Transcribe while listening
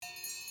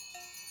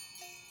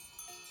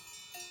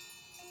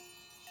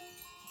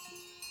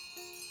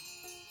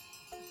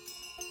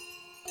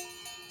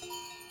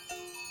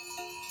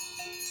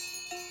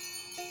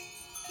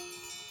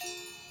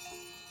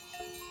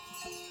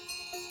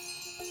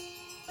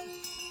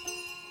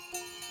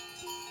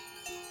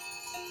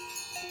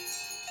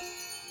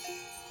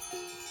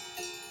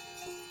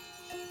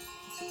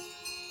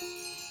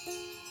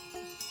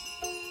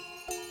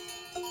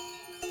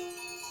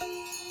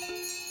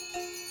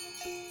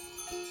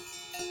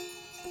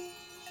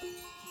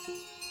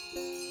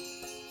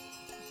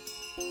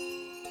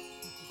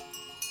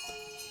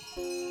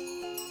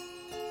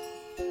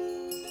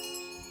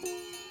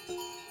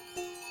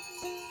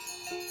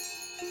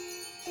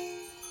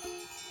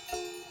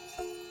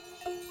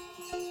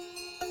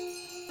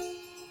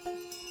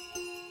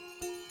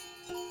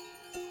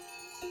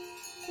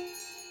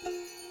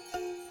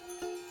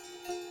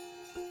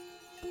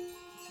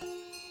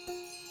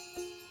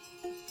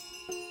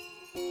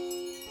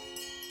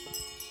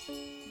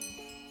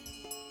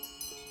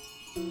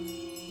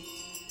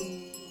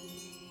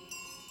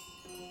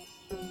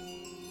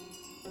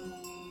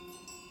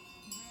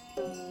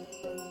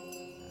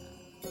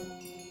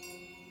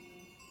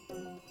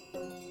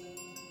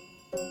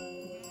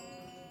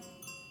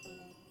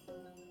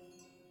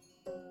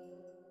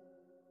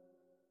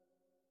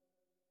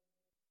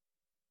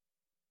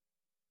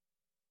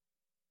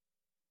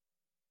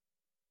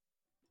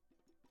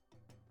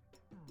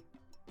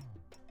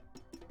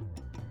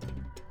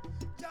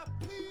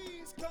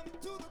come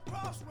to the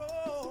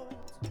crossroads.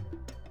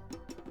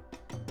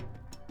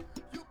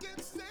 You can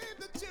save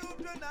the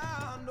children,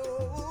 I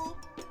know.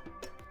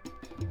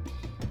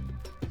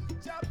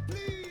 Jah,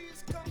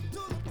 please come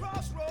to the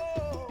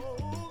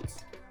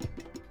crossroads.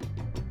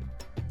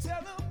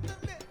 Tell them to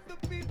let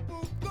the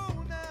people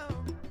go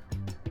now.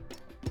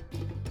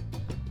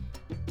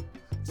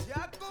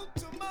 Jah, go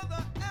to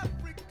Mother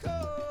Africa.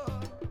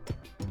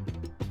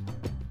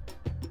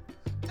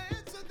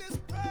 Answer this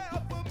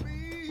prayer for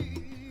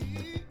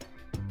me.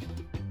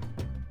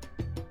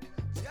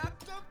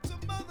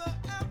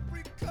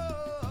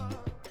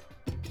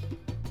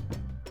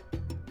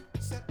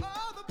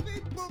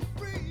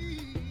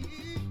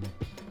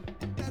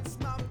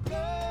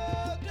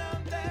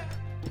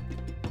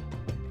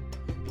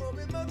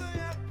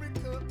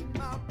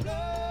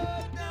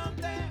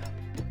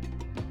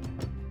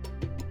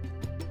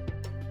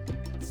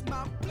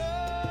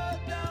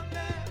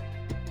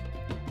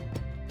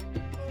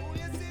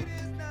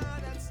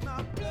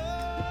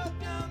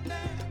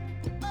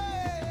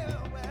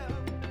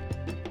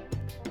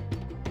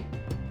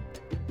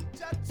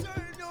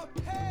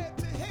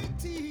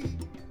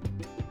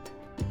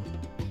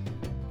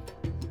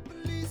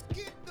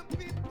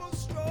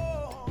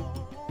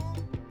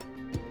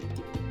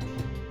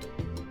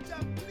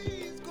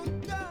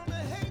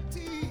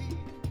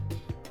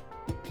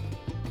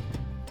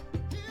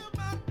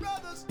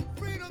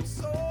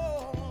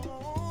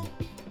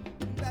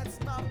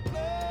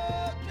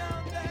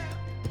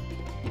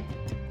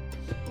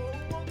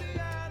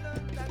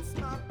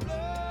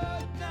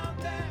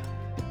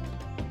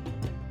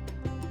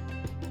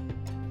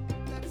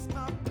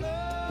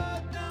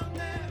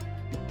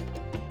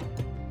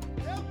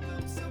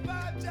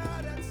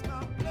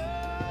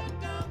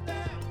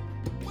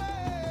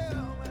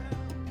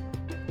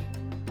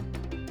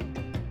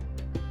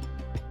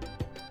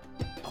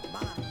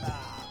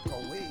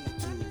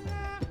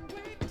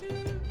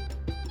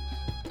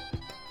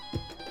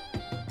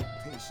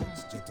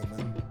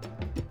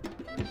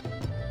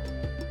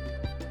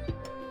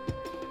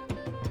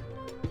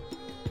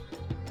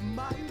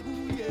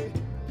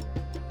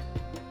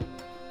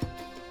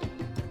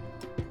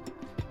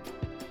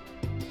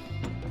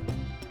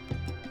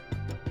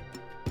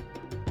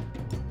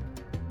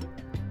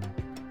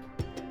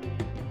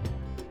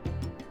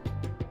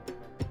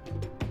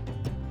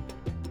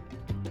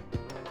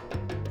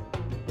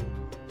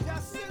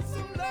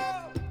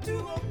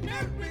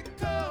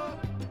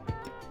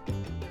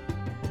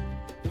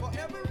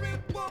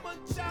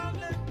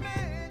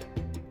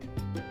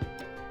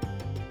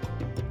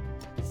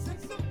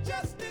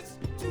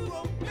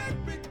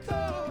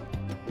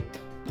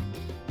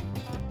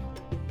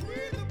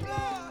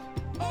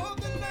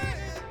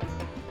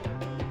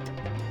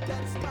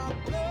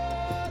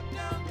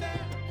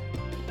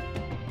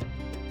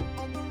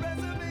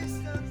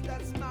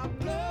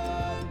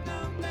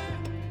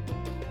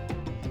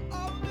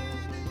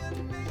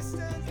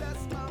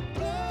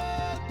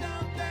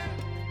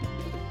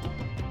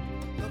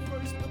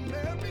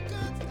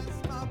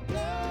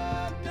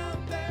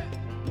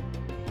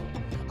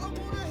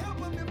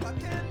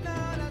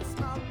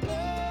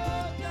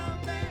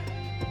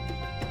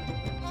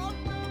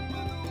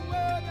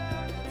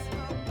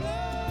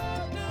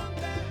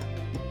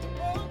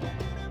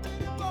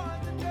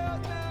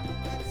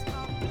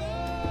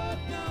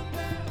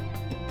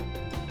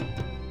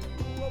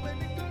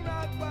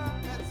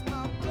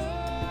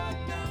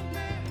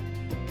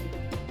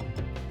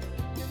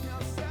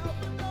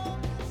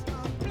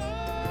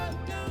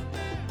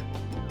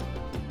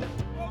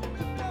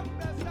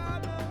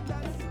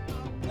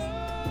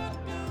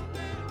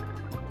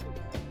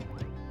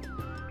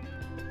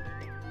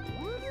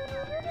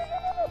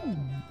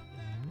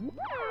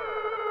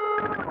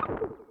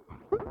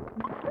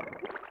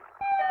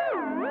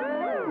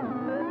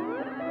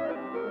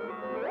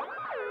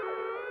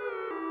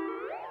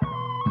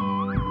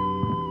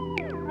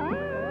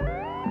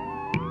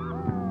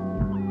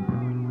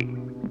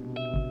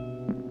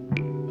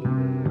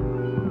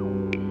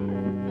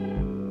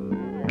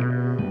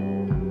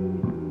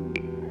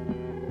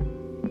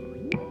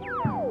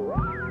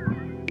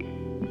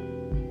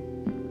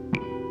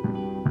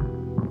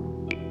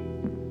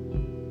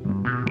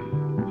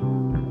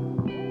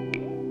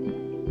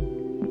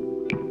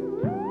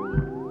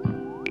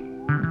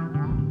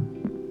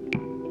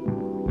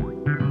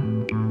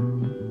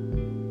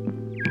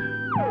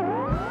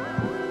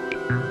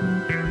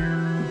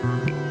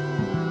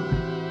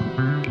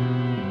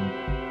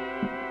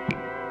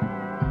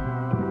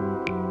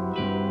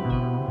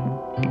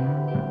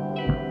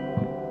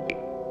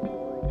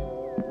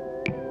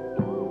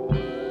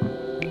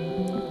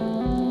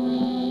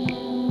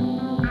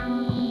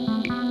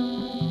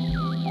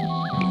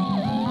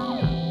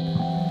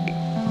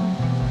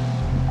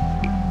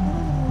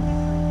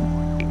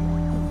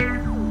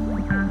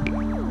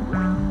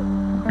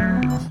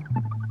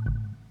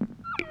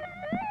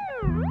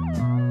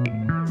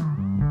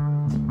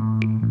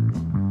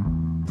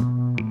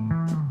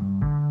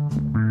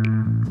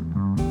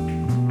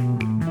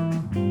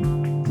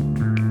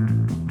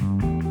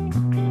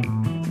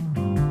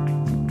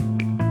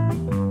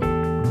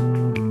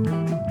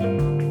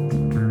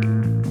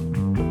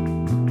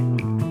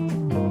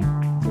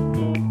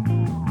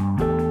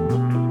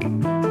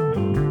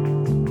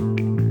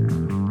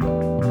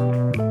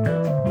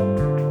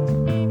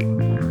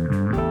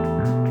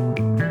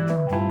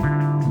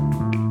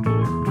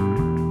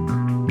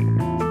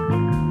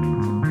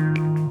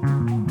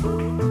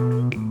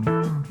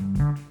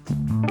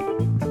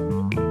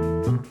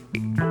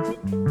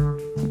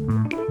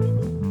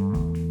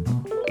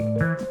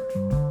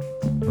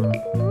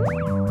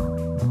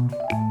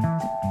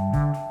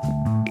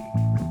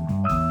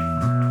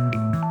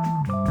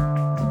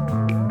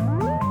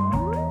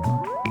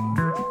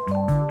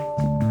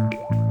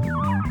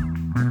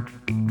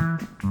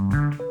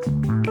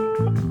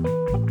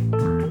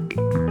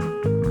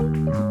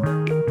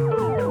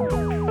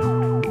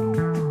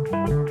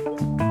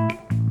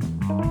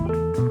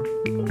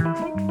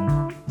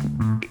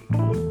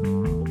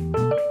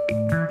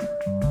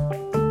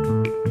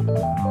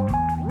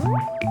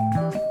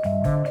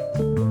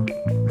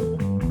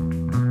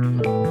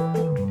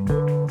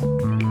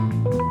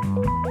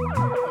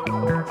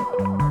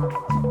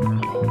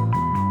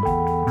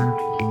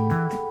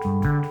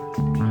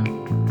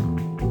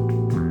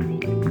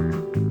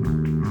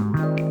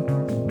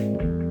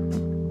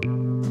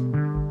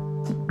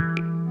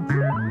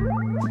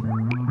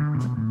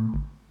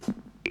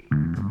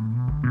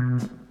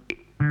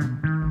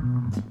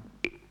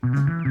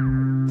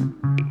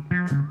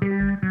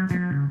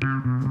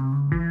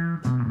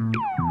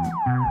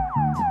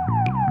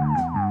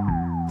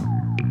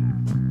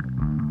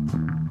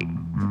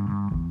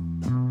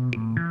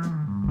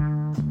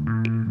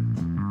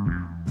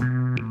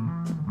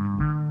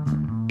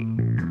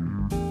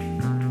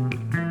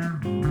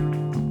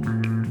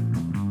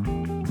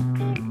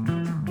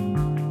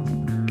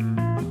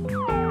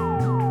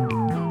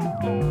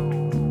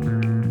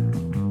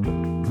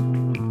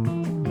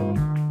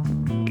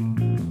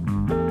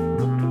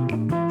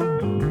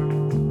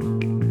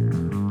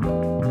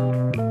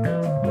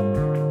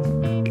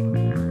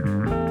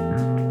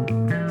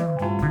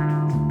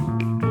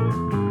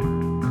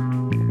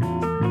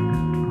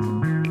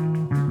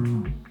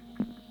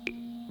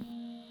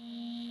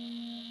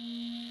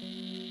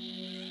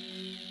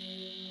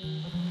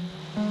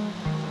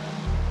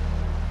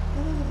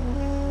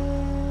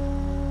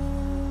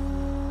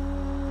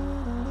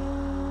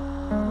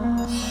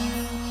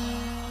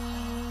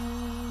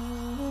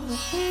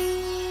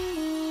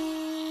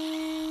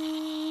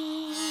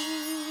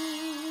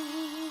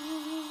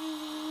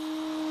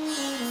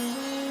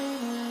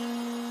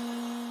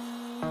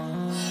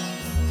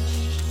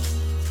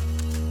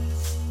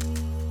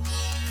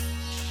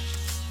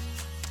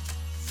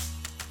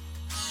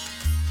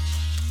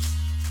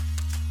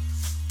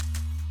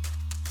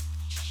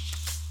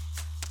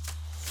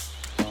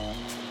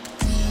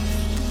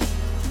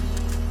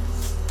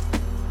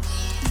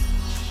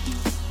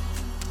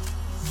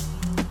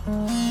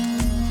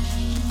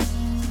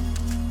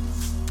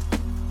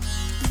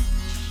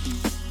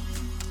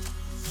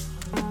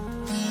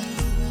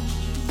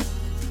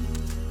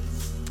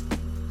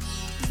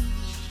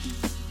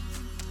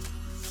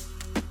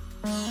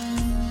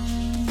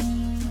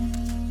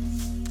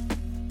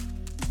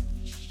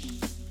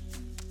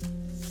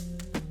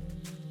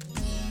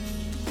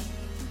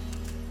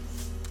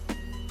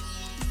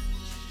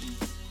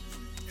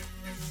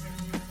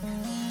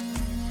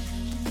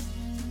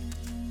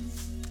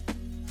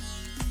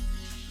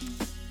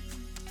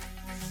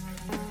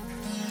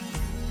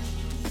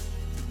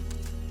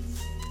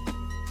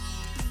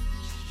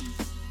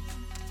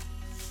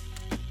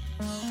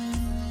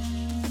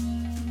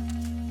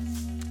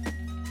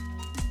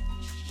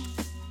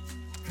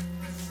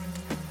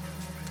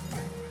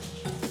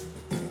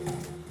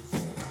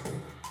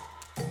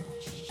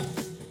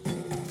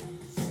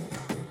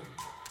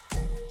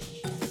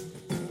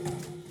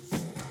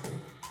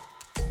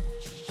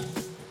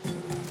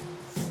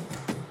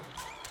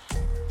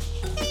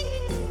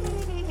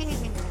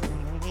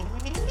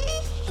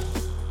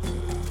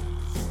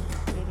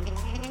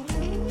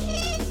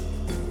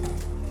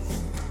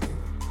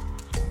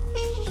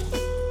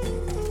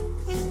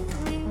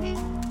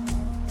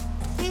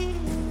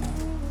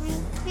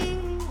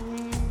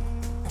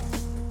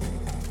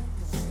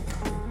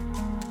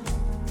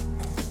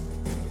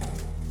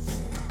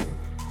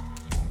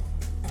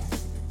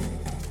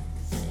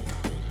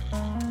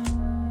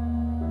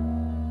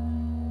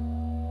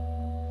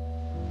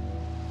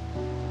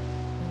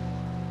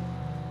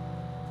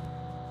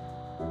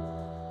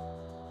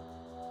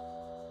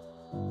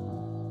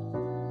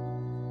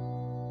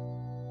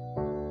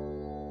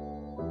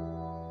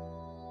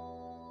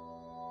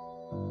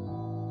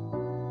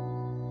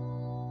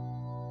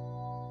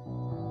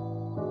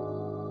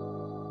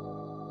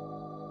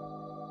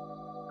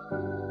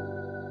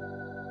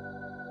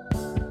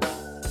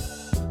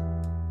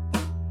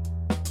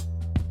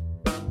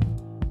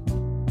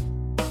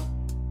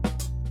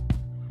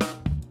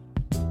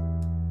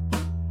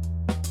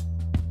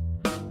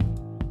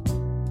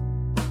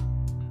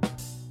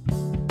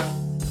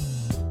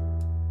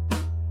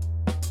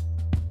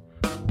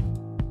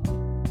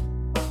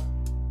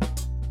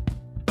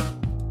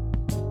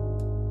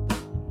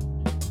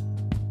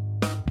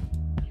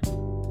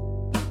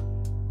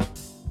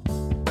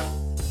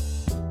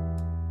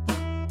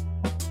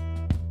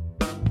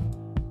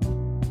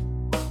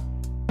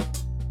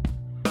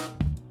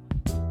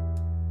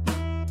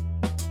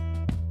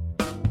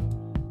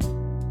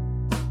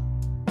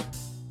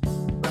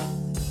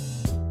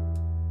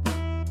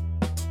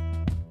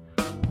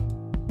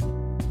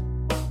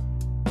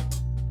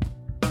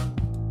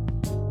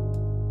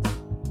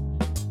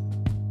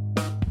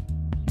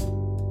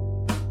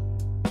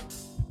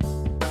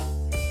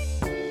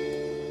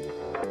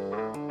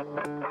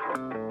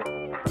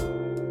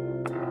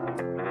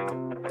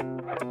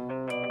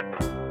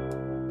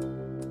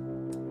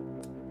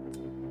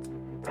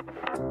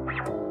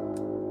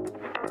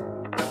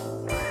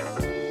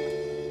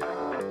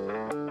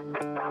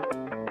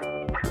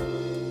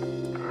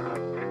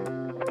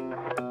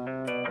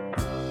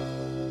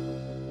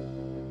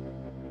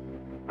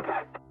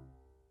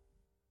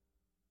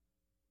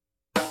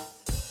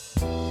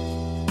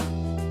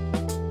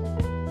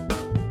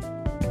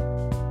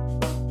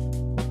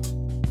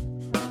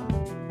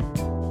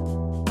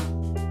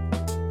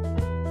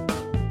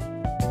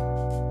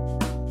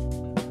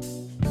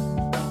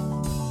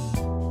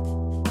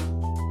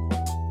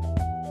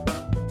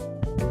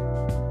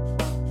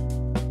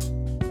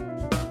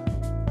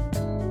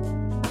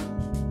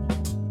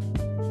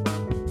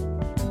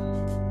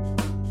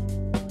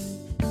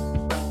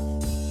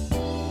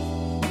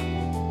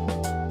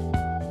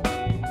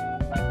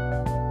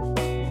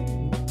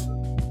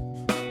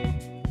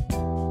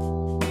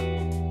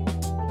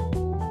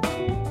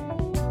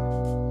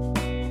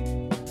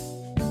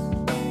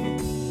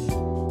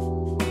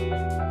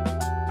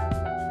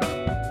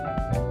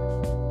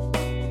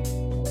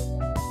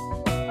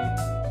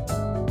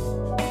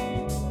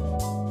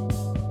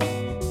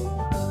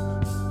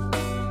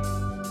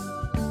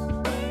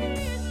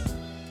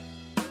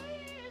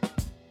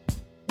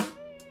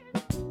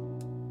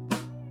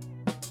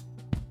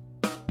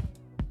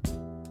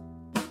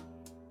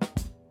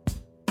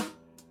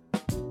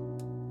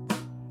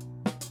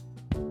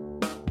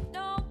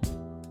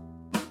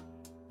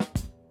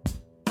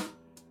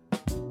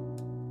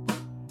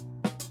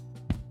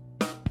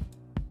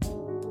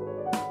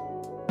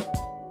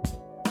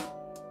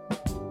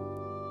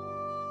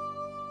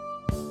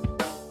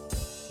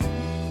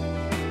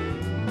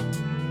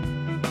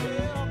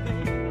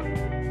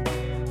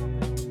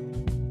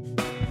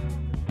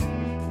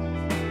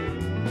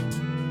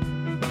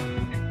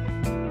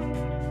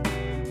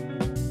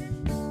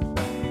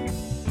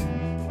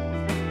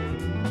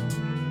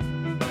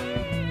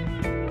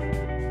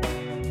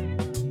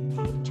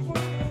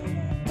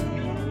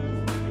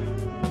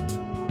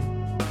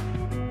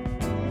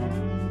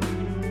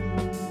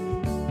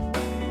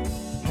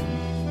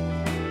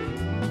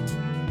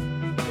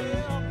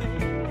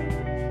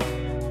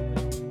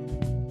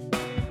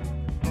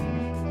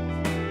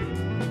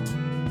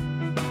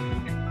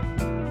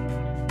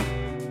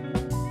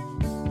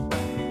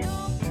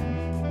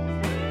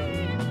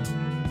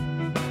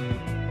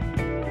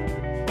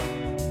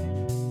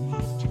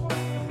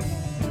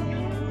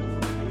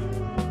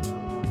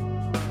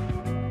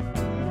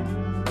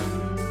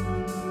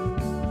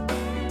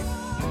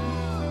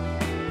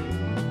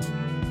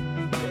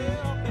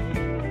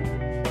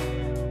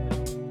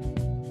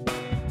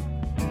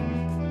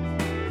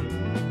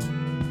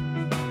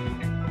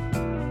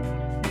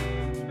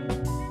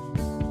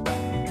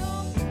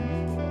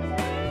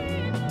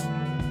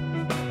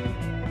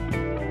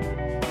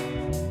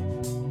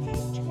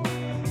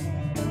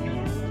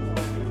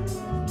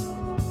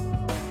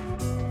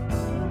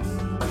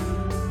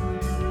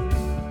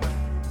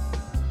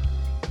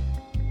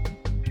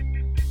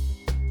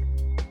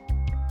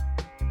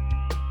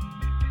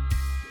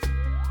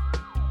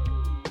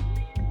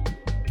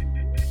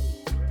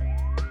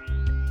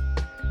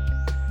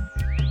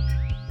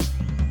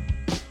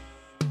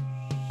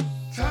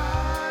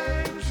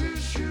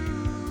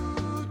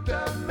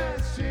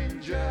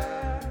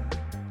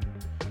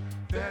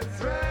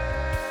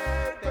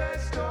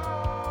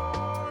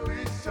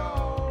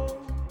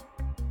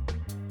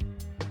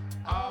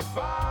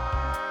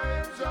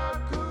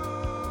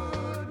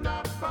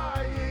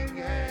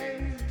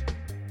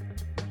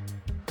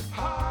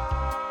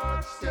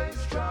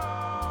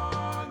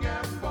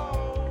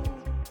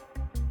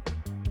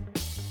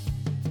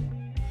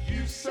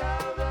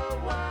 sell the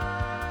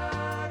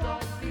word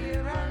of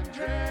fear and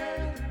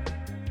dread.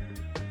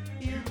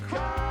 You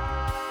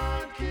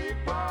can't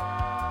keep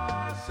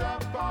us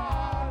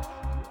apart.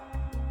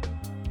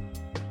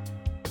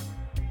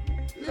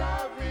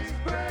 Love is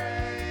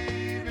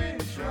brave in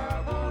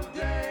troubled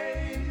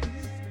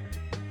days,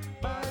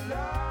 but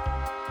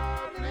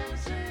love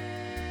lives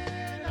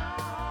in our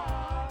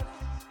hearts.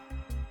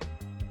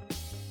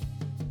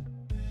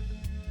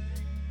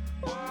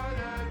 What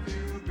have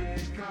you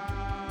become?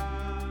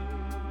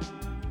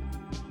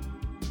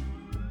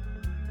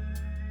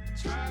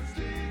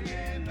 Trusting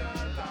in the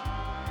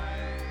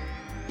light,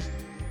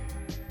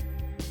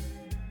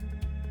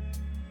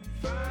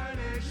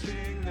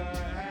 furnishing the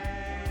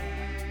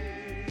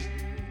hay,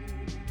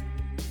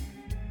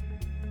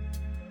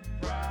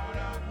 proud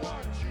of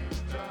what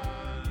you've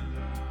done.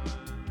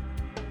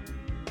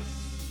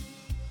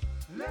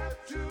 Left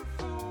to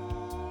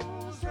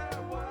fools,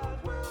 their world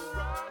will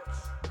rot,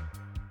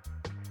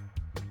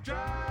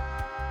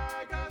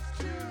 drag us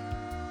to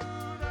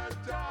the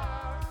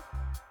dark.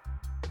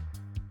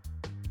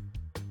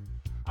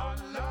 On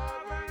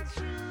love and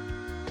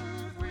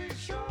truth we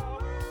sure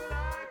will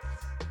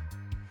act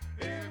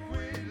if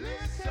we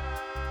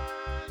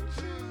listen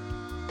to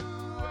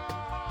our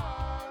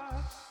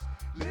hearts.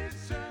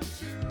 Listen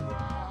to our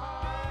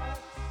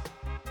hearts.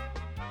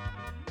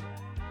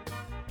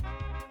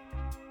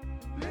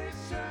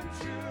 Listen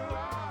to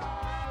our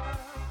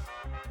hearts.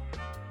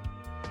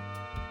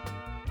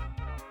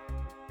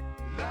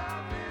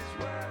 Love is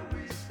where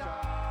we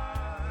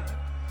start.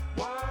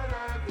 What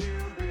have you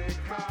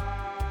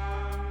become?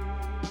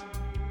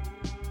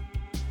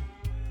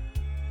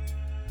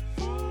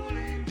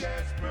 Fooling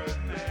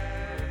desperate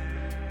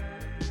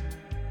men,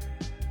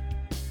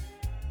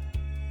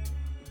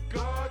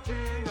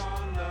 gorging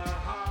on the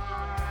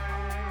high.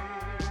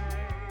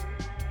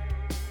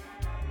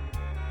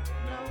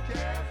 No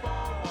care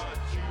for what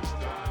you've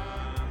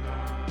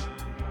done.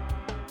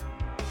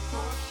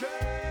 For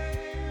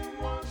shame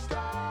won't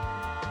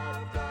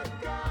stop the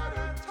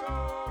gutter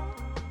talk,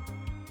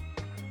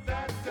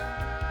 that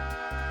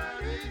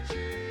dirty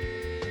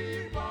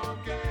cheap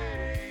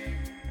game.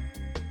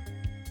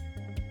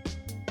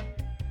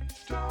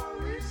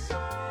 Stories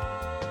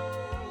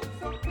sold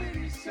for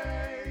pity's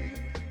sake,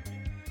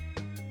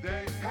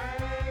 they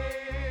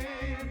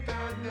paint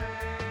the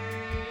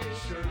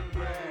nation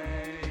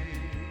gray.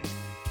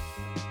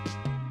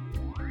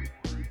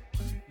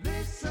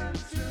 Listen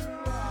to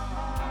our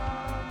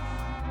hearts.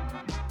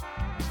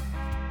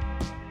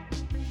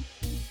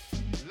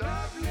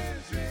 Love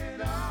lives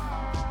in our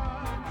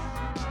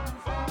hearts,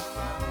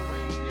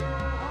 following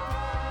your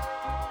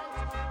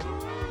heart. Ooh,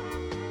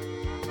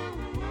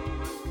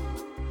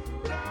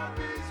 love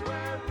is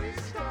where we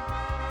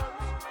start.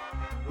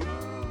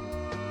 Ooh,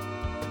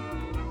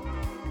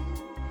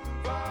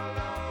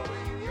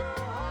 following your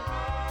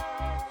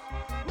heart.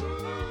 Ooh,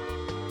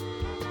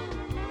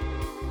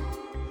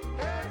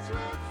 heads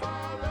will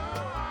follow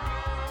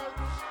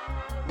hearts.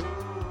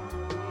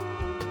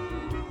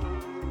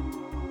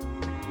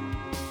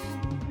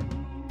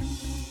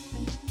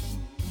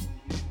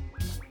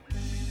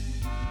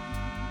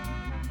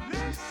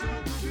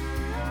 Listen to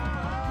your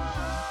heart.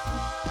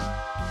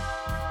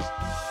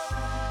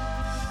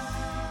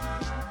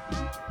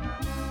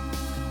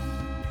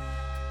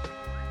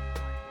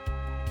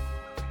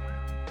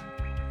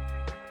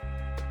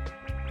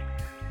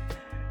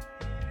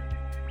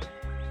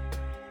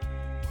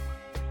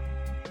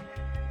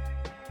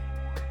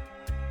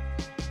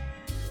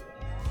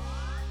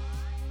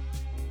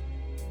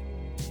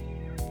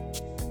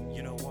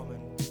 You know,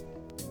 woman,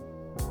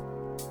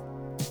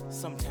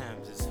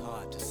 sometimes it's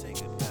hard to say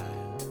goodbye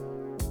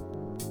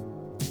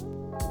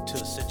to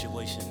a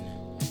situation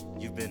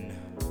you've been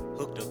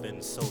hooked up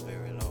in so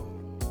very long.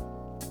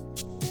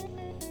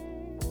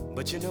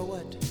 But you know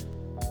what?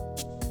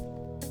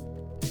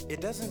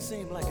 It doesn't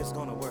seem like it's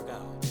gonna work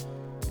out.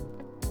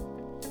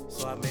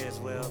 So I may as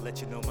well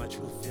let you know my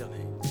true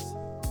feelings.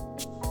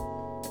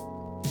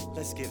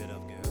 Let's give it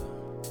up,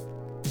 girl.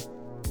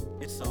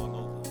 It's all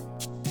over.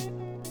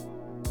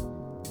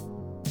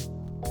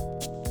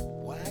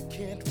 Why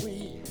can't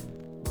we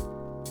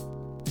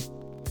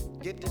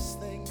get this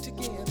thing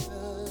together?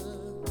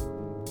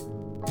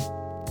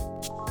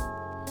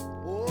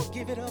 Or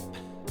give it up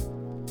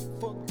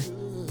for good?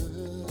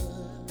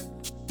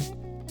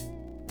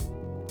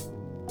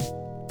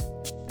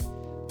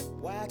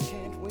 Why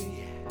can't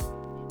we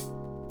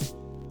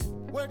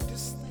work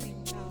this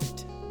thing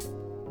out?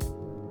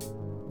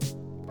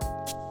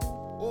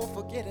 Or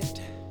forget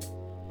it?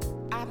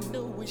 I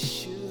know we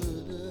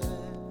should.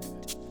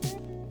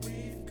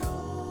 We've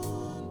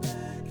gone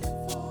back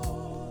and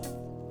forth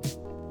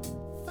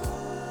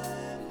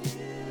 5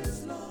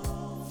 years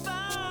long.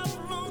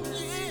 5 long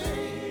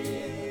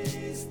years.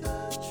 Face the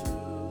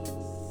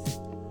truth.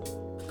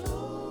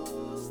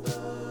 Close the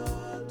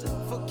door.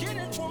 Forget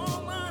it,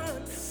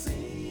 woman.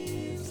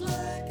 Seems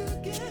like a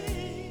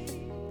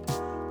game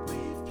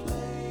we've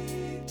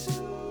played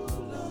too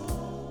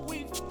long.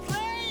 We've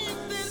played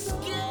this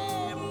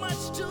game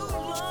much too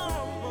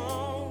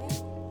long.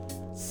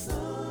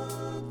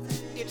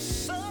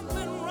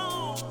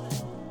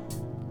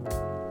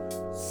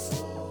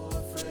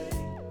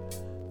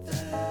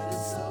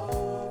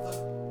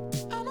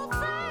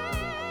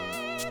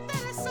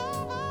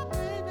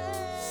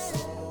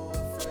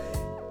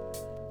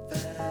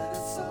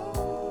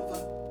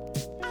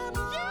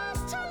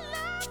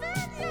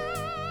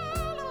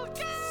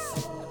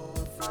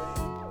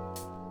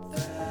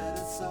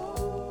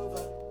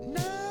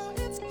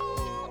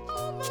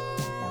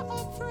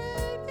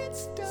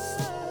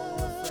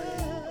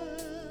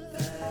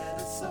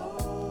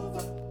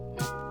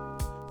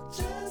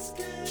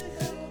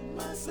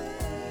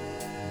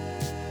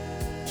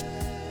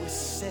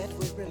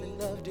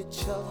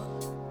 each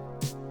other,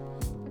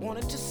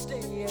 wanted to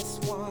stay as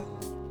one.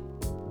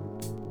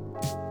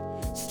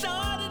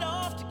 Started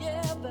off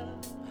together,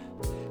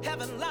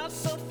 having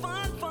lots of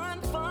fun,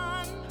 fun,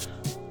 fun.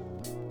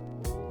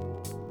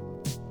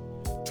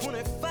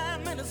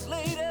 25 minutes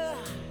later,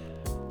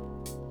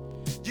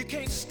 you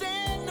can't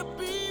stand to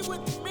be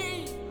with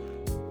me.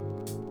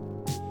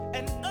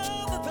 And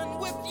other than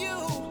with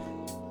you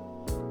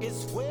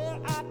is where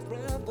I'd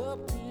rather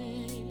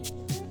be.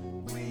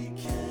 We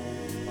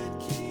can't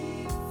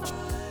keep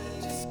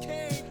fighting, Just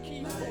can't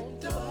keep like on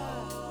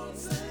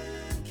dogs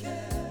and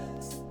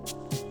cats.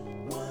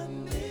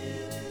 1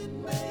 minute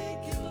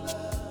making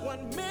love,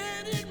 1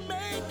 minute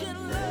making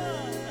the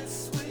love.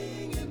 next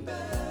swinging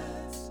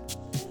bats.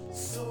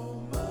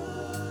 So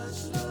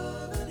much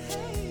love and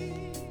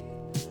hate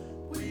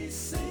we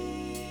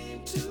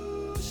seem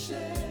to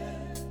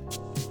share.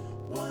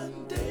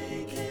 One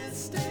day can't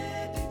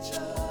stand each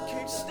other,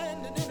 Can't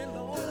stand it any the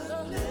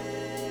longer.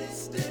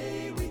 next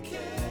day we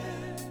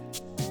care.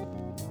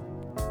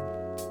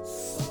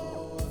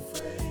 So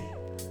afraid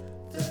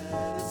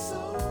that it's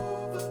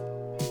over.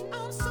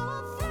 I'm so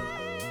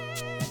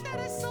afraid that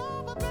it's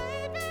over,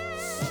 baby.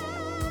 So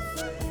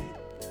afraid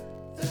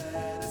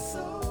that it's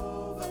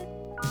over.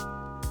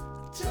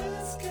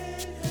 Just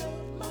can't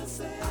help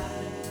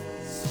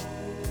myself. So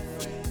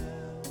afraid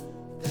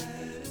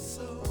that it's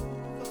over.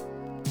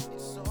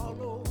 It's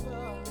all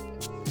over.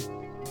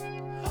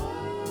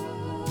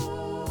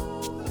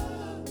 Over.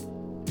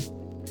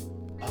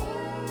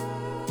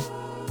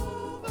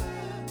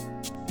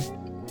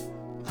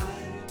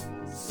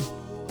 I'm so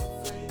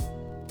afraid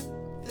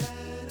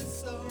that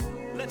it's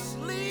over. Let's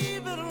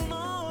leave it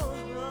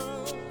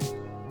alone.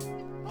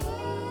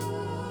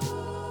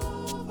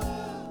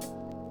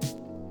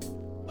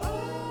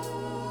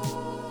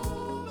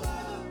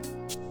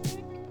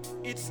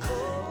 It's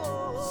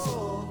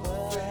over.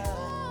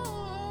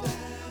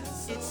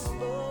 It's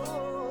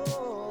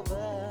over.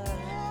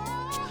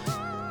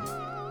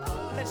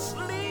 Let's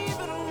leave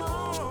it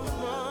alone.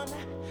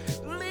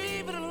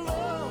 Leave it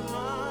alone.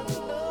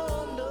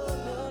 No, no,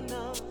 no,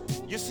 no.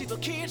 You see, the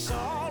kids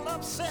are all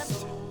upset.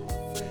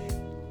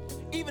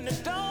 Even the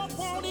dog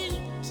won't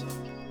eat.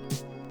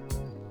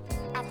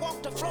 I've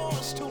walked the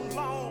floors too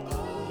long.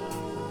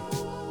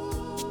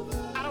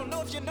 I don't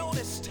know if you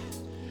noticed,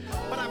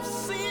 but I've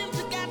seemed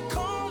to get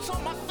corns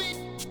on my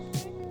feet,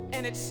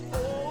 and it's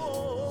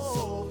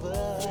over.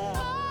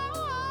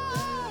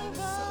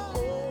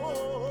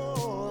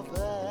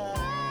 Over.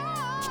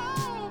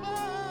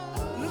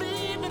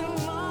 Leave it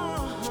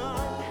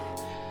alone.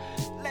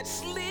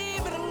 Let's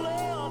leave it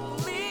alone.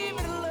 Leave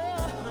it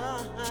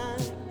alone.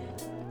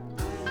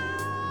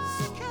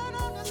 I can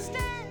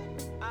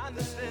understand. I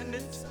understand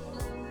it.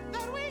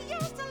 That we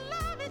used to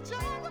love each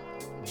other.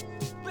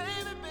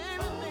 Baby,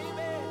 baby,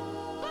 baby.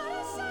 But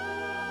it's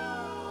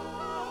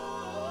over.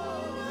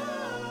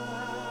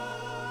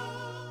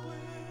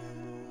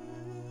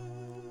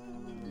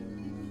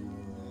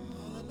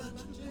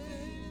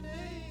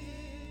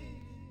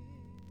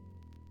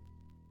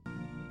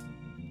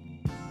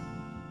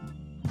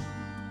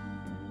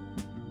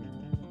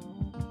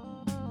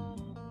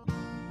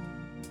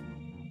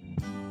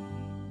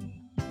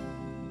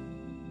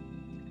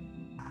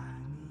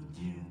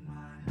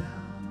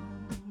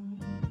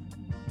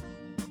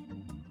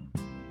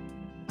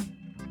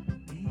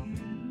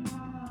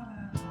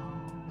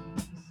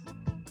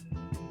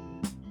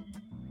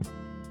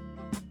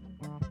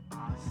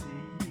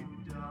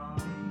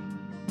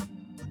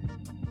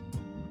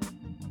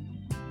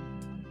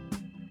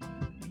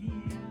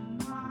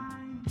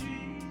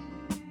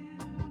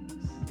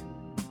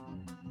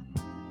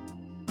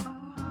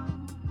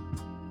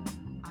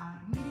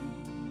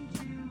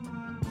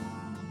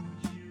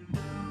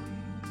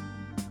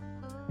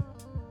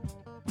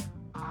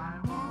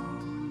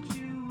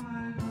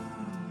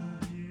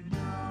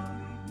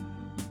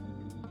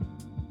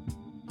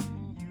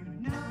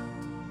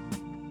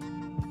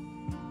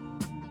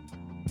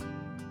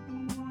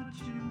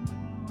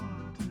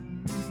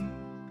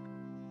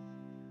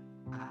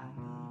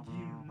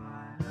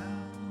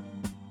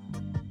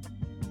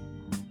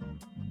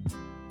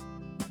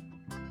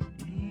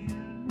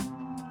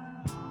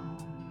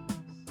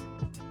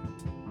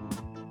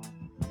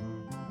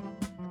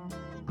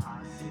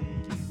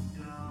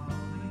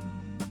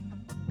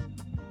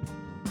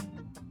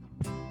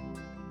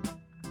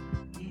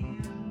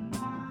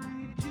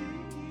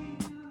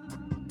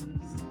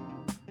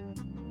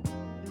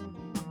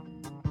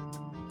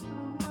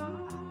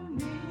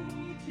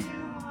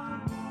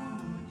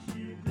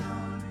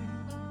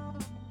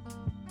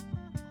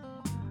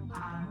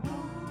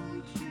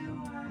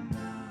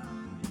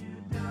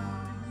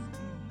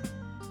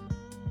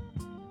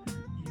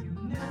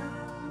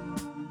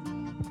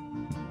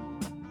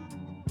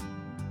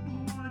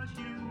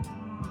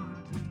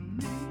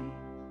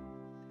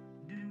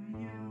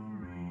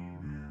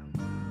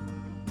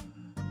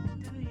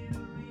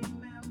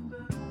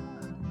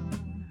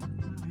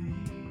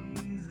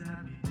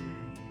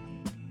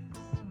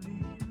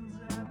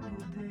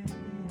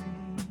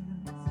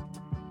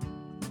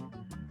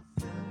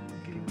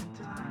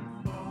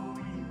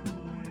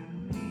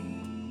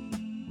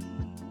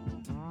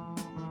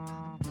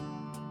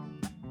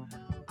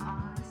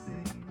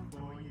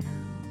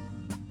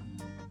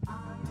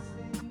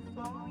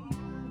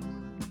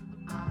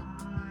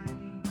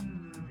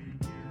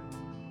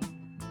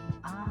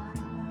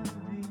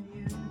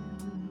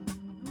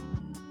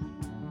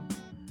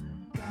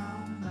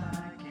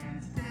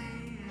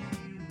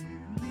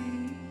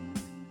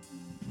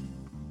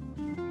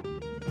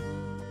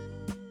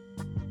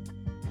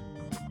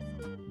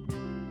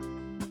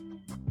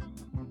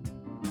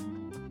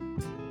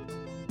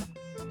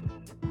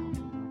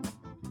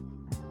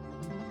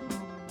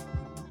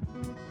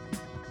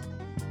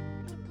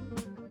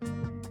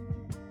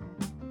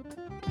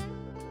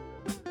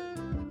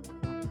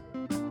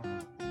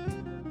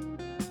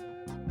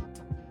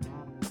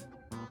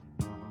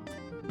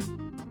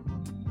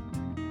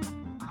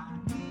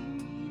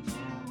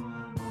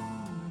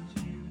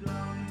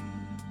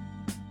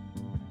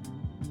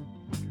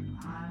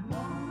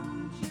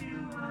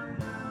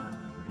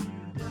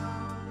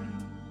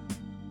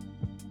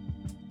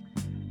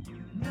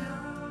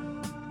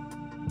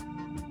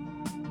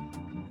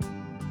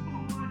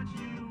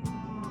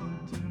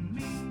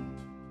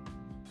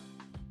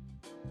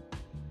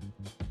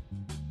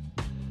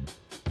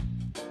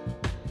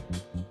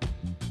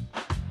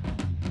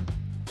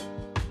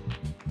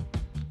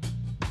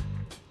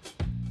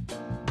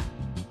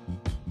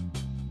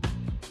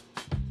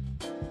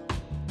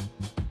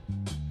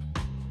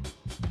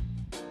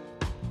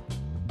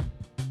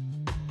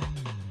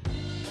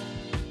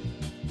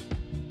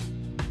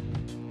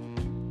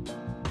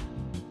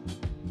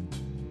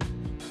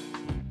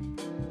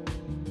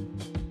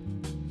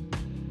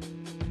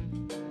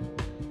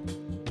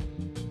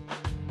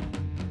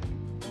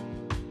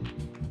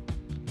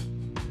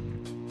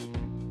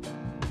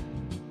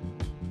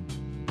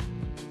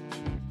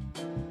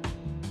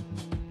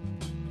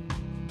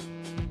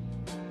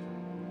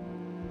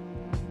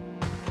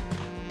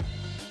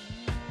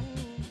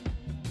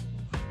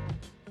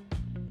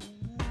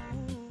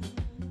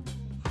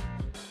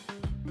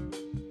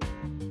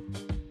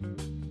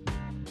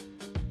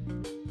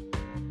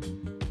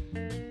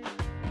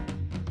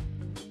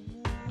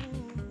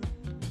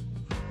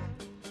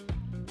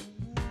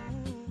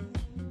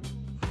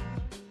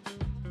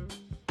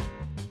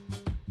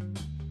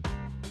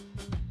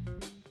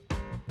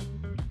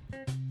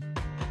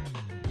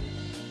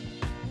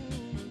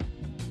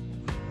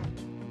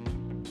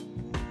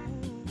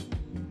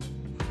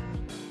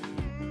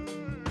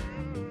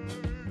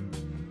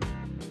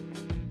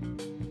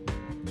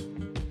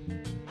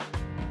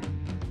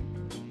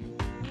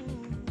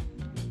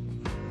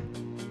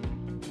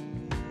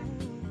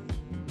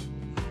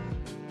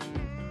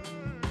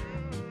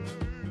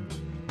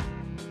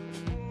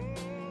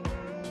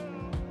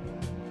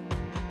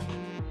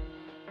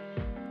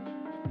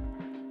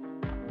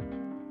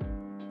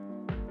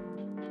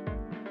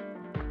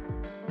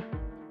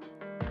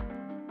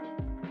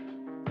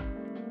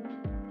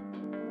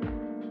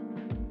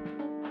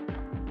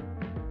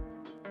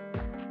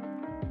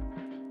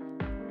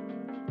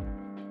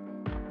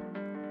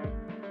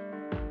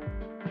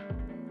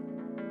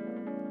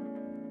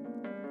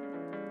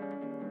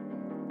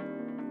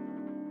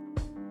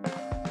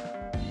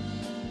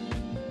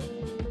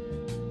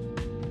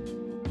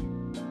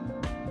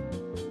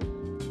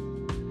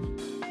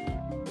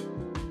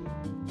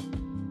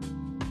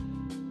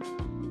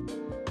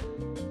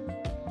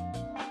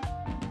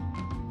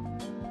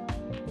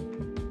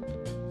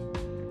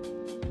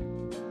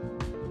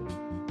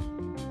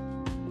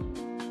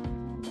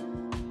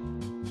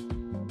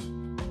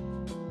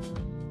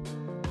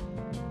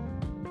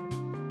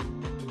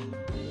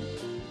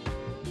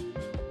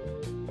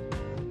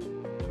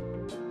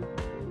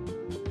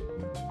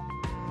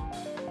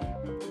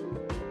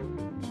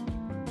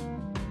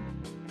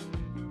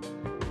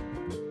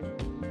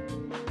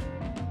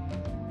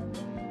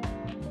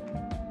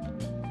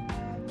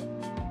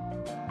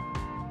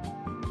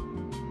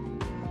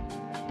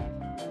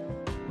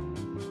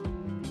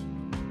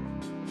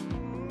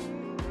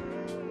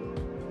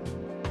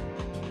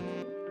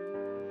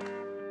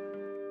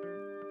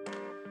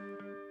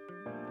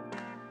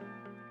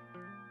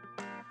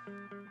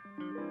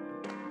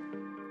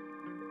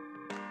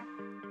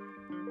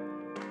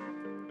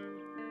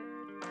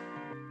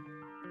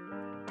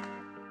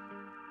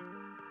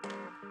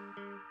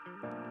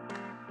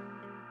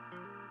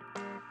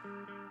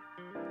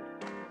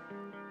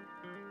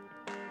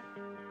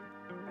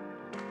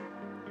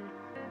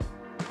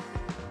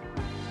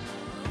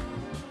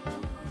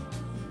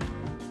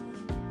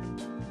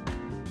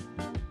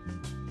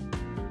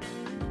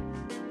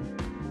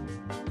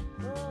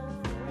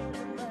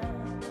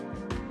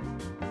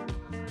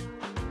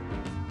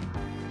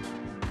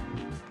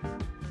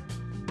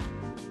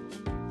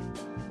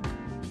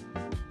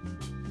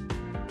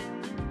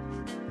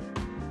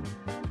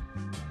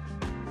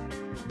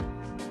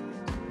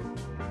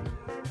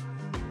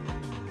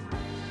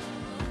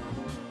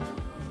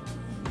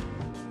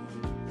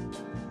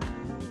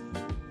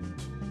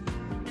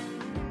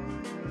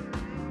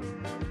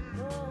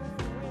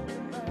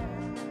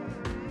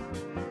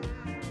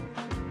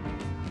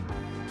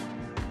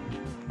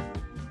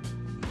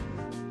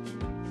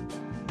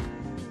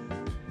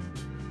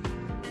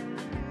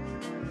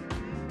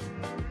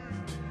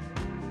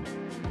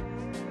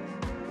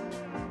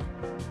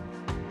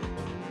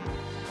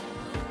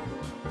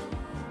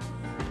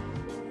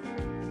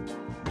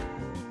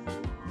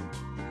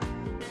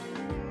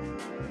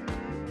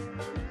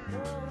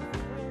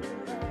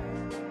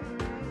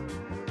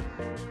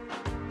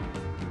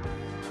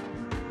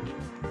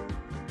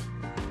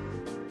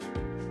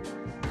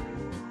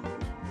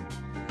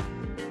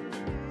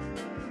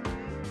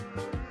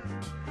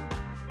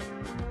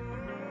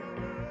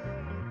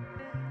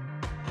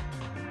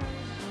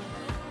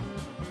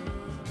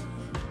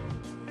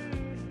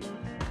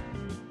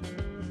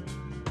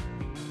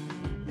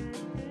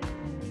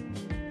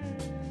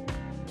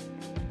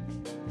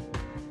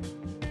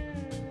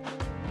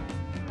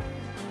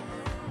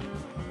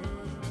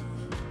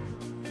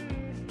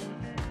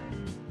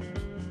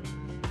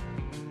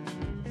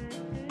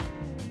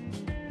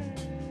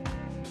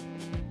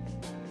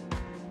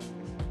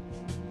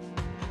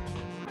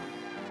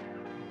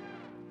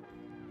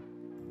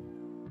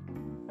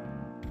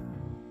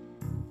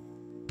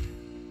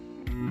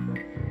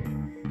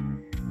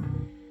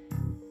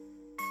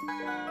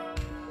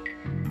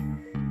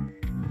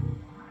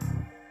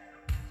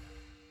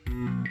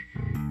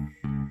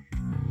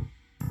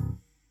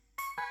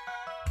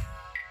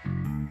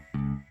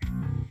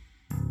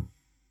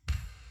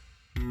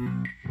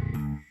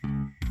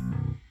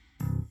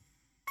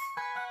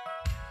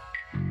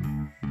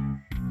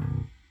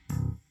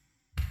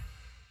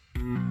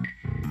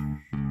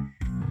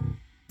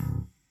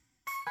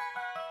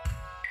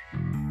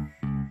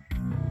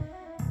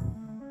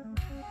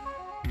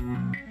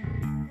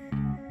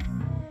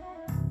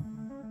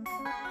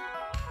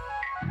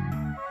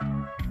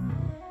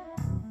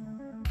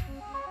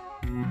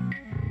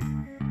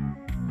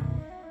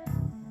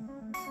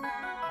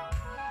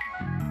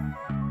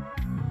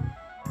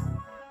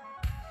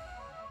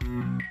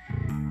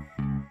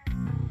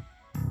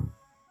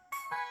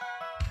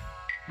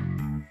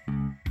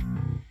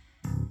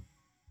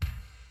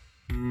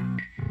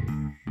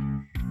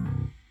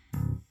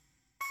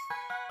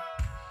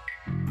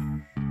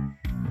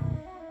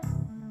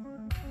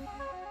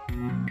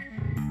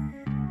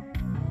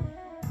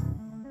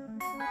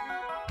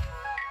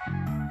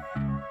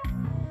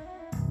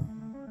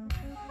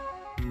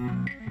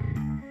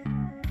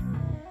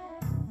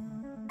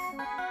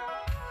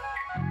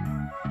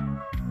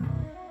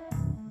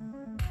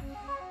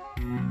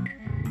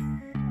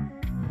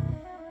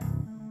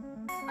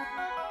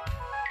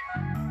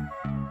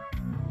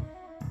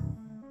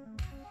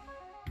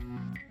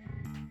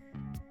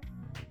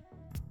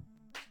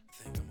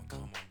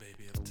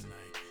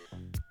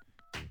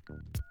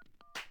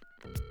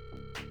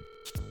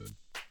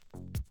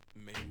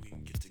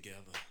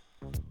 together.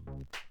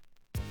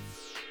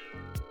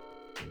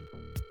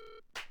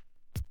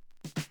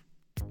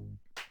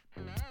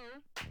 Hello?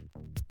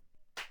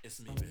 It's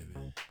me,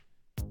 baby.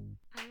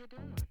 How you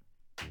doing?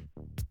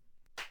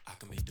 I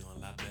can be doing a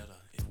lot better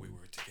if we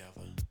were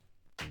together.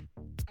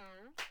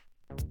 Oh?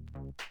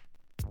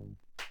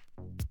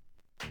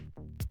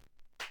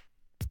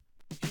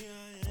 Here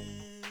I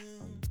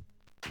am,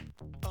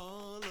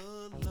 all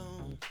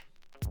alone,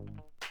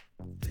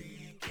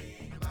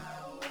 thinking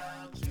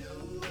about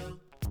you,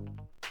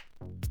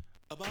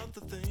 about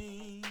the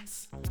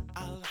things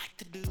I like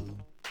to do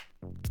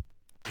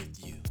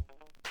with you.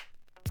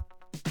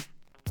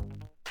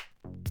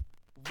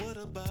 What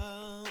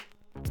about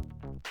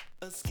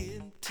us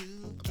getting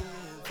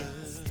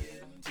together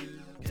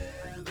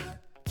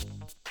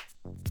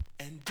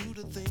and do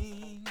the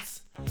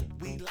things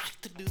we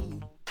like to do?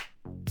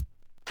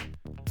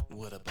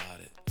 What about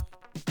it?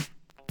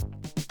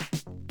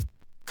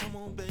 Come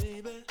on,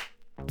 baby,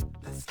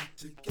 let's get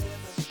together.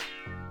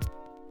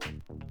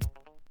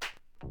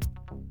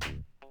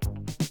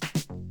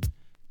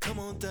 Come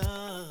on,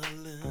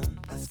 darling,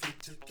 let's get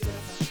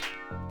together.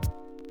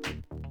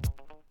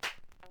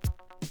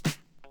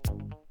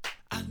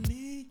 I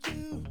need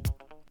you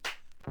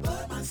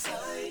by my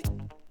side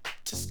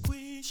to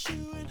squeeze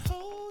you and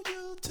hold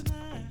you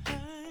tonight.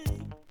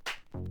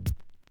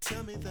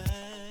 Tell me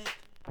that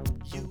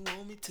you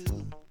want me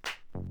to.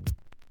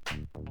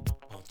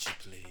 Won't you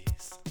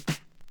please?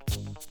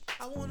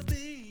 I wanna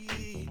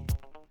be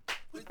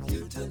with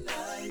you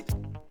tonight,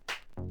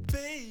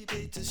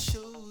 baby, to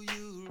show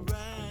you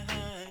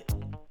right.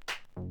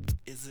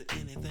 Is there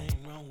anything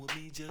wrong with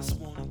me just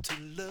wanting to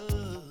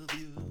love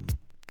you?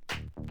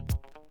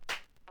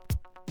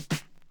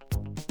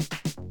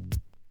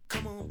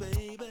 Come on,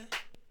 baby,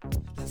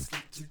 let's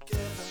get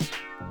together.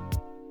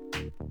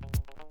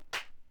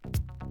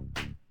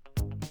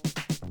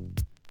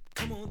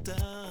 Come on,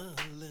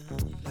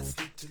 darling, let's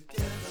get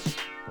together.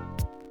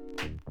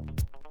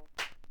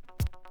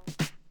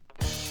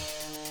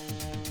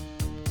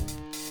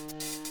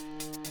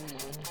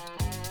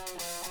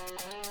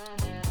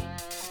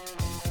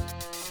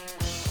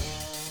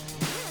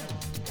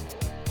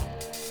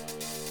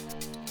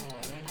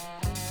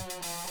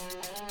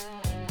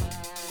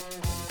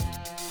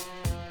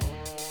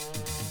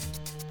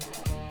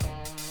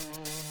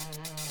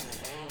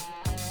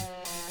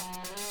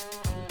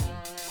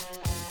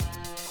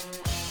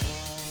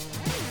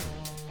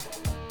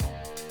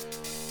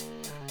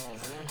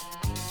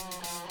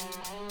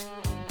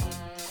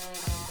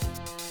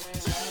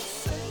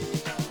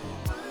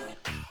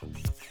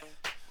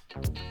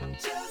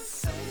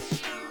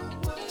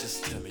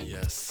 Just tell me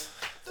yes.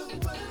 The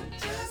word,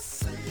 just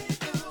say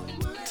the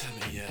word. Tell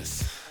me yes.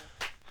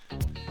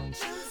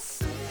 Just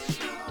say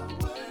the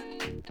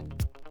word.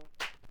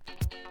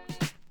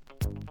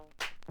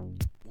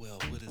 Well,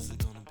 what is it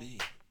gonna be?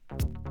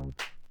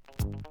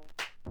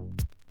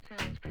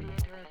 Sounds pretty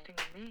interesting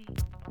to me.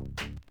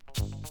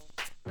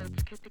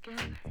 Let's get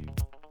together.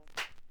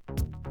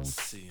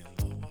 See you in a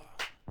little while.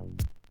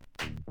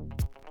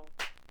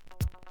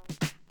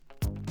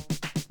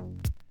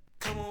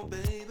 Come on,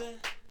 baby,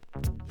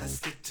 let's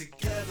get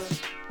together.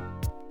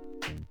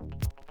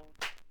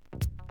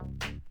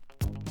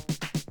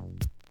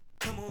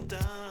 Come on,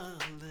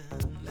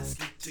 darling, let's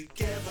get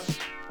together.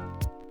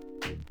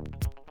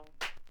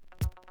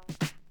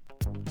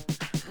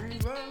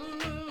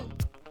 Whoa,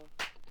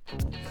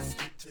 let's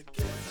get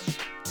together,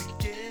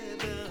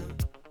 together.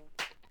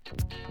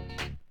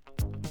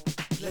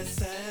 Let's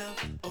have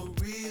a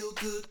real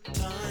good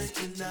time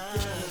tonight.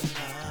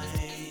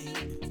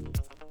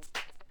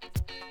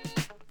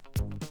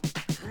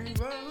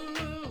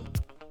 Whoa,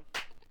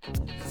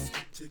 let's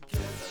get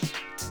together,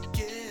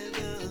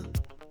 together.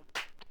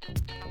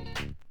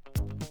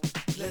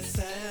 Let's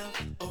have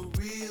a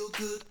real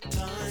good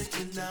time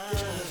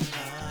tonight.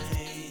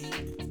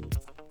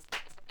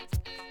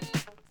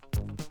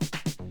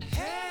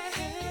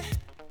 Hey,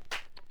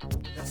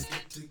 let's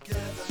get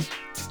together,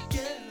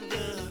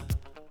 together.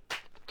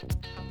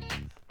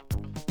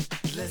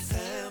 Let's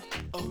have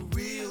a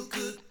real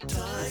good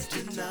time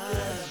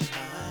tonight.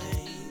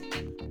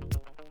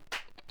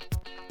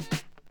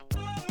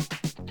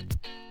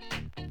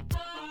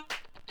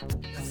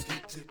 Let's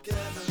get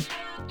together.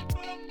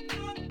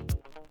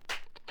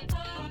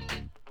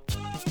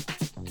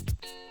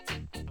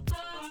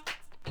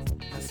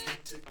 Let's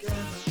get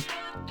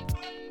together.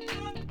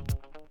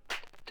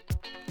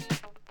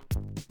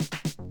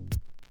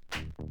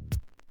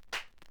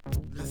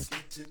 Let's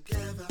get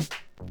together.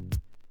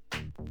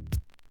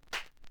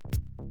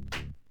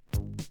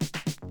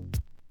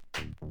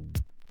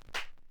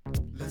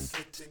 Let's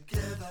get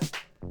together.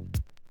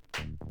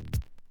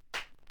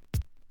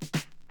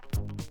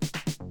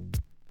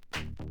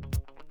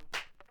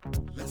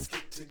 Let's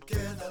get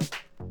together.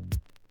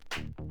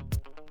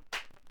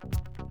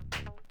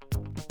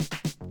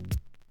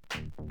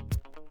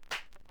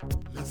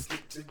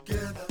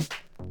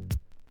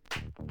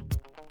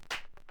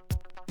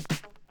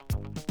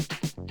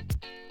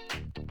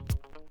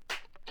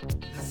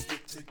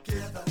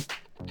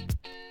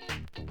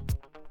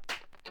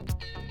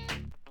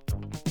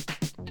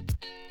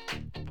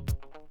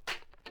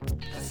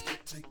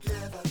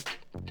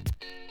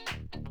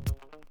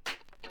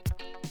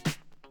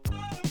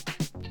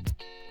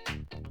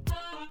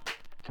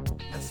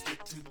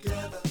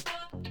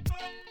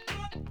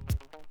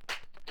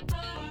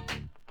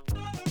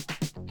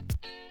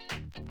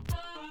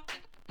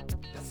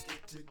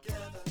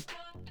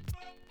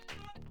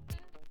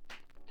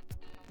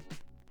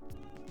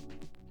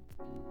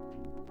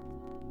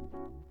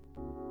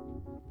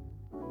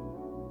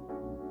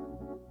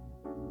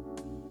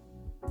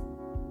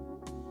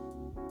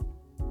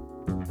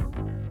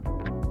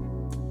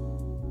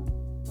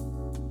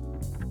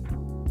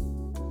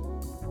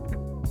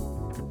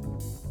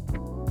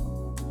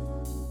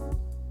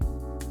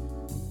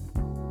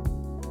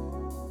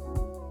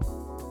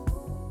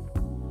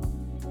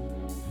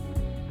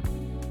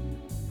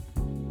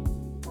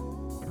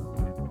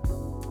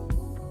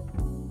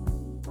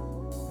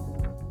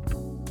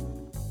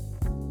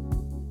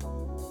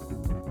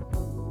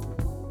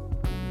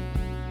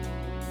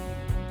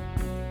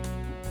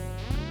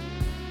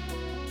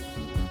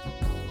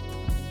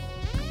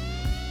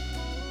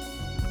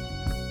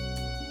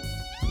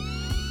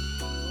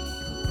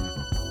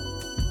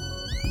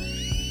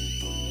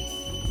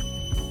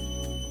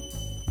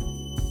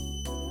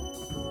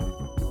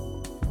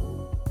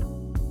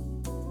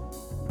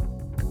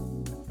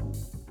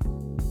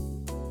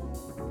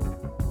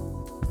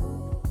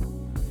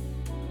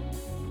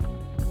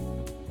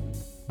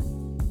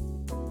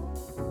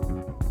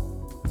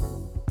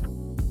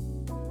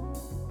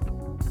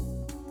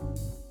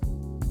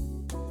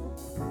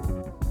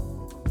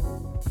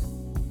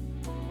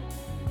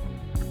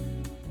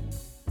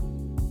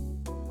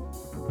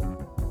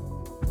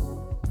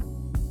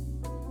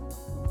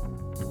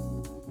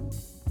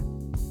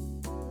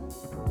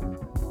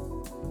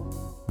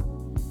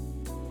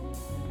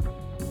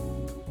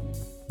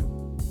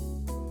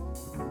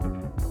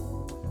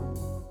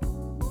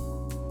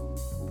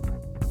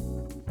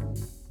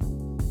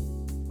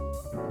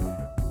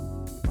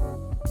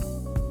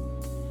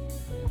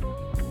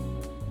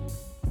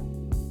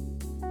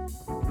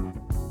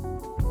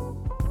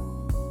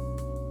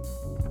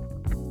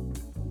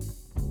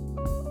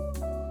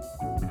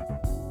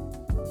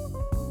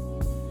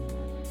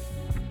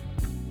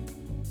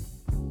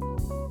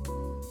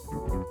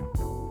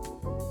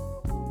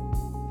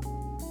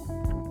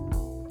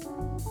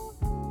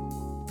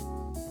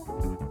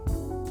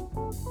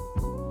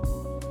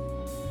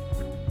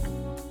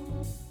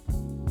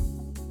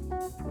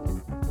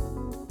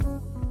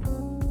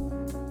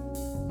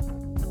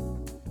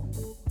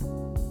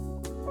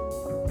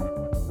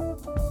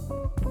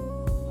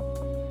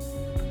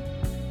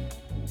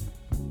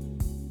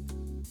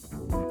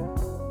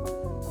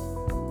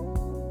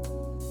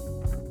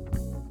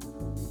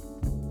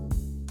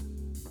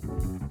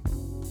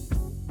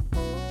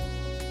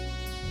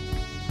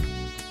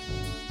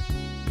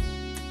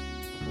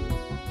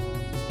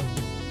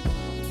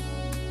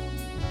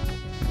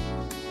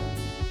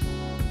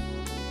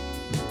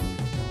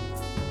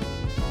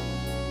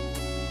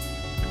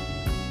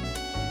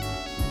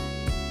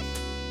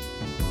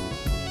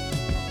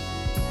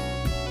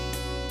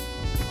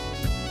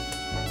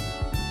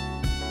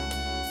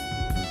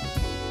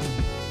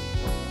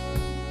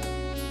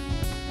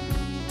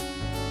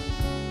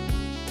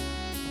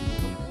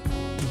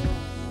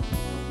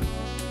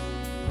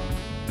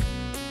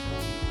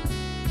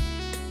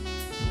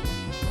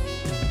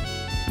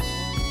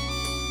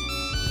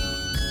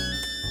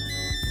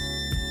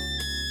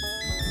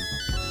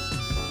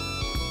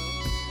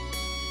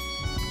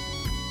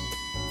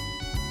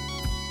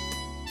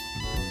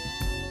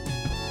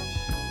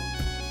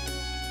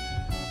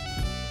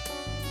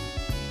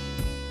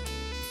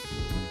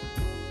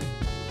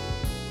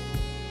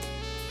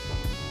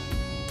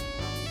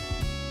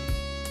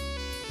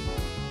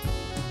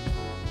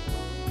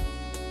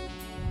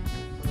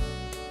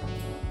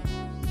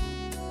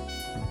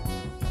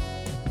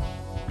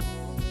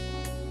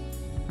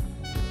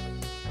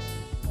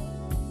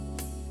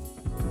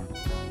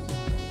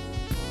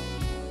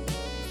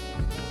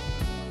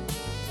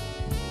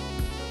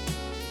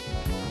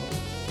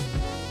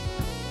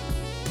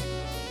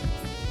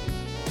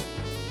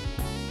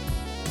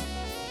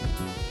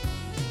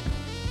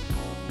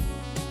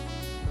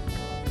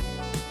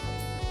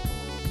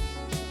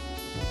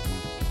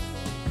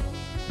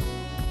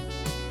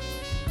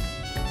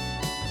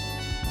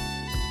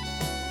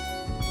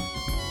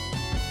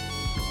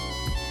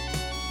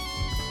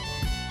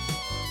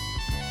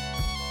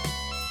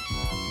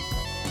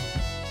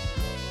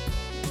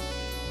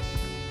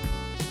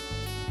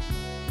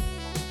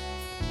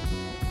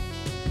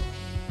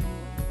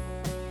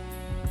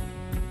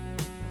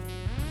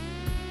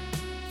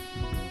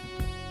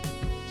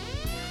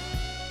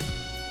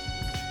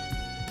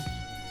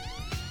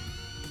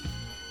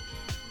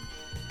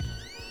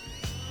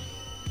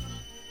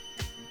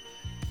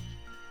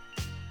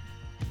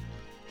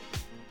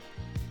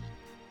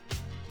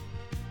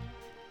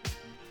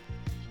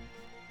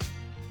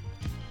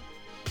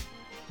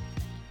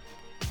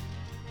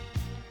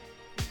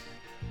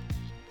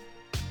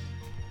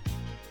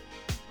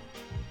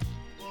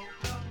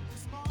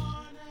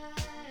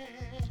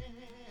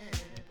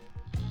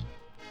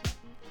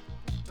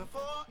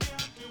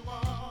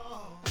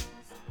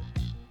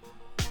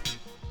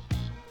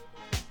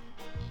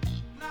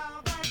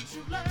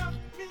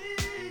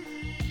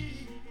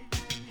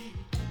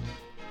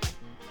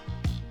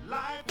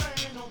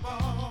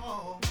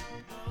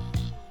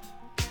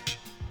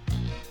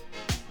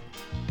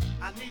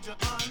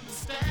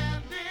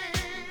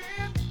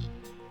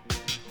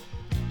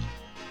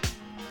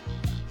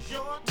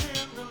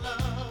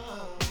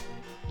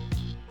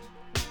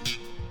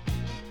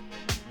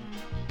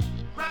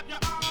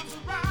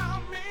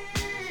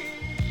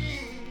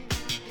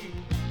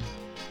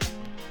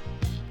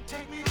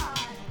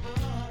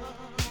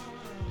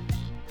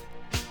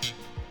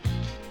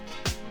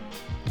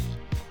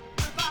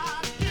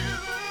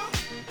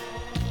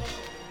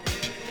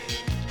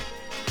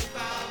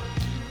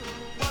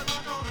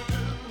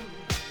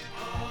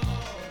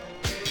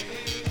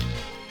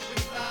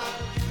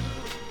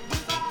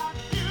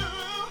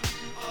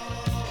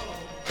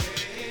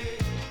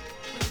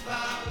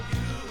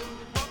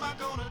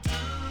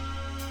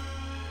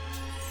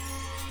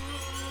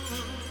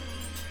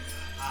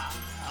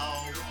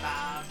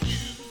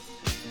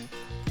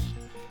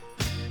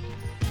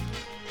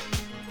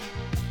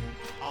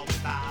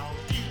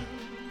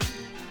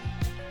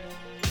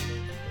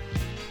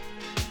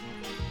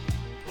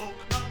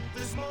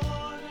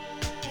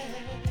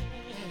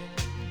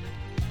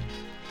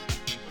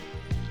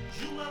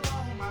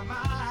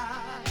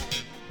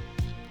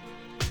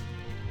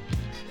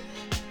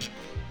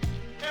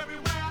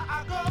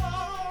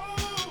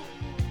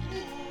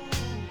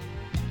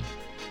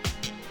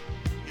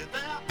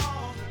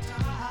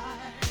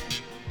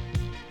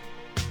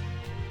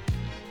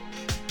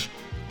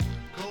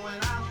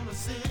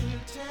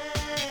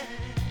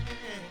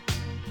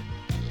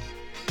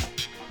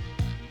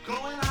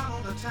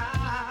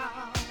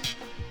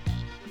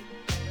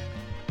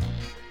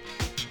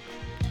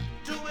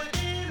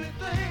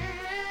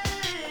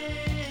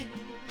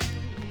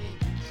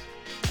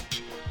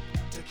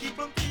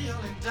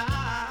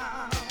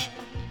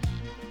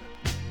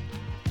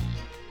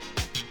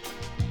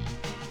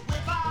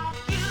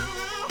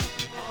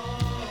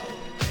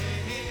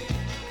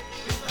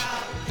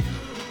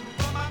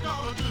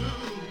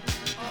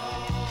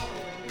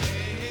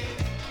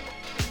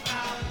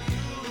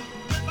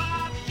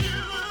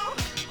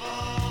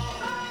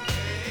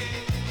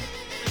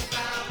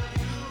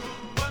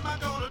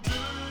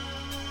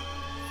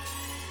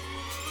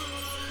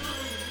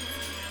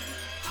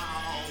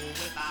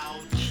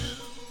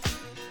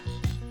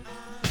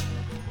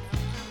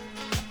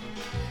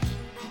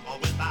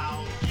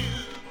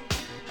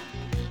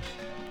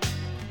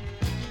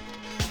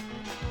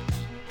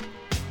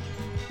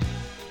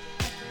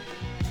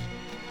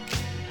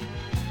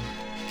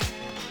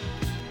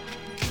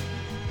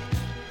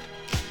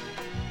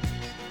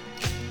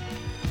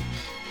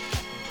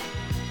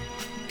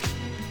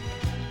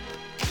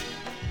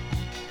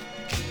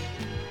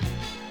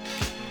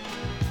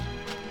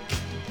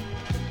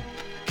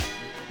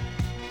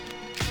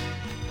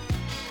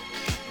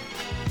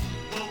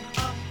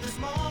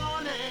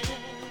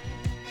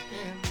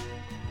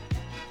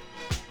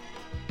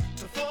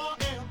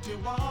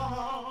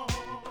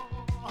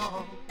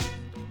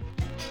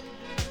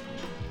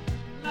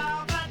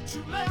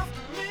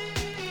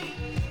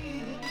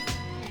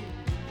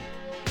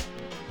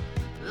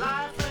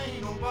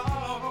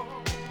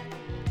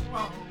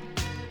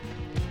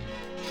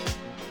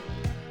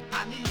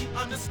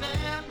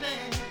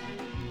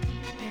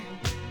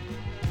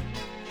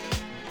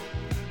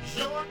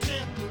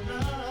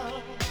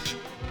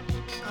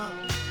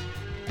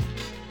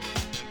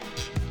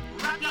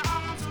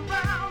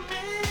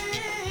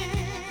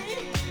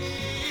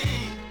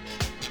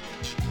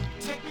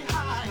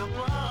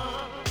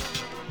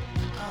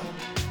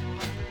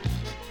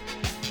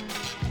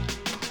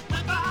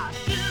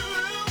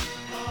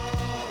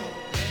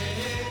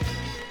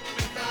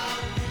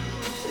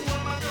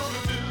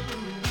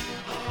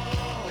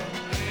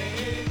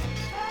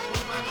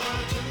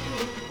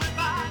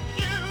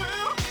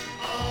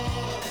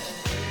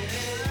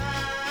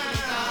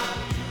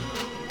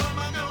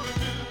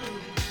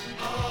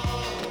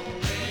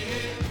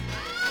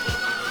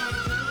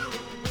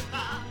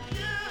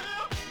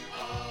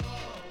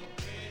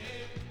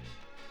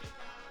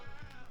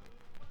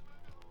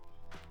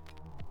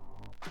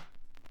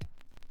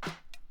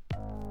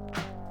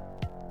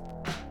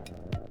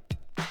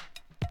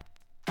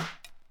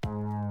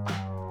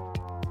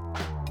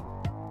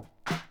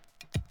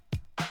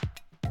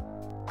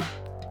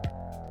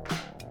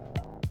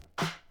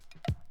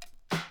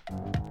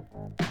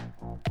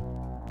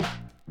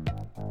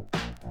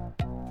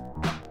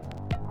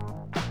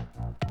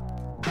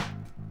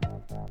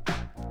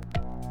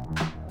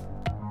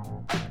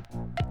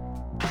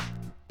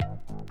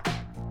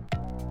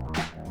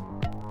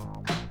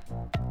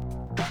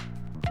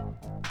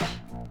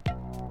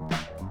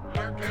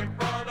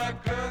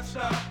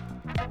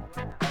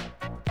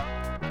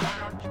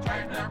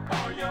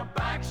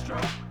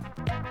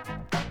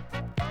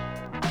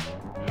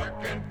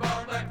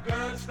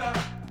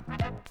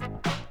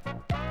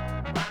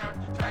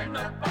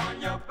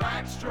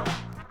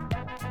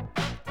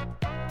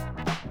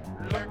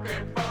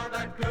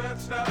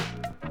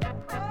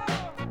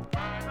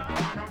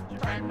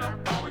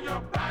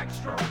 your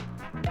backstroke.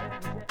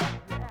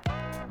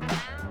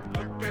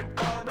 Looking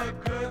for the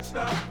good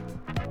stuff.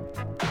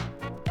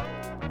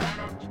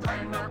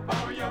 Tighten up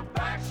on your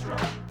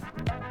backstroke.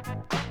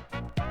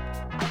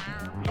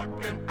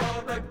 Looking for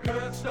the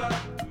good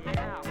stuff.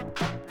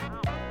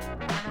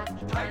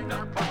 Tighten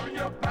up on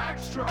your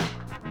backstroke.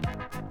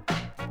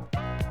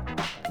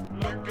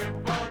 Looking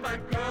for the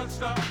good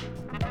stuff.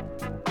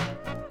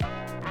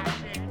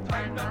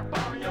 Tighten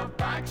up on your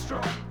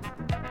backstroke.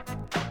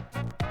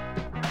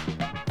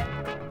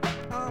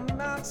 I'm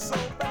not so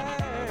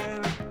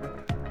bad.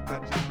 I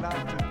just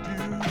like to do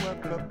what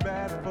the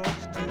bad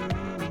folks do.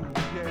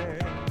 Yeah.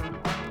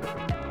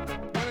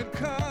 When it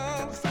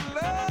comes to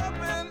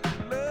loving,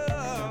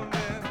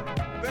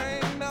 there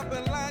ain't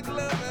nothing like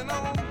loving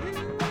on you.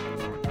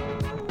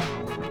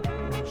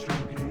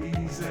 Stroke it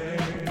easy,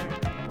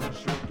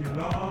 stroke it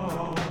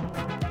long,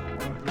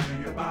 through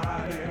your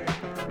body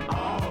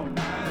all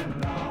night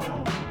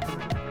long.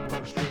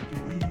 Stroke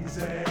it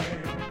easy,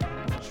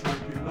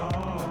 stroke it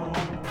long,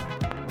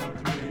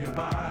 through your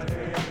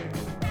body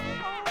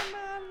all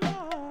night long.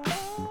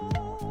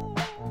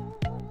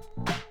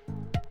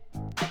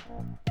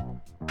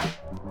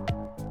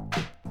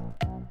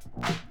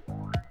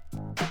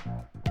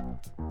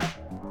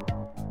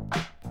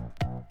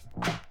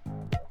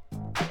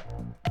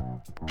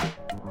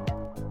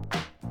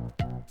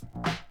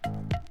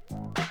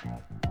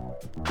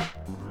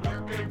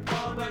 Looking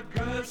for the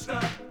good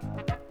stuff.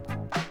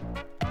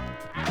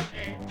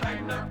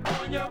 Tighten up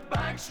on your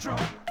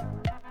backstroke.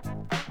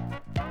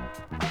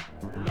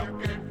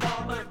 Looking for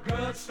the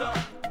good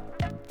stuff.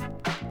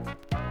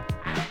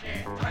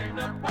 Tighten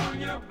up on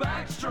your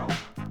backstroke.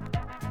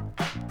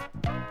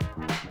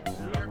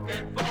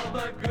 Looking for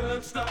the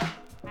good stuff.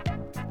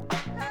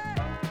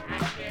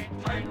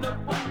 Tighten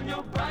up on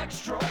your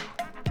backstroke.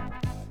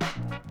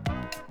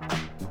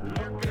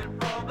 Looking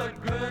for the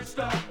good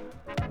stuff.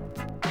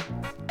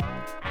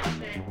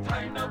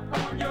 Tighten up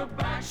on your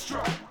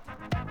backstroke.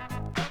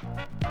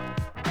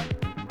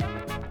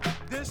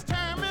 This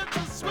time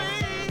it's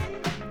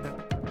sweet.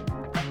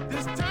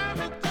 This time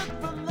it's just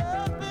for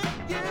loving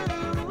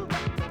you.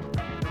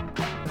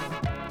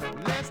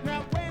 Let's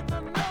not wait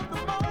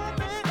another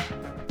moment.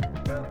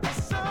 'Cause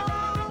there's so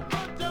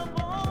much I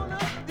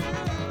wanna do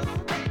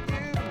with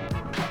you.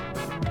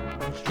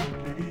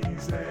 Stroke it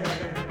easy,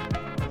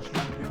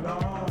 stroke it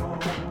long,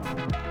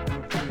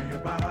 through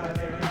your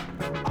body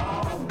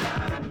all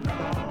night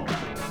long.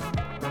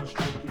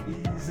 Stroke it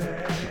easy,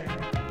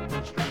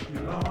 stroke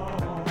it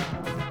long,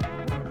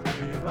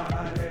 through your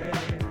body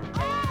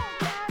all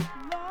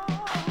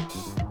night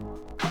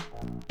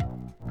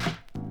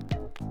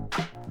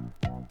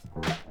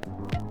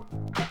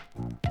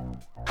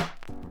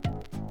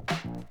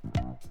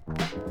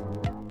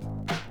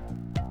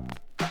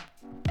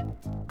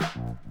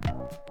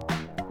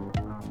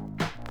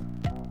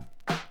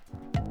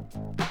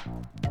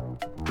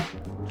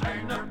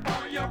Tighten up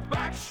on your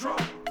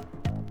backstroke.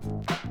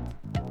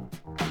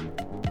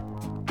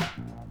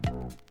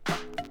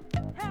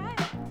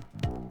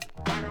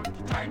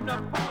 Tighten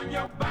up on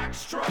your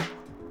backstroke.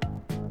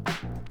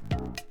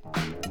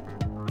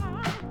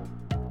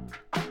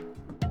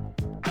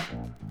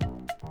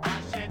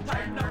 I said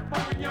tighten up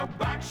on your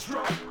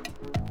backstroke.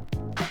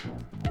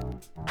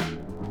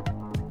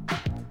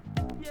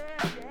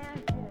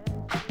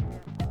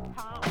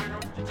 Why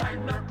don't you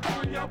tighten up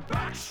on your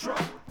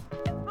backstroke?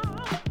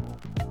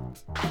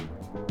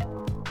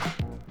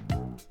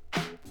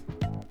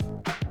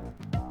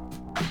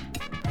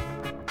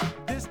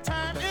 This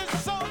time is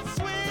so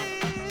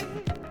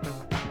sweet.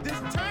 This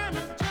time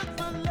is just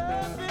for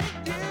loving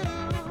you.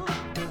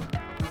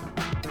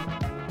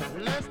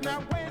 Let's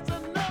not waste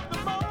another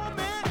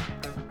moment.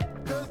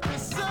 'Cause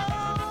there's so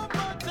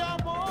much I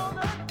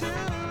wanna do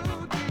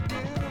to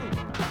you.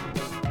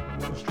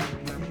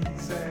 Stroke it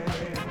easy,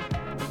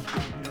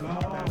 stroke it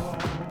long,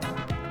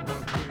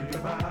 through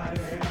your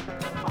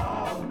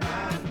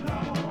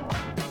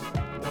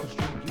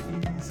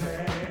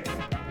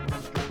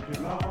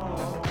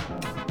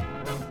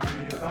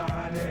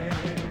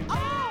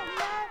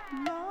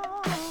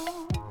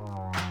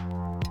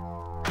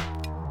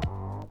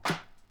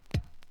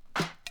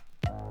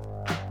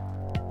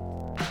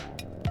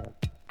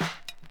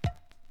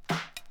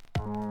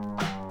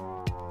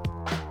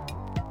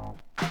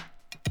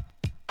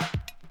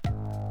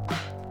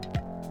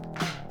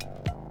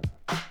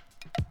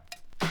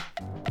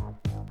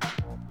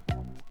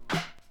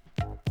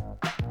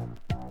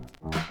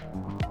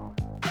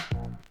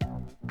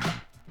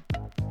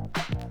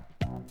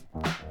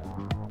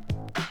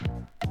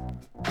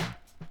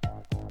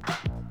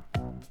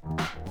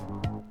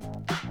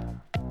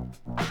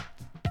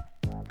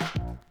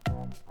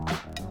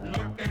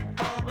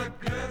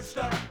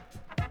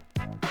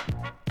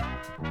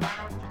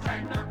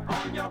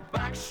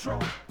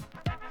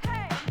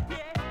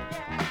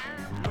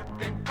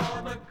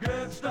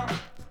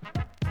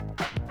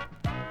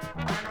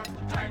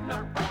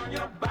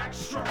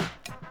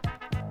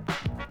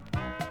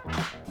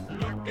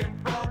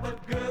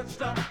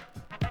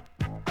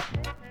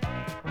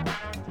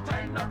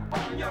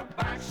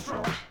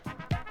backstroke.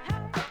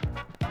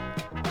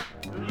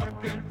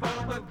 Looking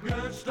for the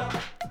good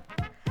stuff.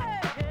 Why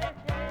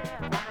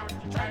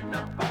don't you tighten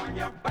up on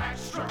your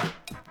backstroke?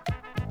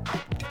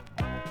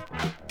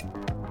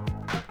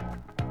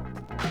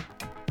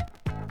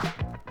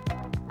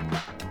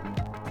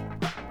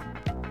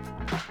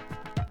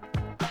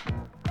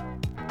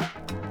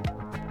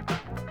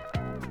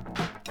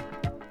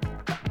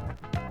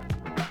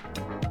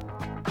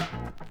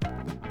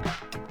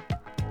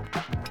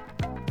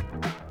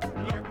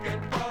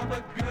 Looking for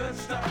the good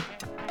stuff.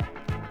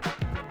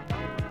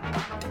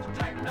 Why don't you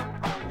tighten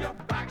up on your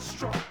backstroke?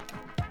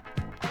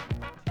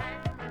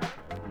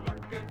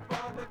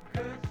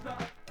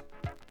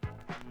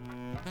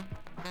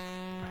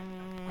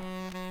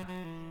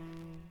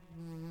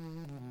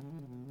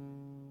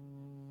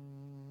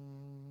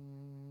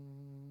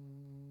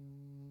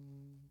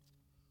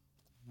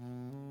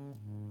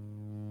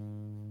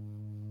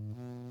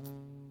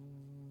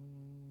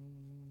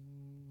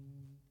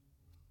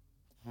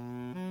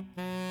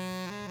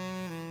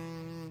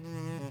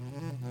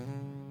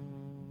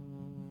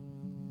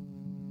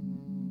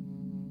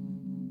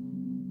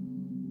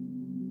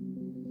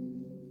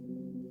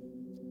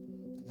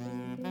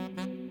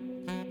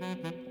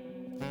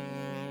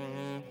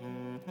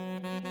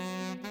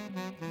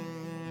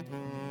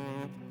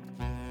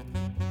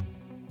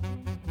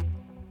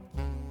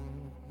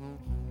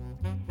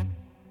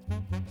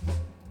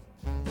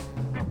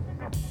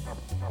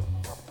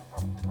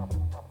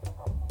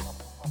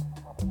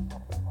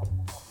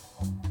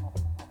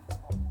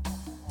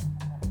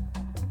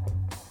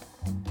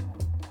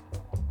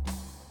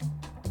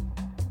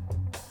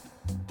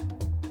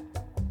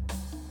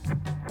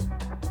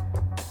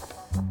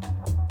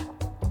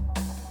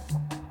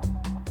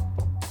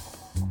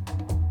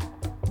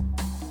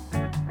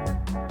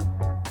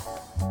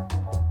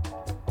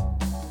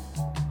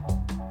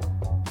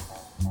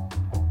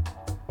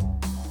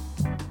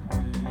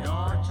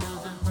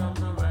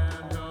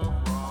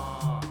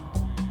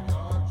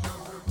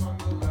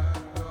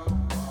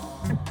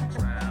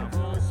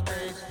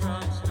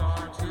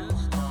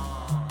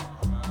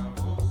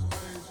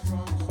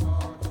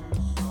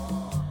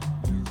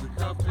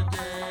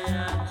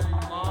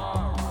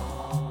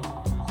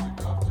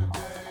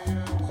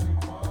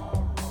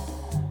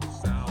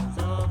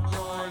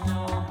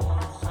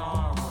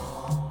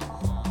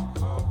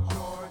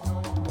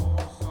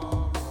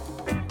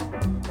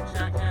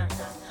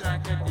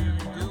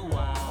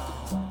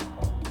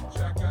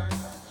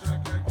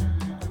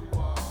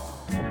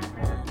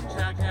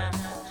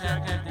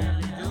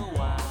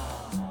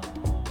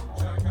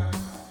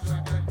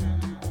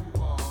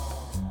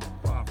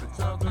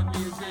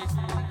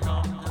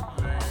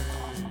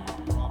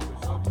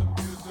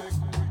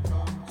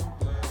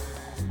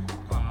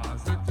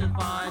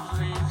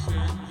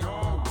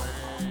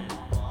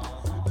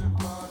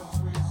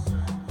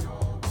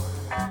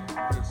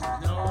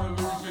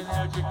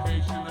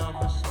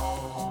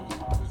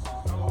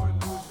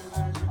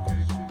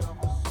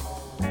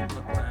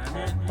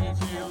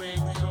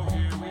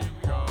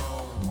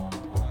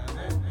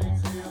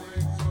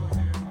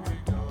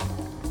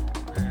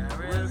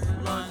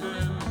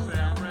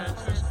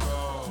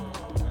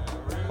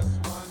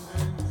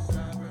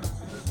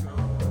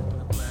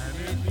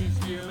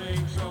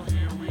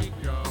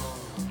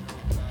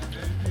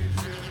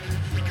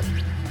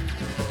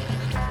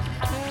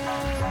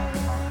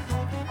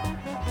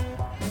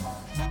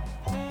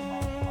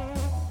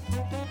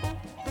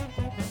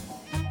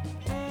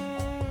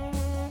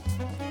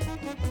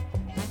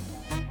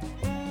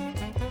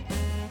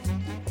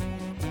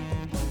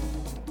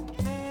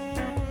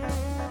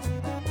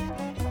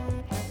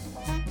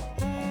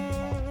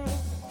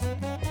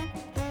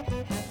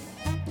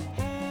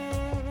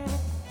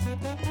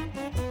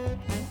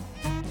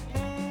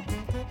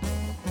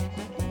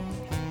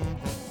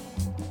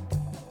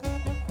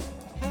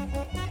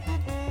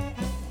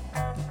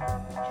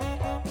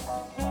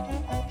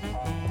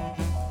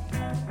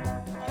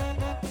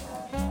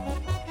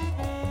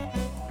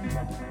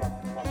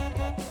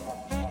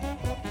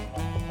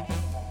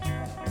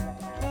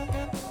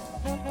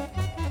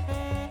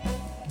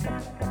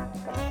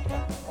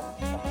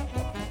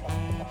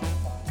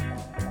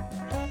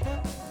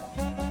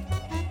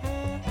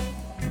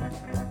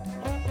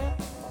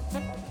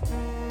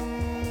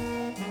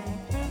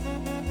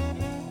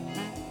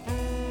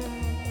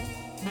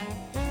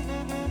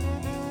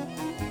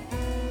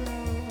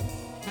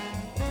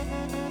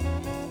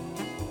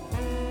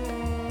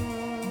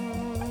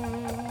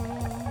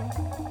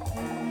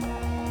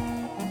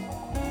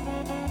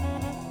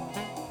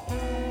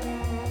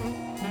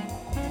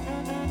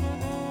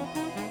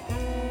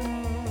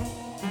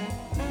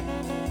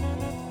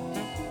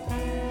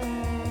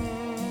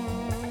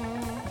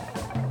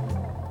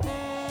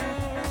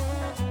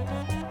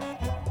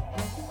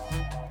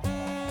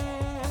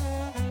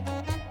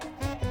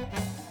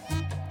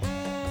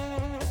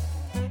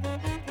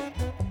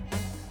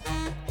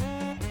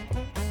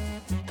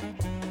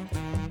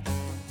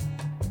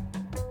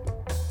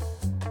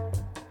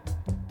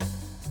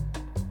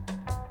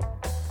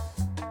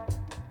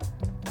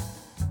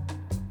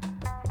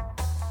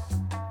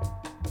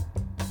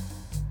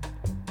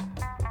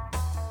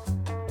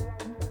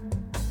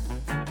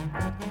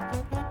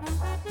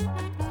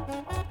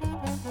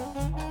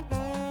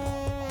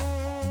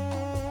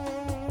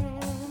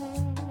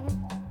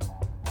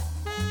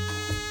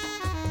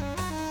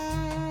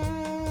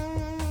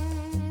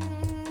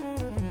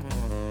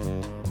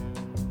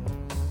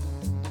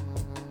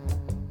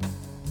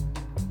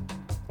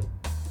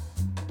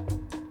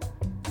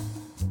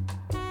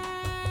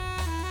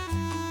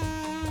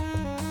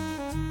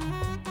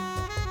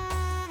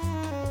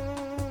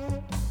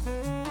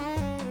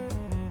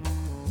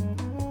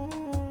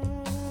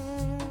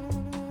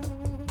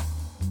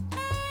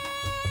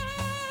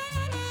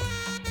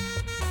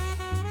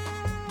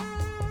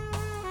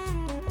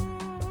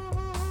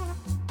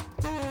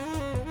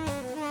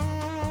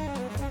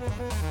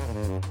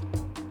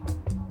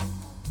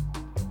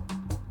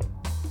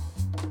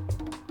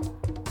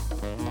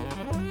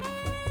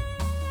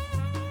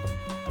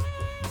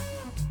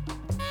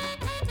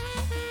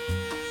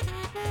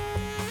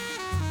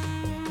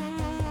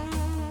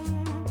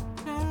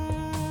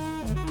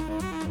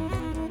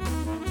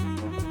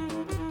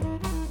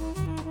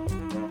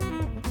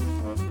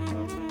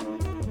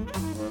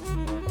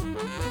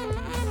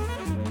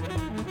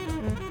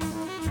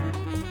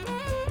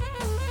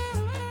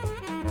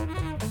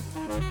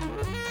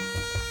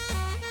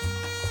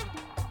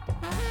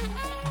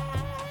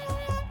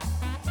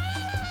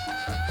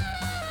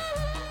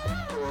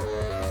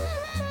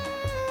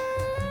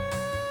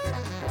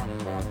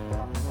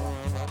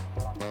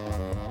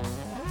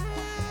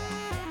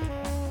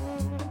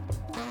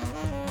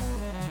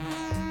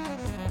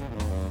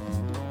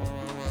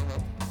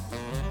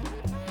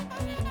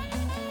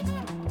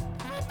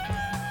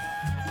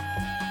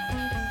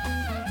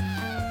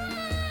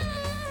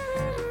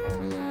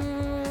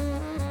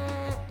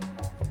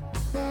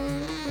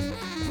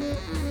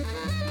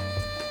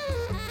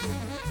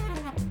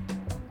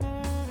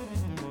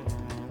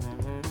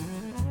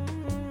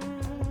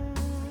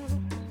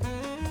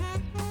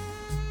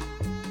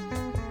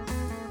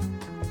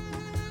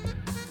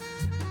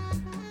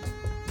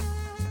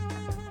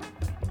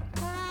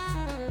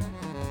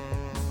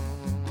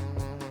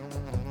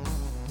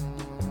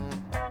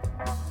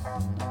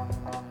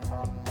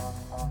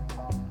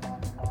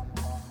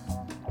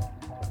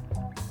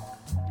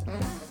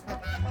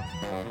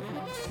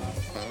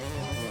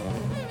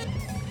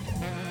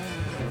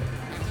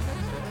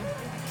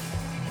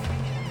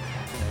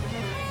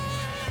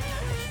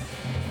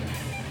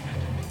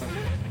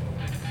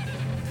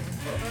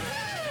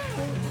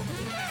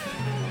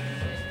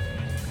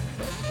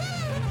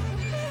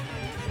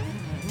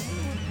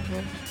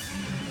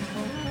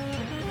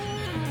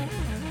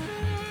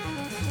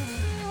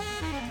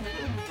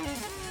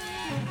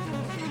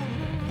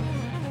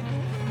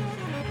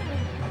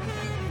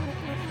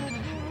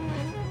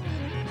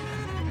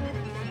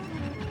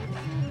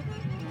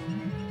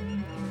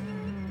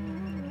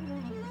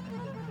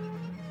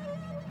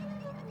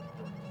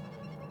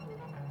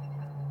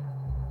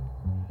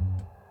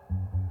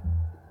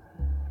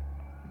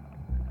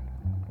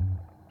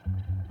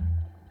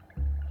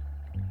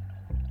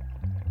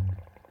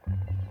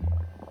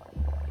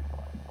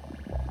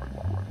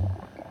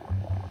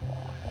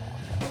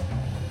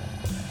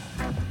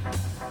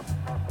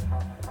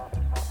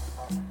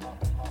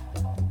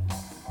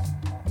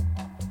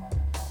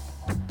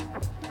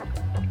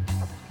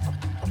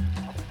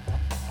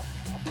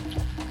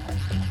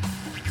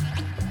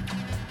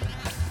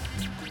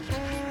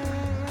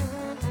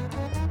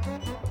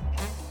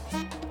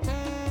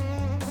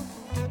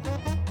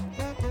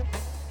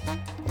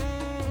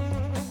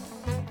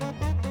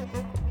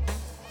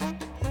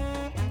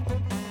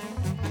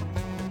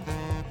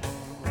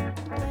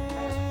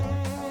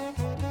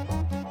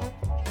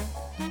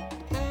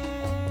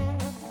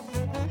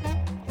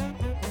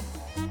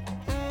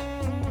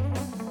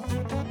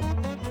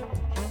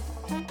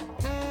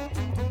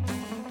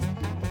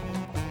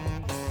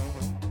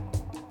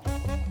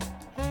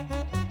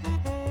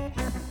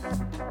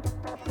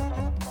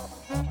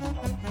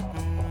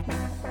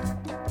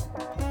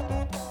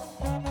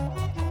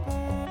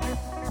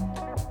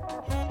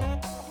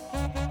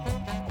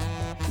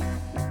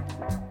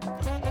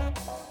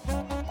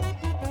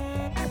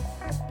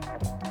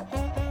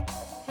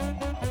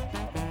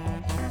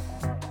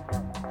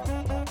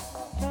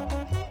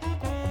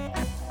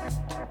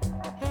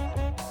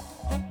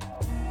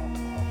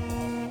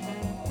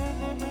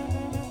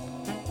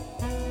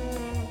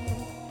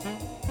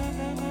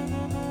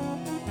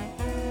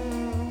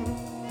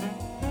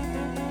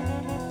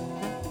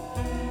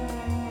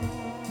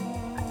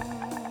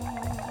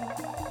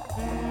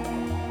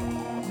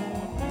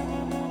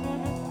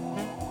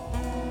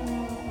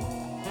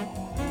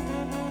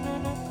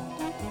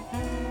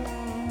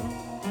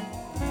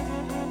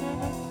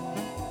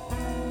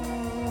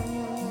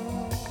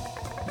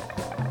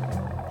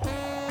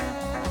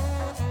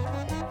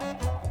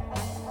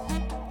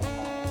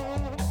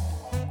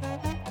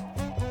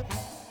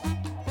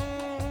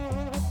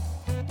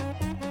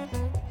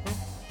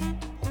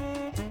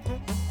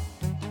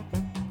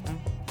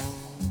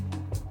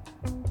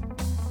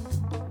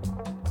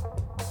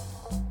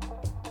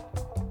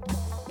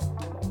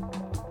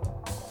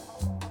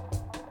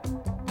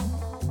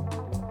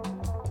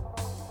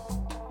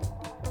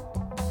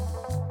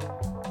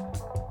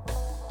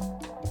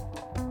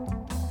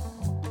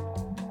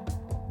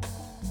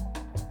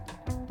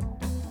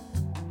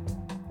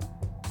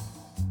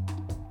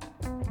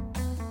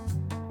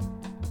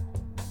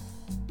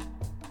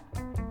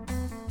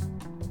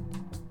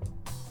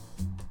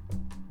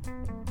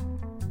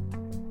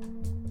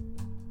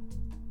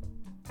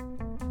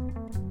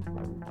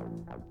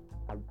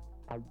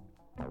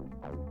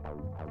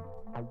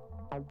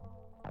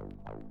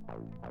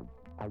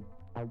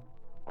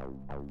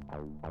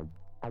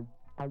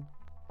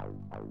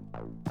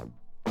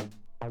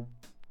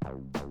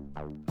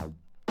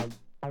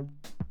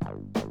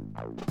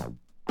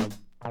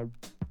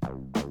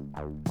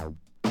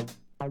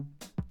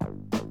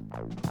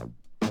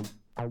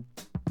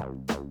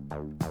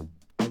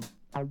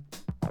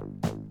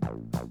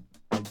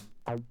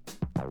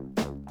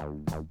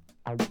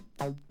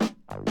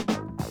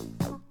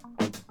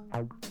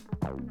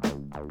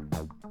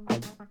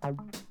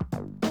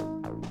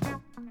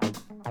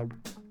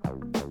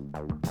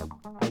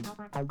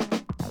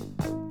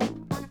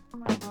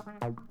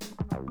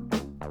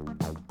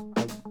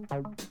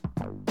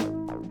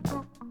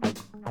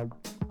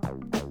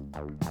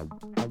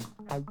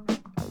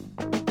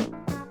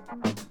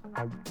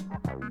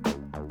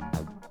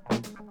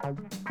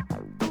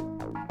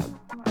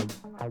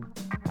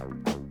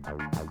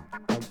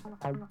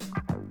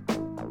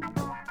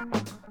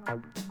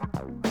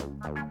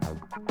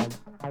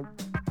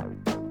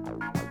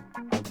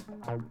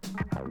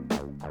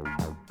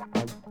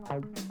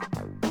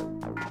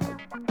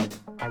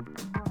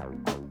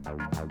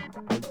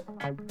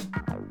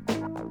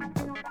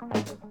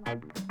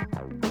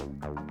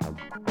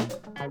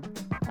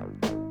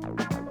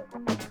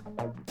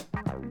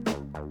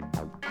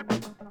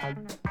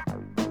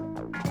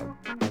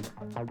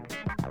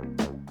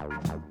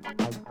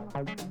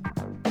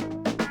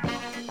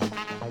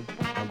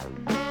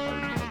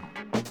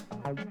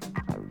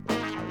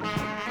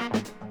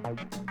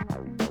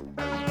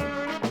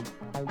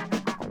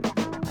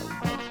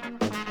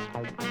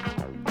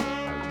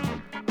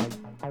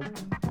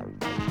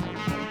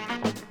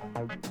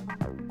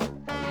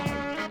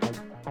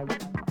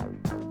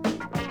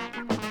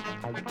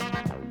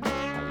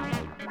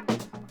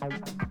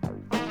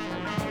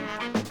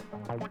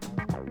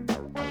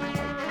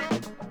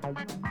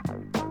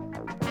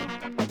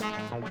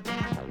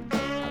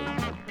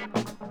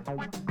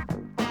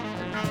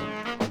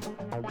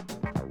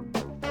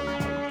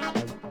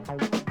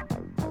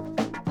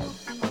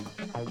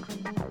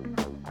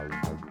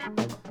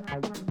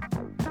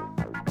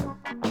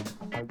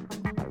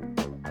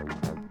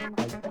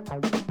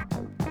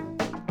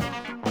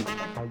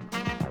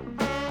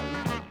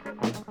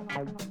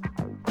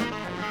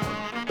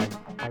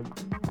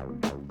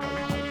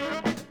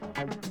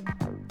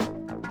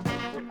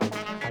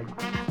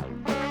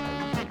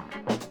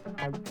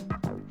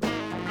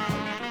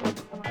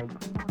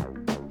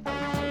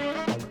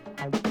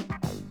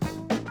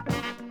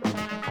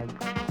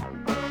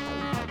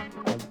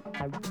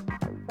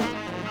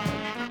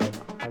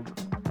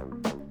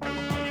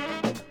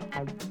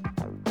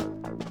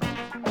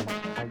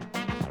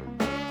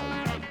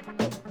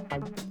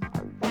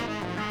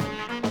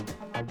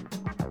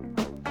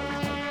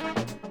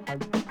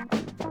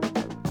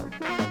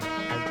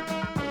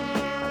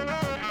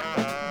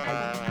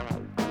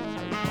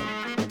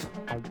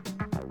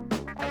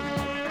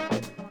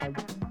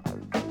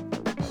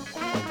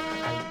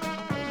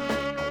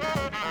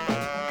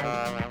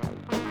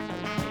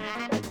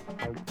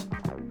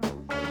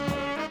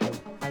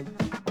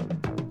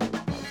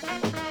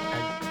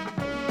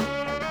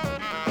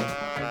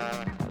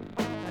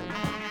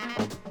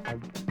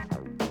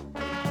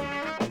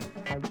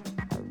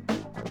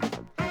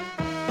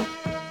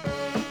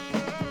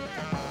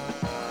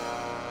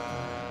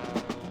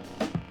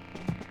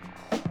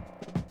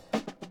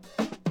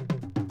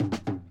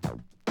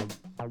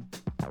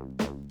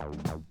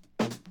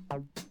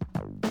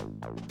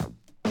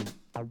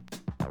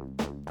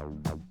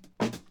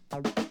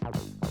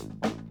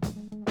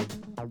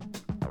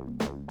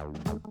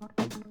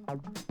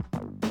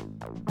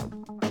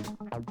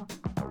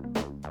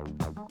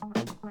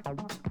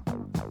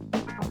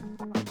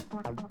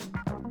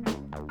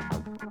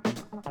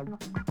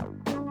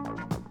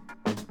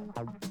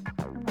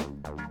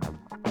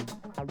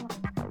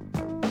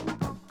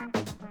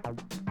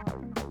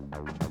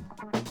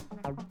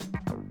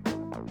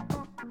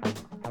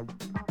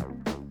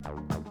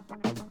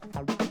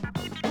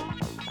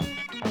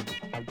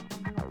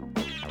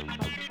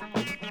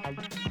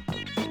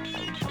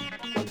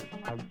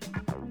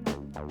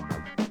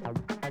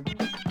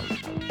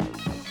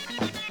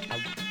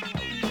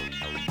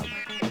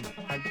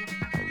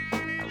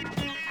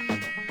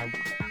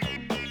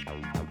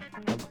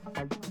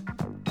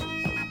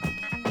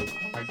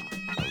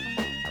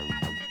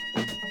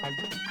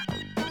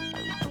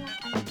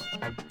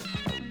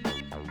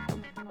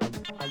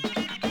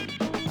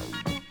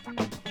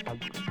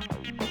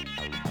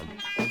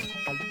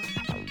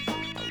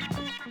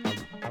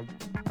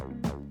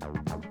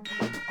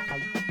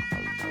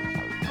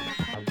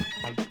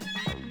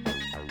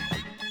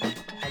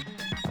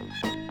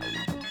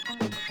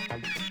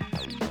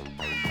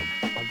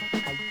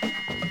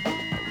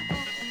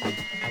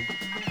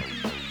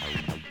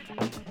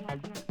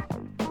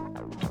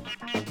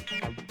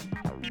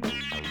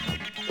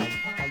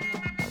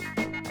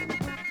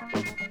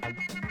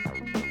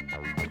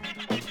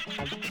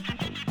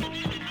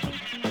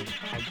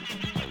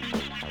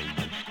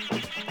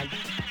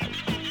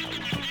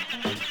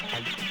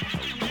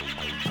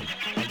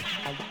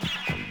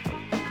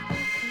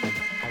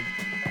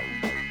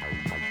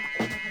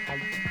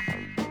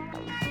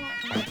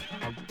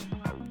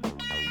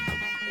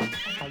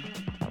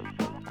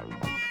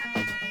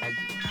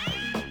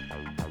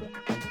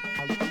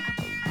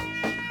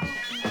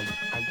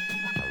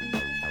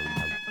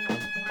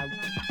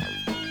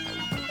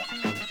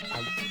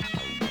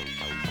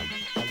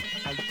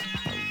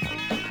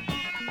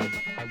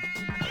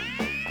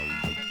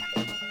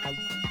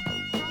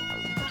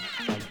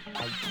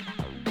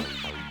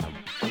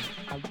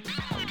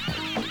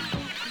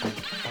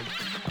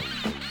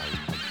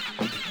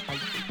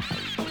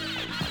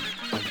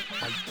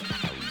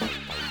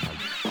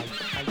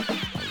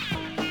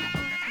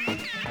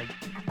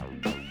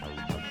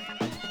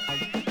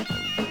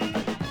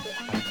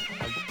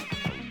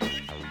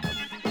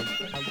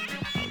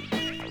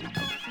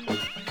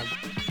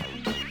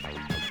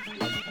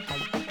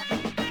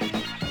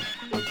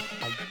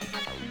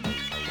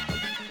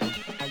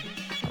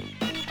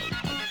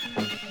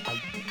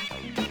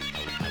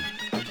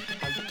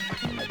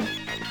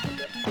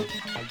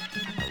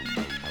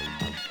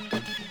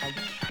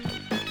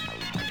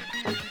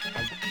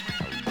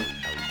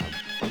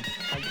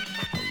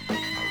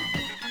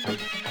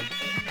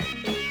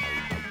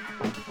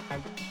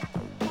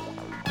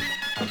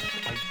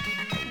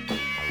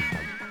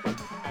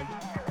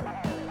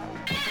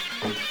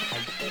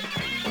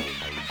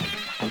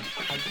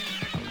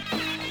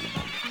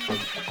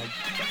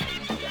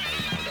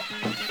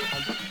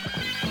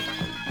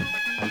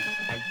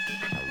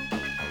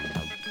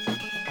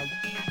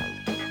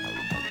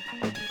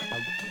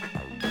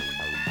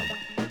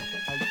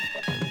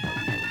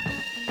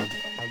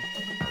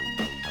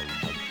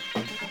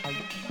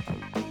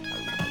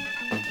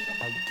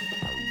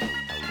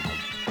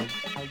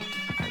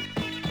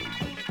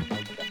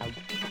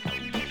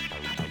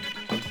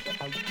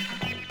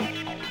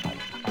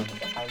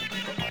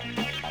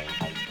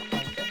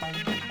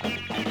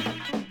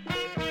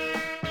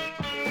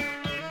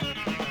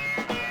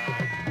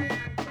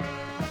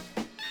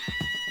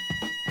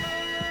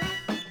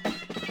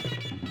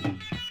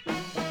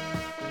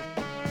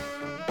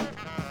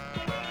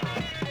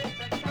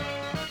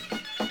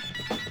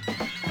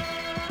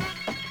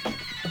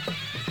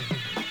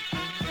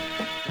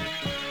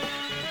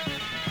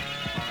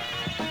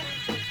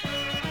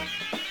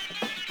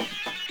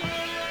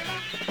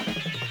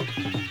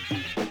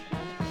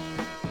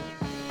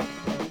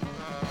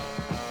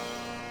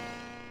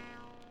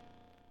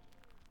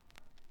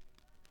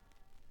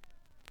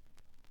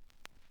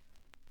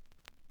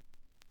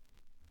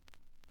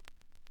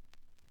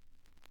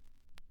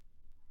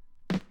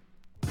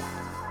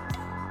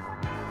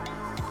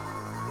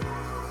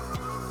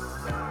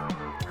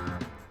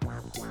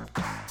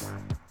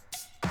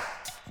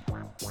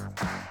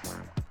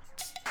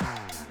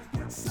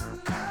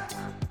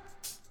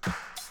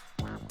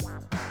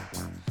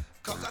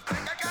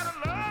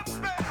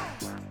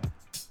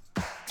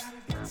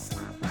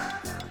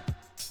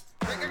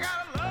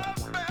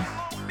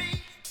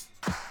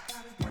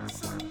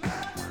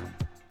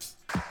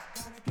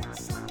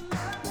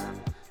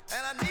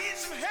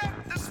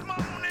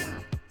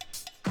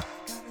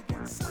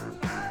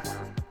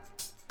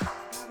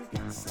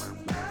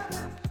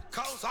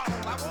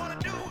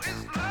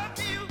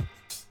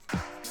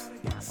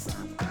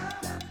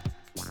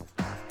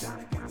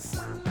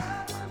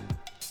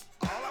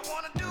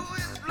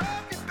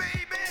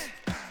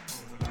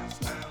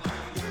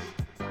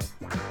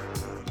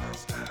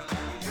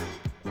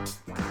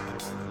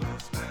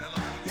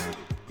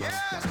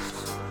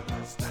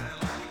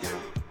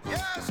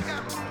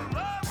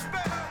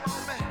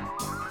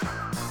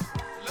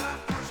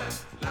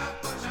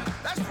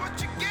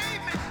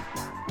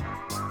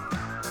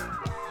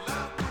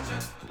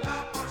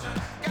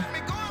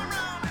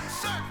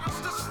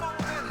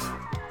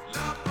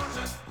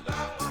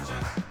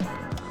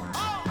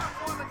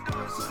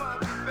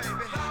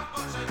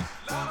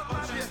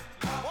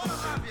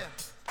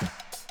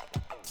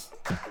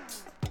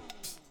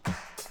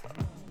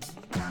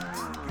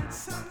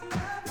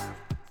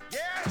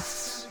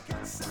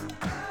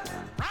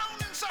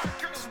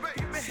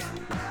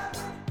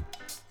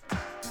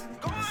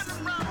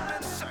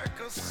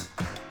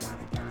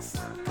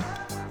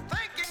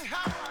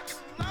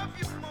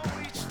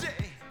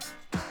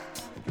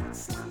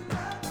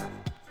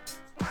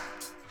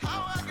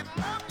 How I can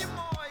love you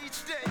more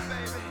each day,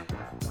 baby.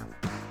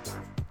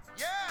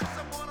 Yes,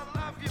 I wanna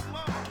love you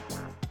more.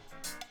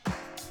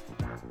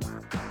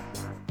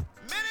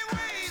 Many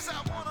ways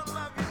I wanna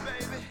love you,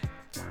 baby.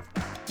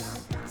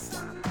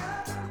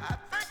 I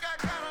think I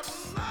got a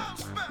love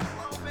spell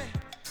on me.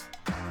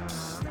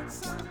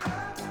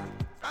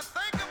 I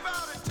think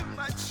about it too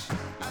much.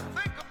 I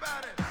think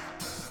about it.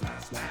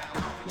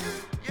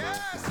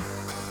 Yes.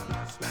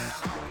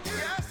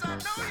 Yes, I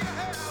know you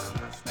have.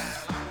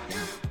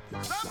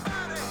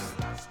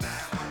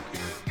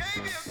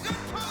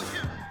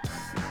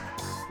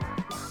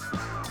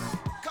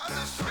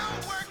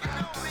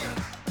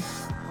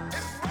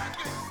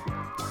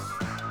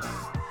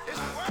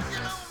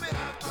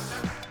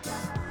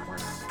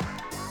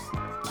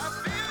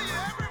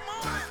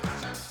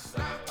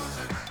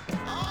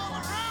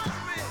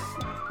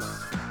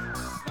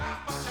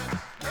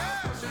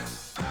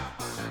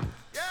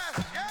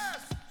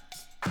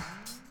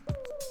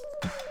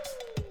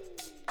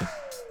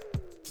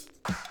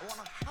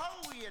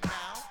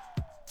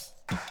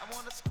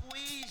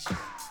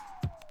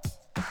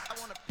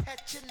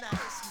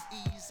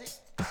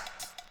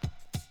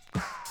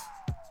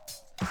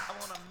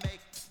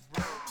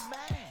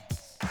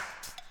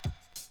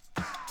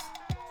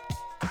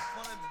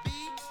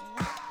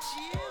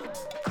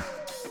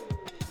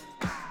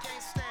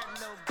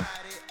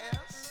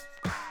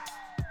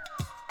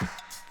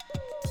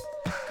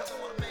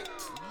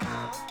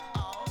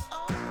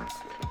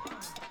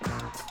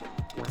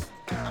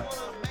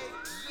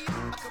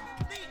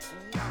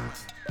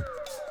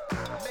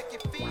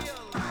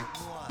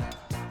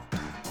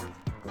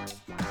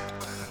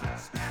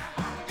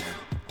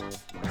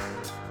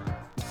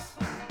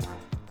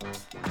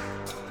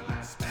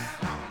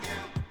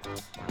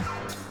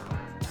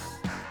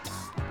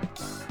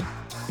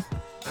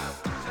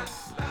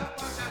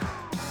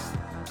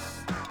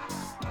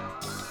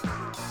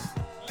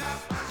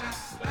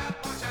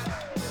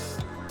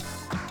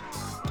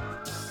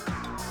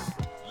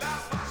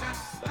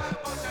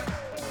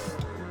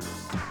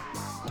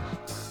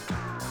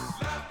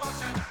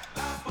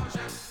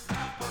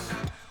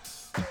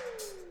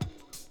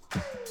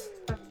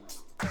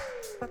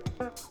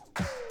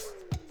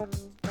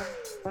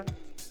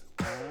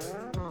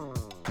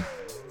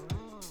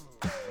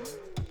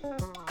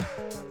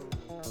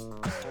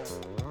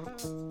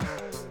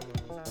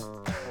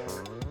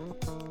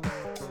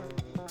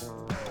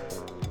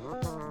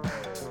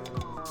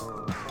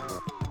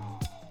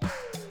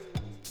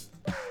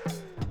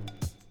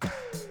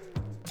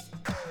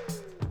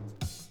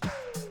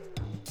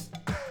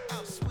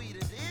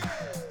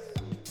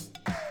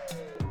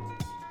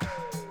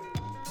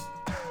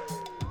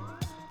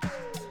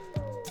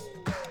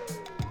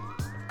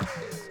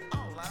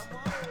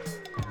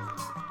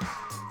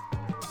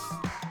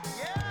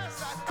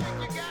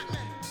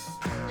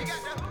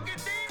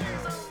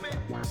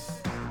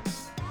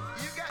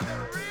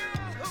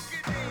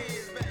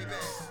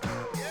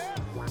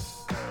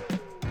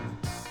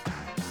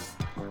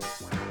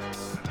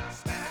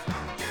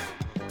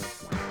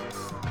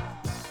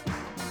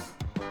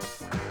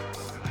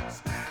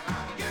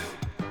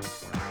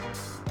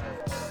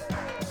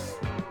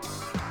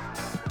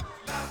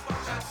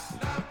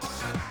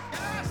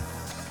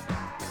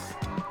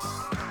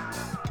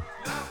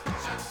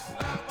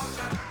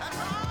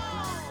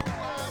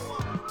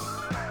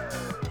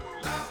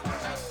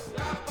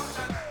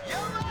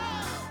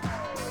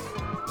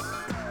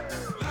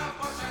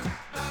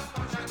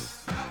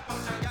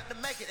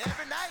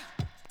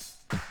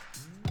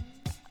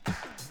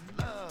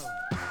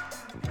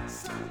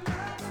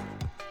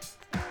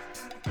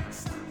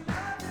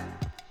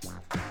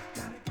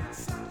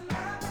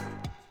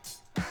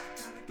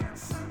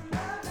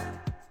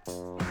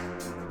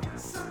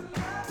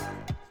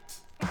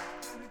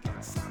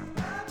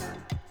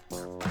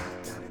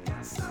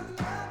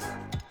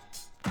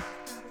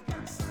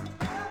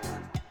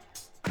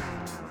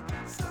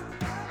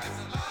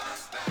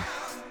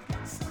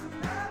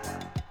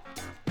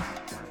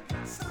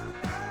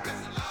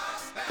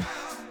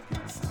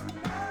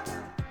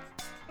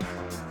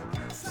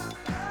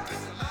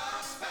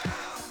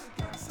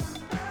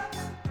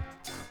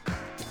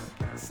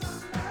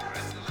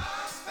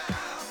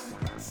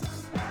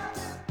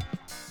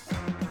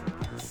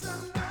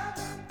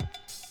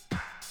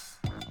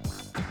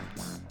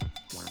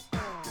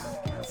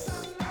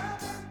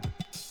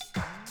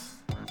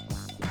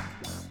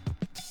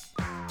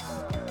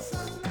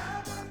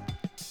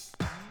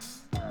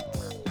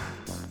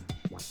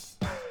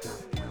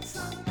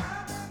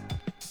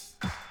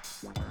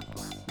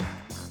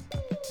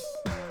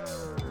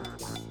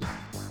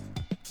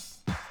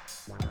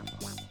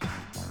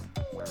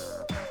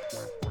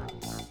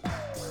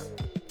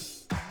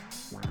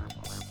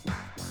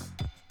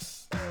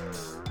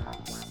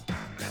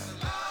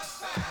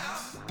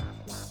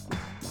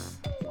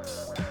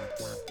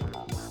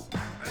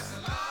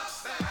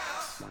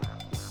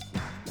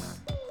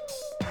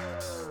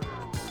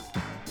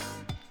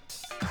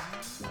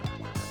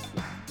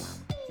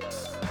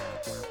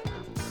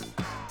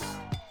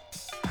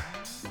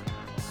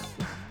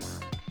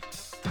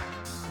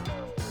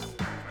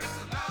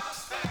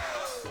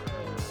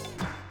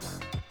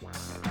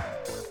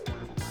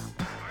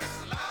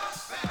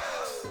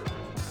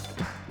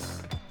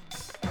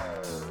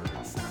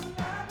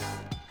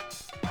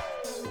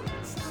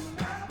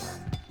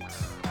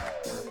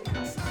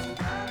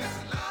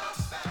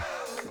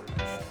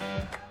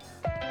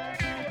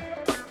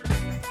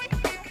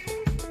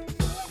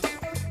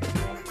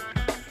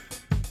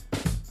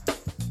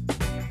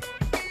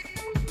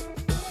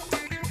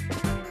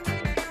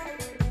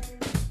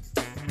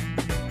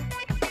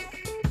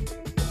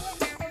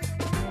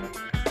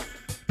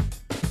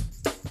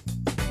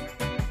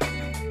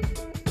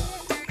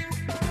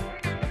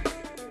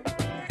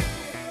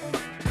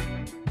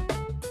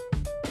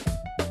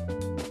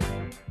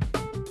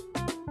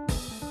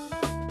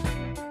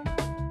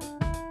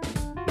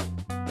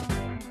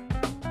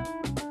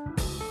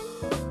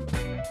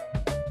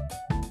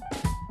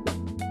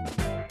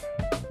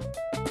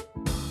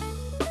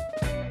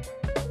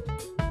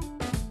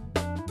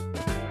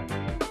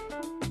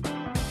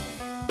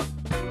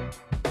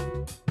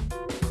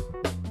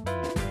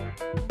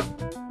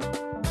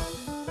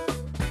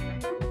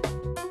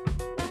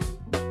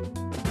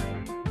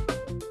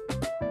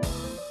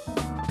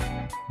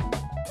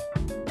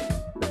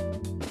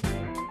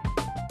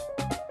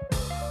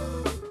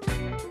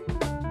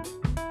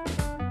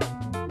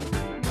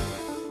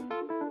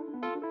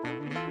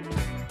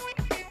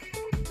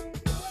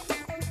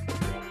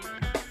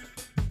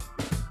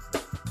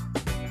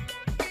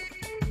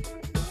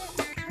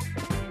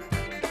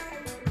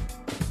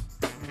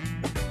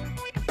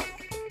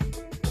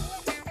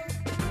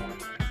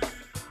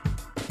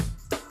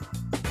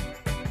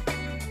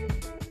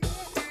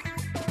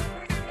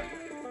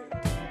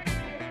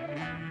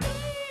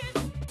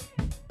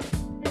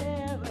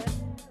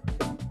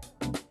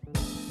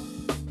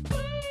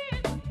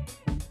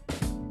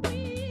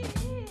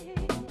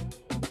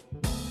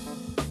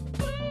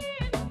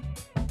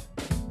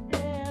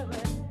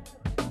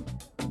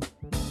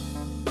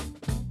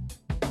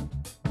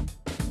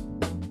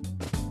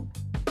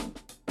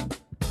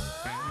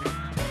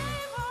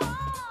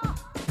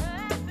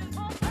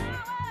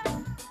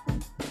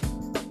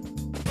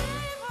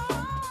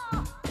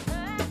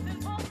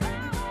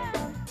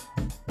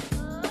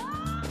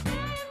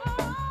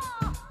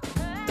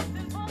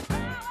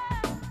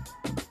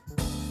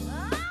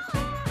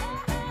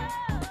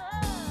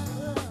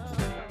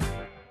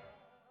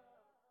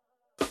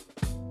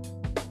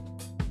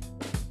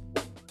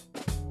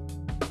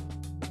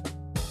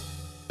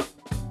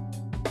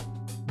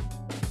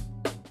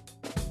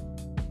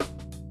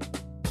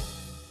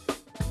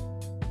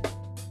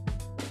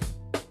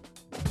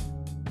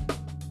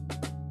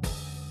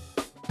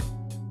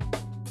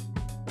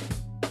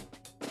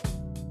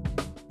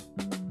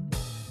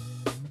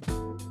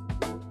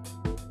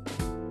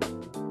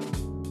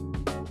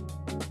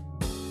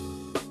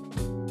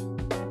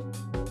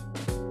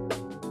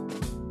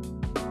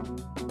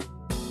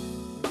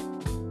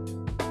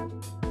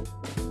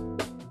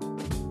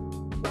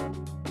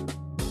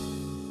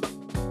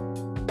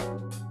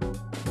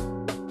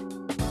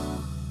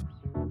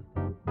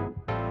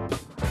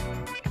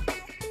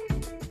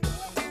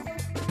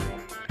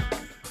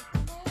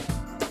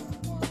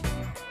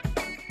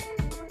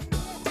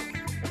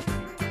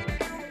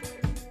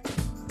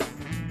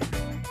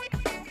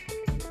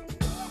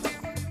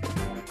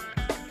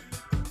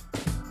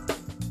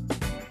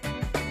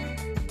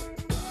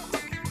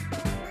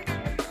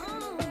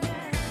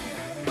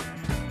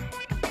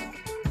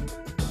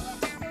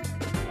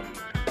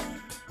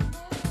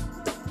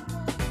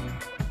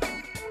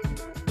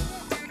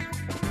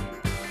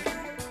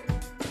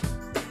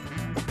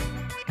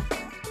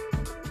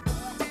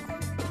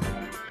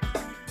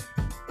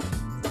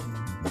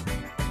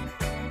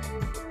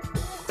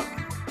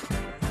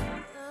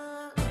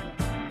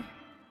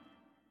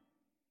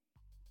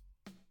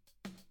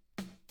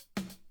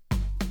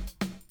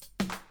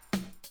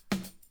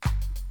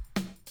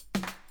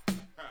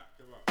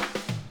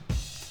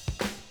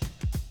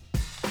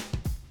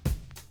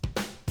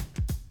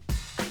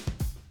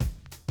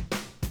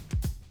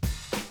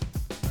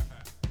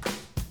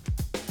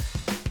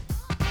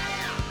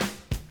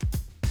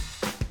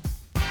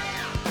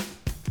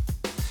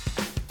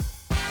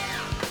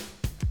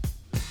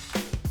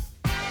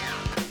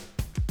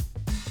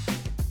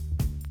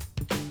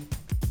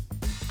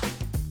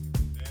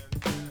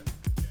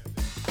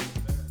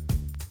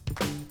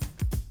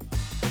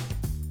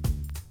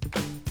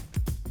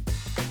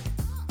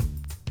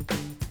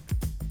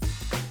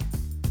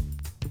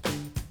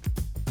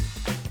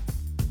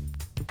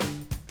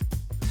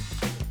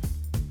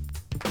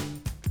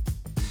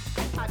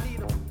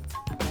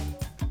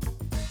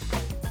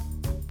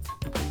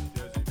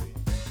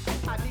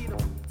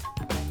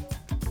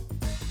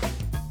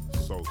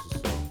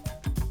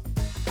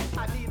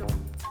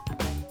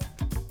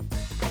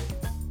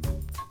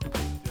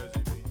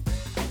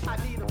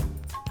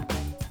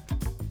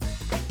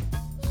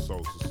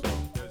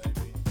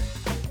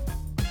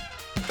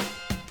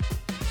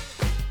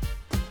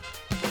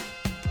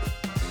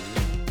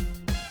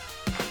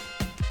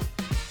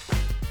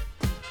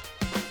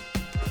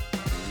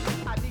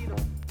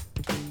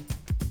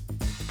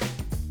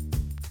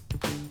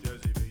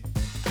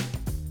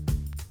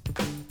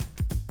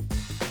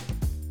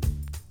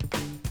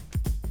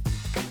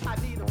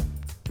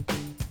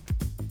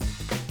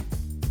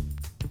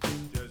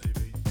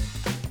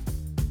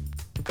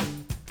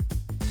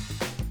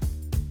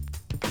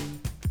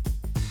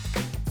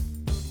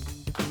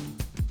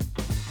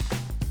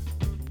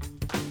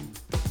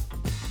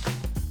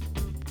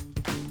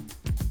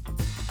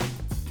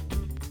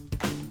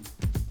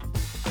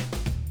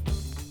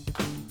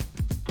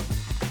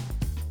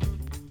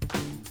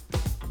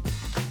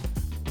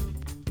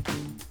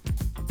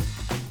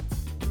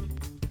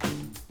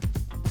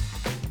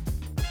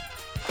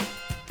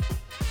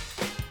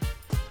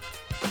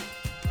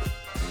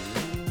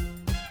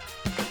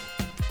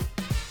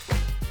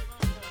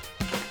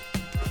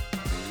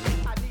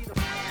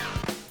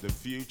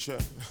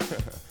 future,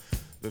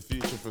 the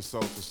future for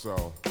soul to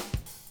soul.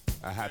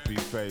 A happy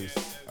face,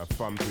 a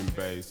thumping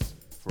bass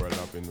for a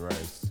loving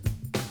race.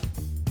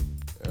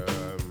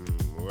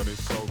 What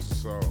is soul to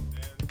soul?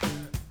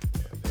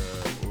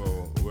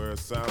 Well, we're a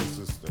sound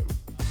system,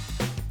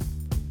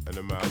 an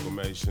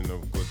amalgamation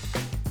of good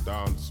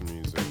dance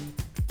music.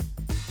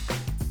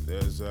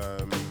 There's 3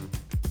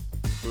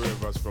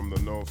 of us from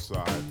the north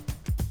side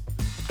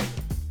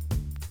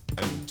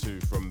and 2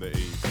 from the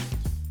east.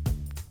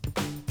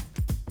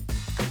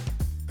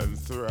 And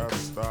through our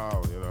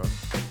style, you know,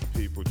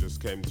 people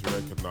just came to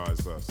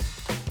recognize us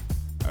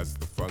as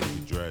the Funky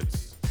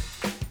Dreads.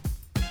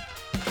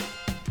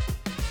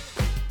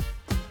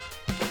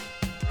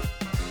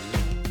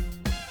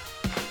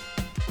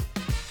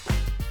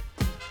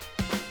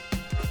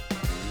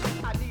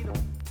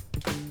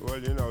 Well,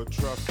 you know,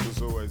 trust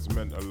has always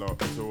meant a lot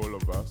to all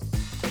of us.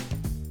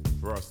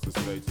 For us to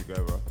stay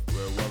together,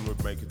 where one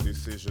would make a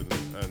decision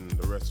and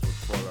the rest would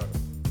follow.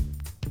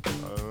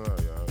 I don't know,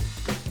 yeah,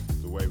 it's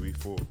just the way we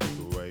thought,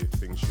 the way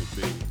things should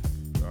be.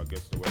 I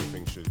guess the way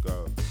things should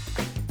go.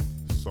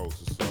 Soul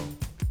to soul.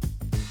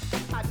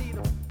 I need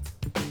 'em.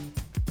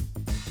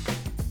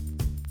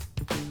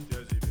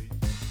 Jersey beat.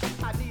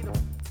 I need 'em.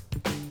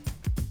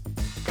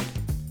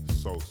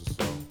 Soul to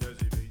soul.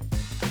 Jersey beat.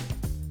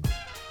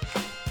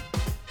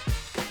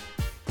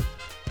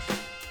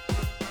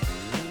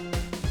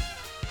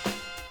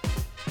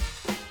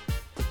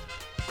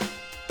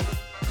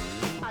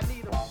 I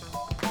need 'em.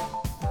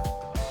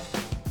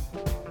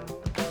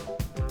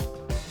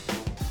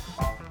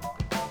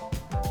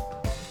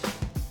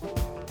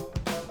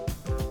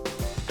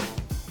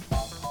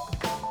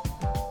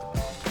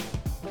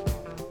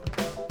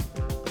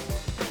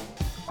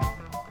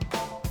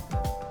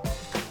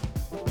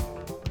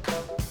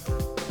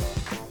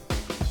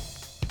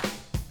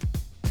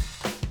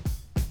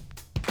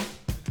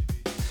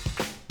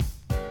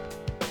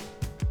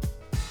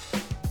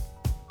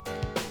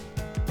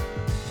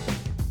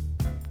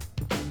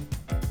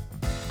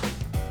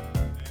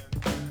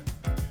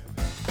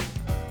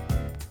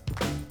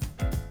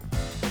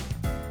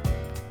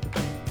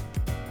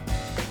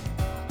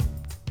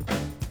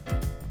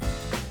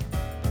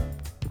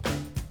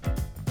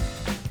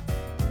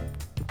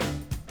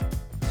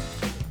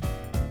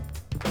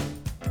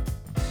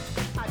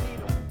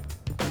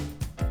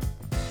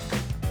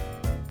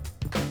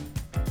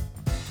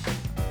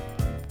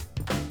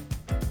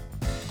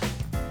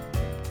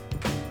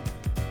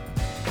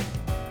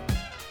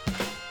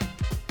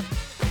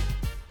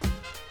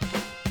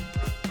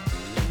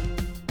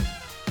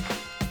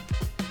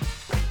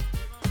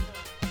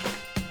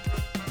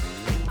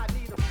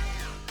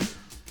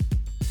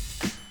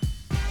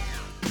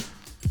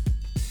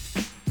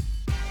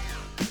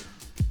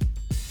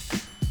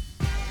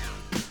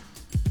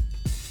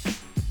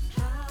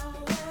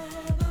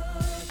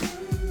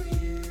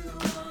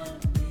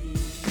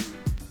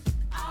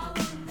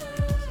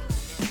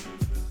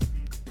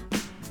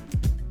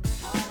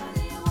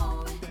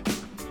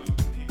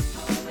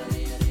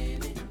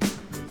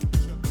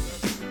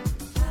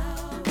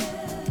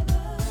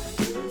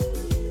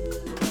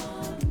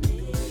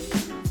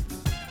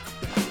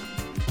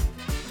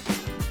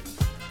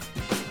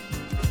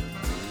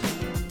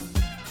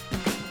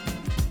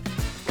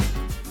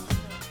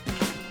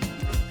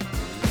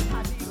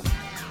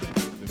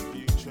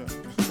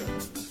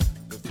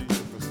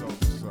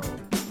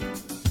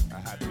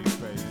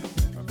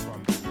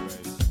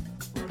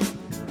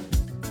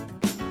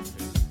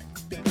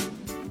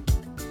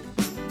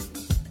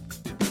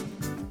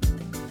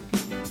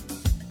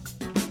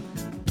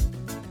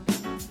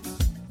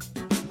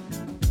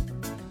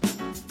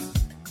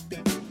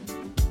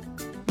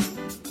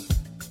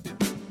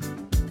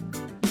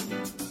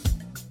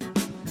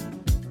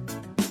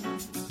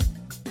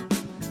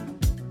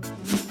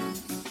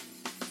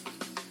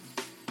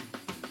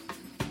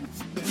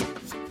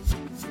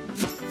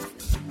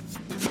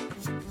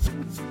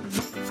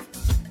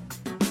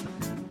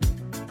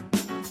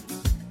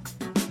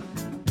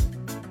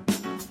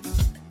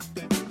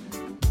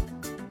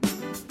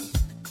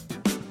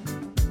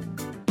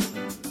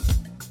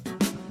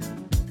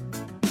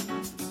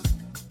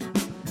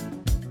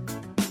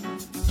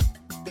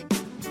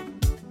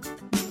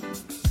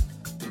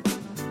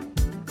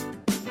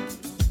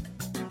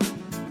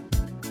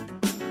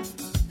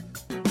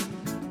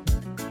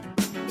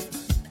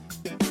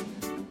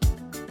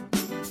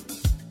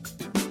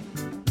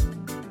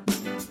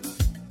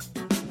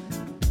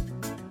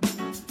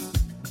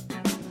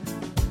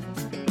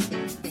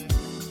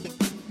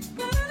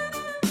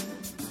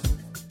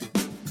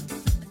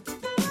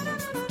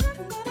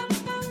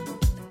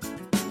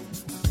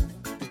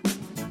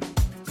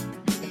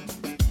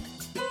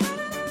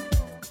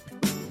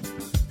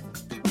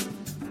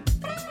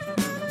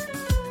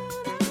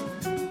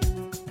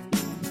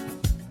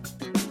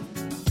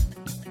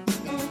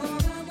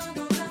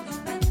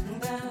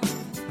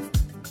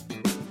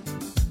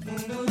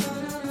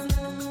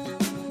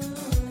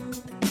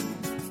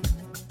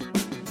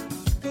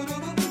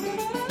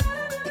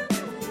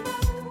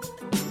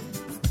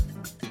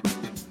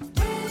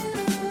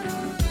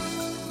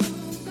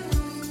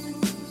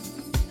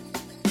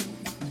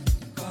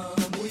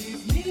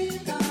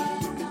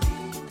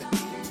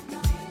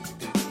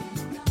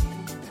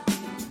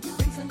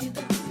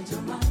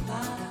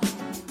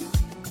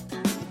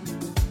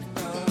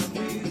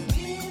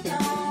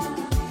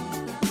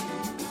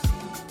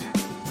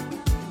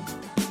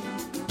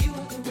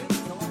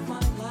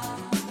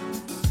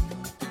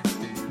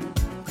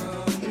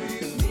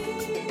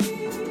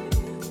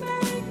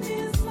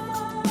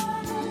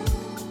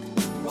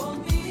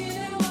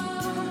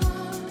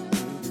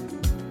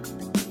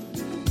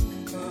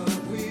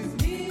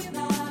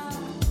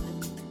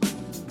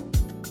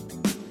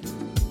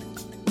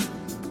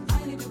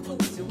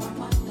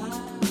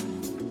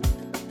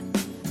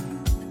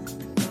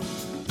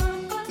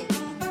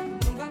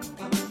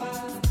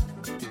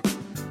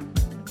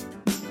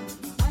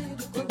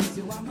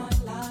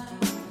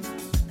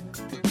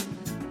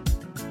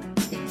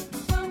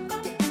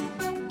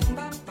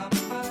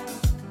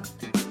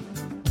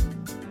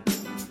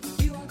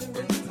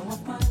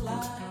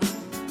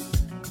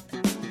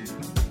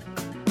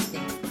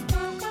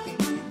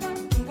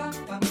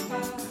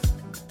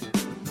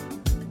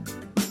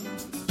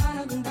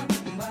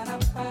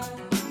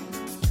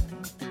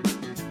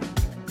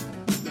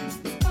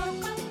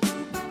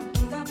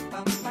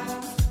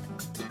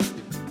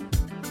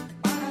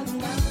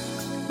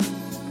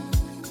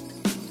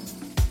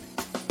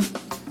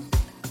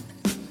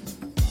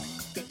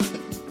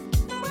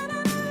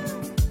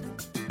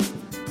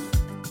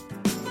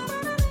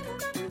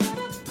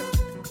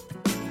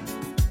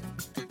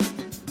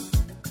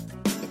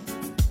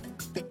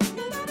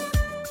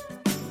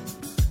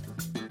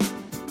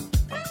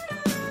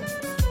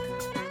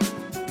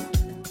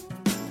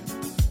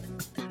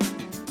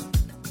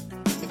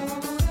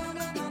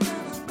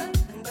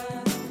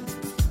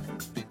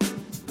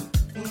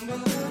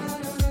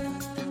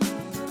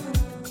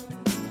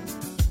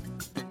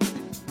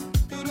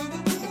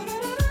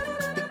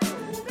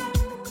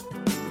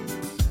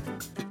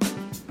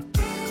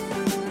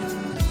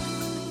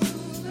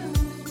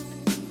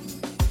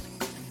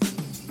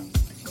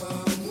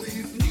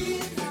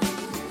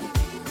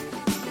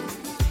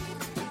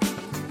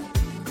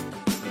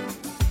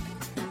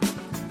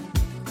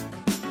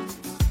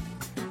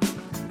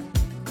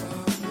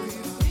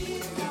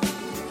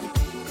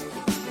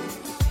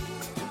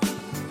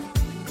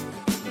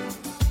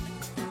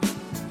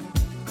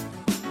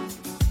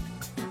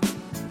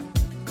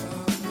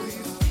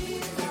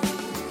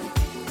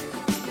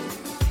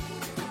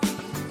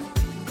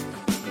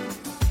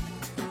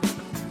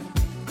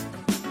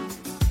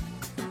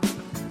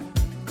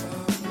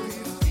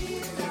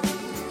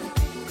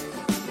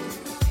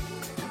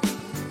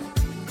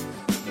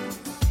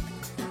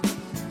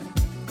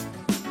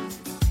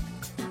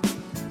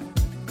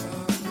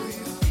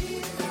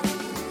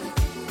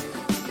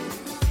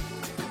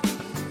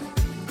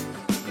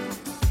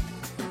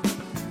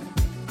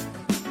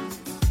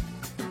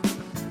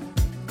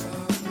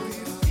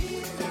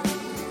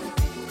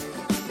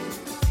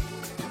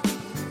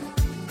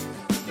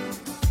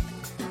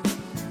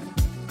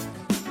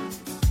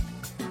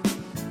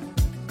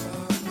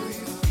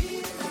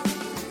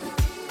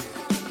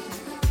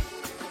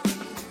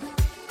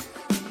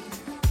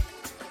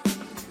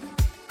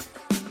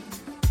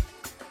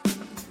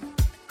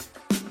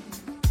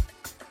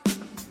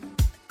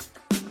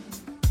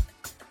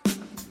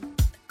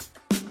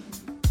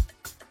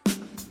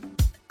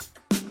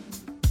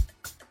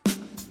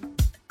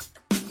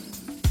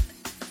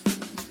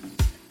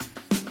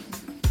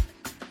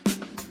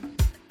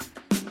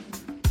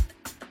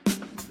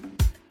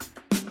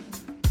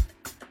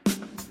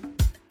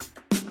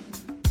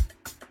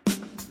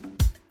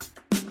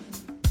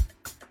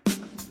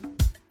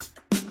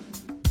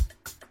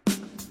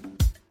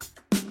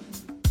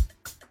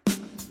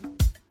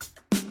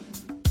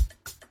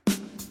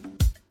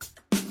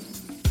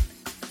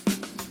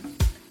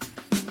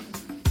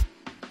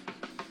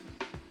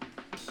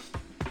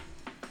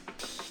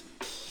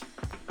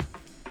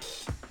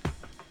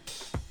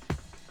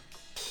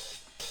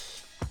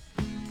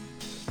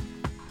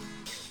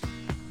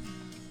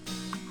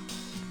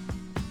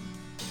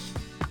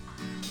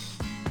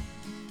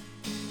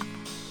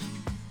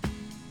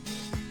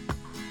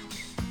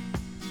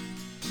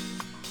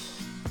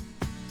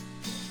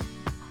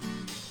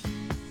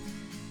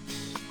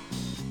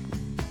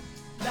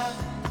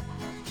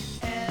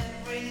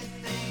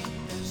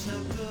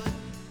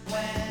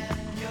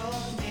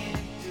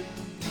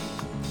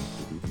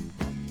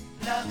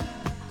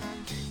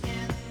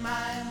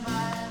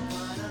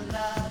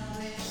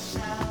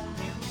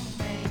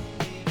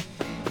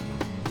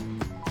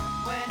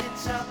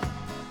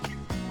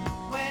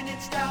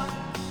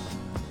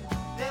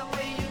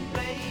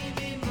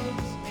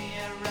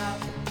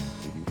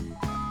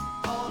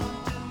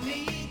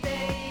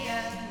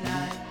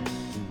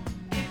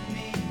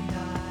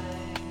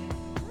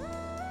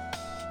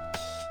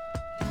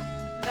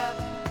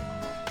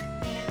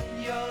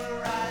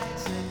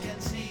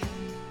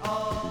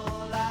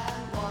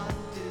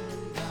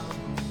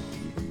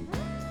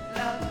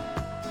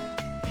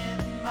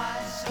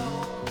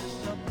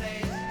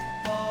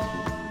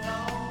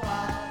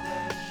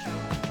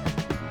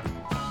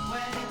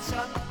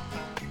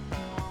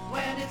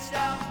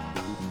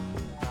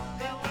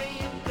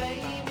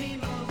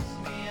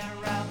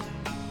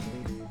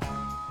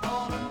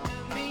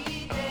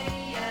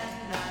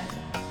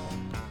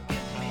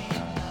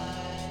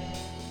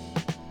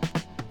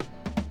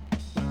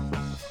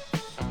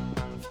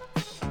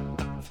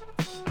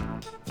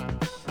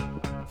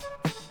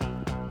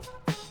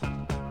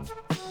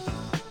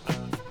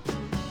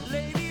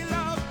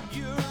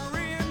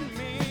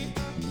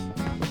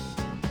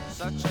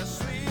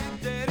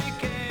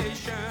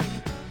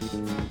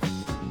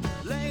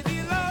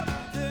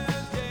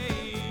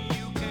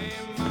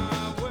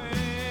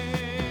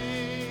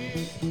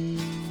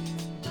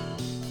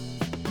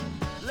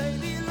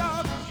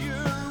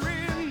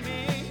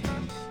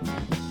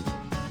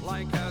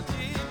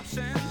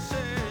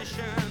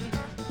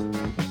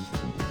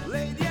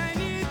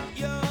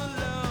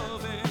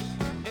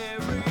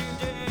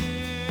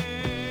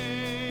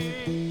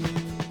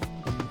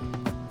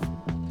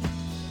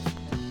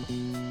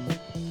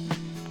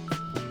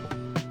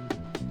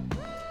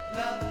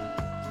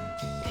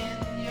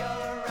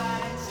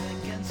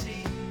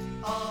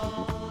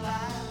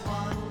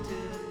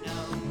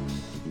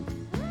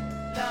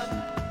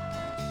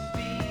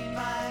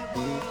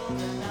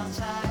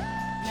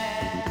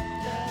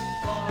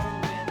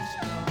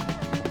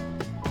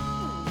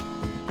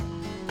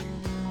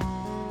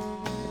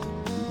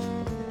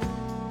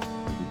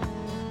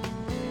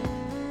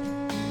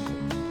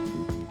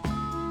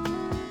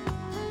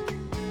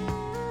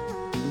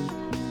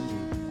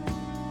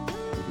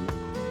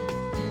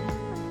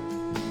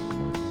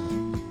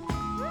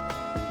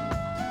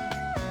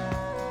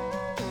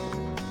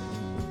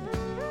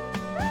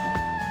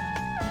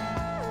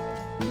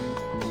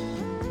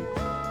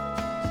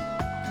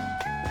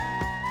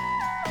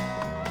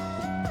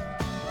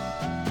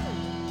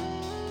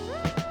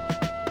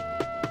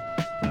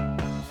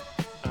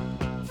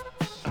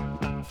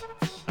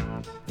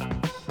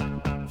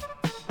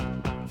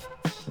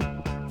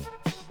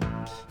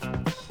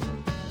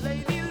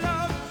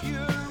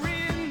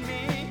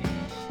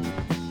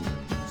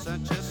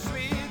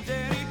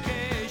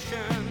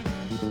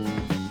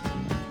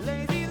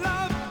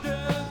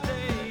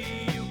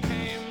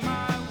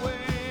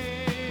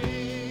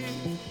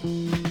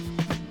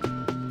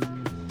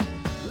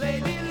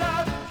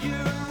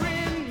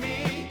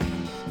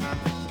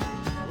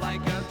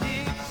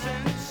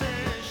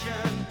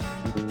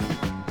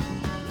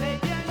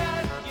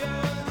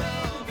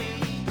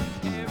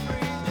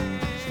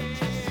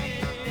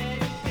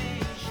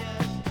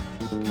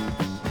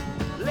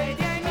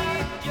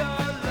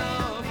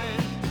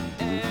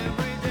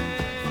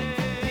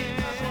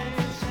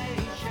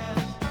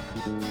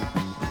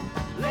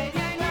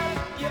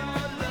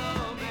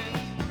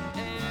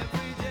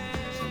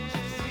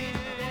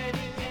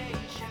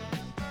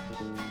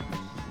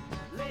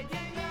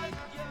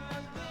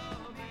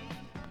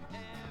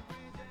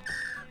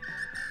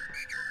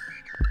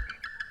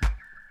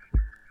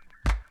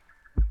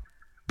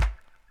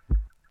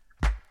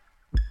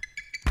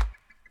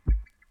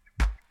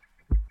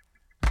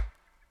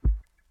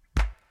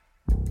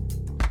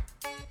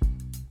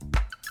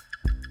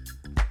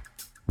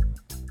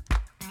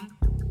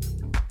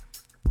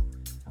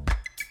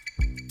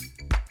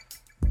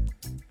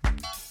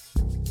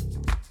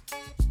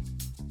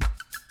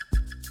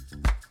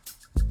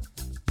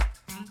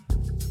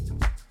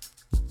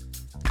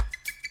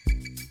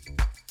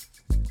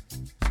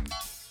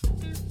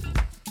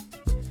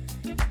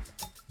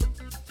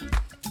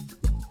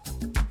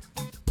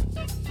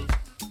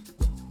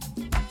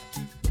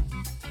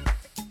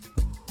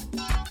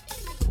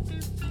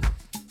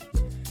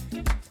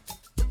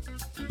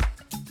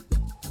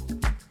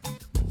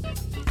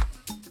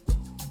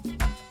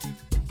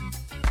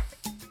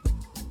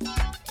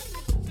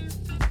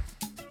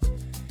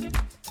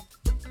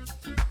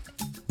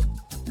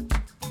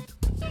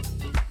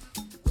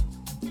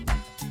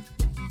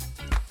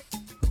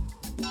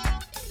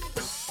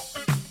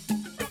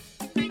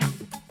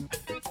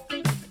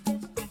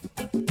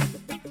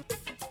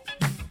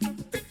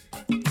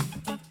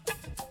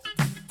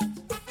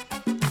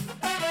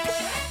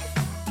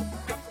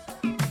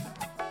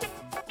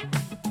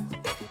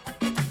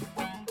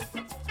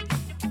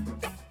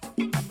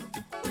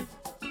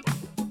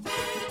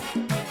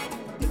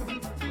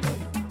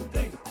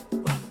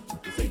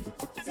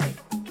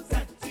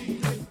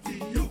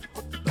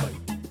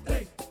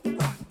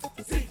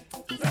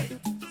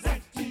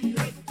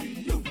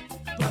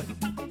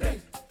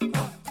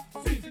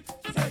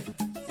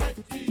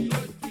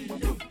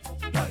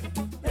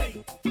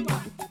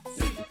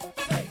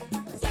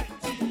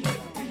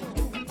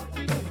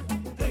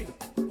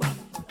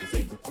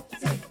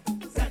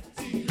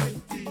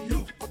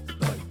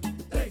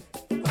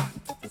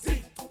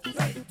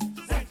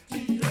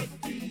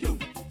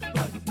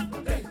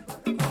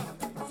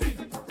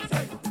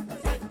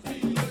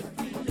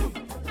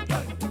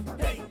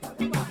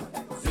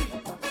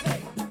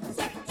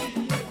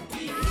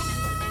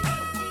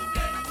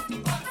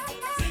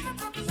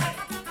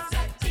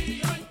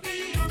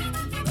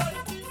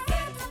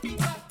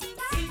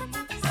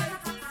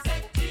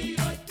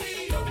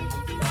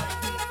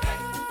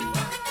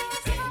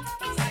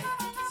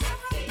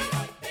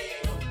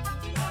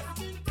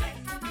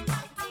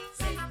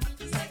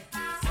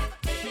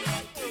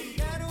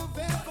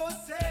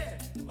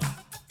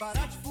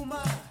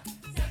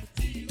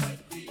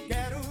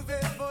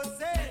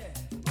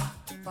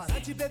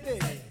 de beber.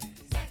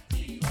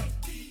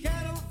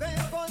 Quero ver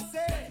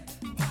você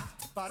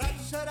parar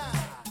de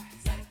chorar.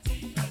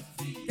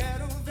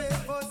 Quero ver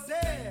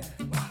você,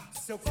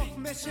 seu corpo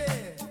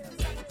mexer.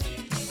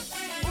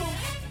 1,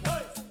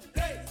 2,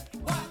 3,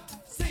 4,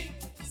 5,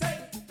 6,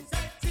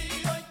 7,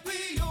 8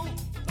 e 1,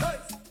 2,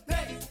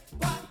 3,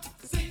 4,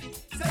 5,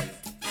 6,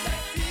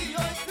 7,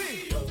 8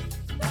 e 1,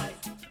 2,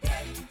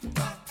 3,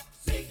 4,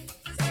 5,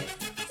 6,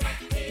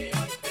 7,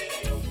 8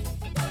 e 1,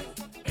 2,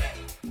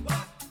 3,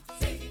 4,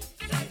 5,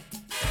 6,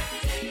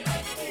 7,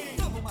 8 e 1.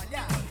 Vamos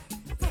malhar,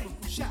 vamos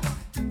puxar,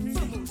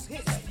 vamos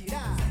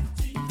respirar.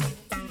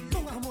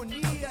 Com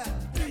harmonia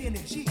e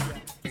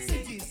energia,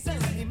 sem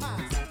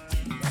desanimar.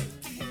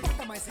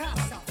 Bota mais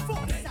raça,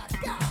 força,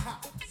 garra,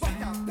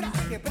 bota pra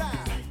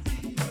quebrar.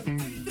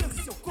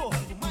 Transe seu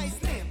corpo, mas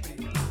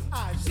lembre,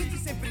 agite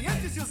sempre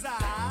antes de usar.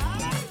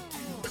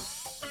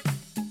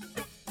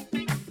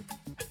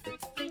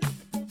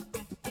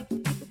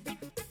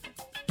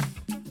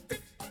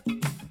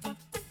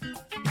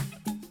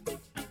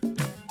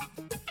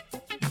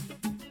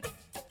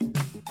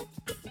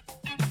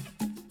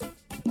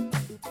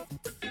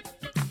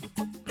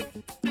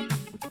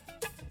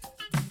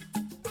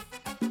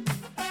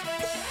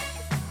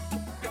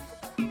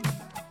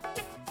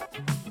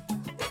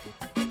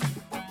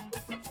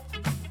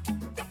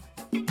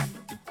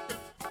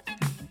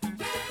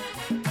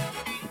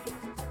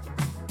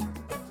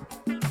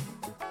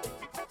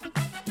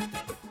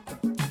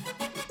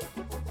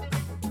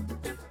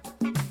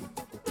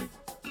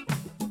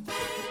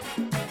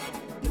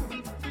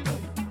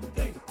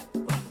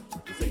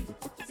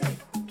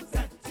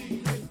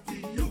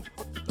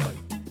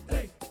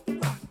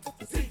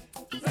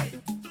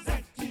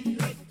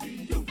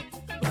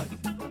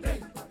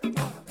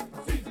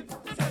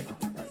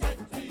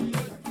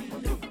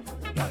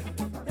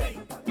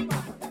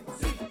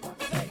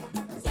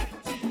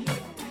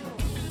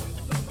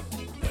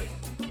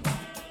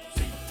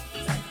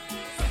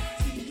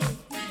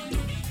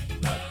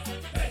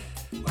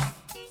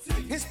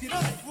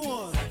 Respirando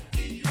fundo.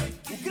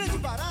 O grande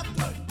barato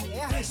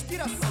é a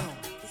respiração.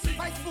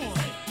 Vai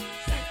fundo.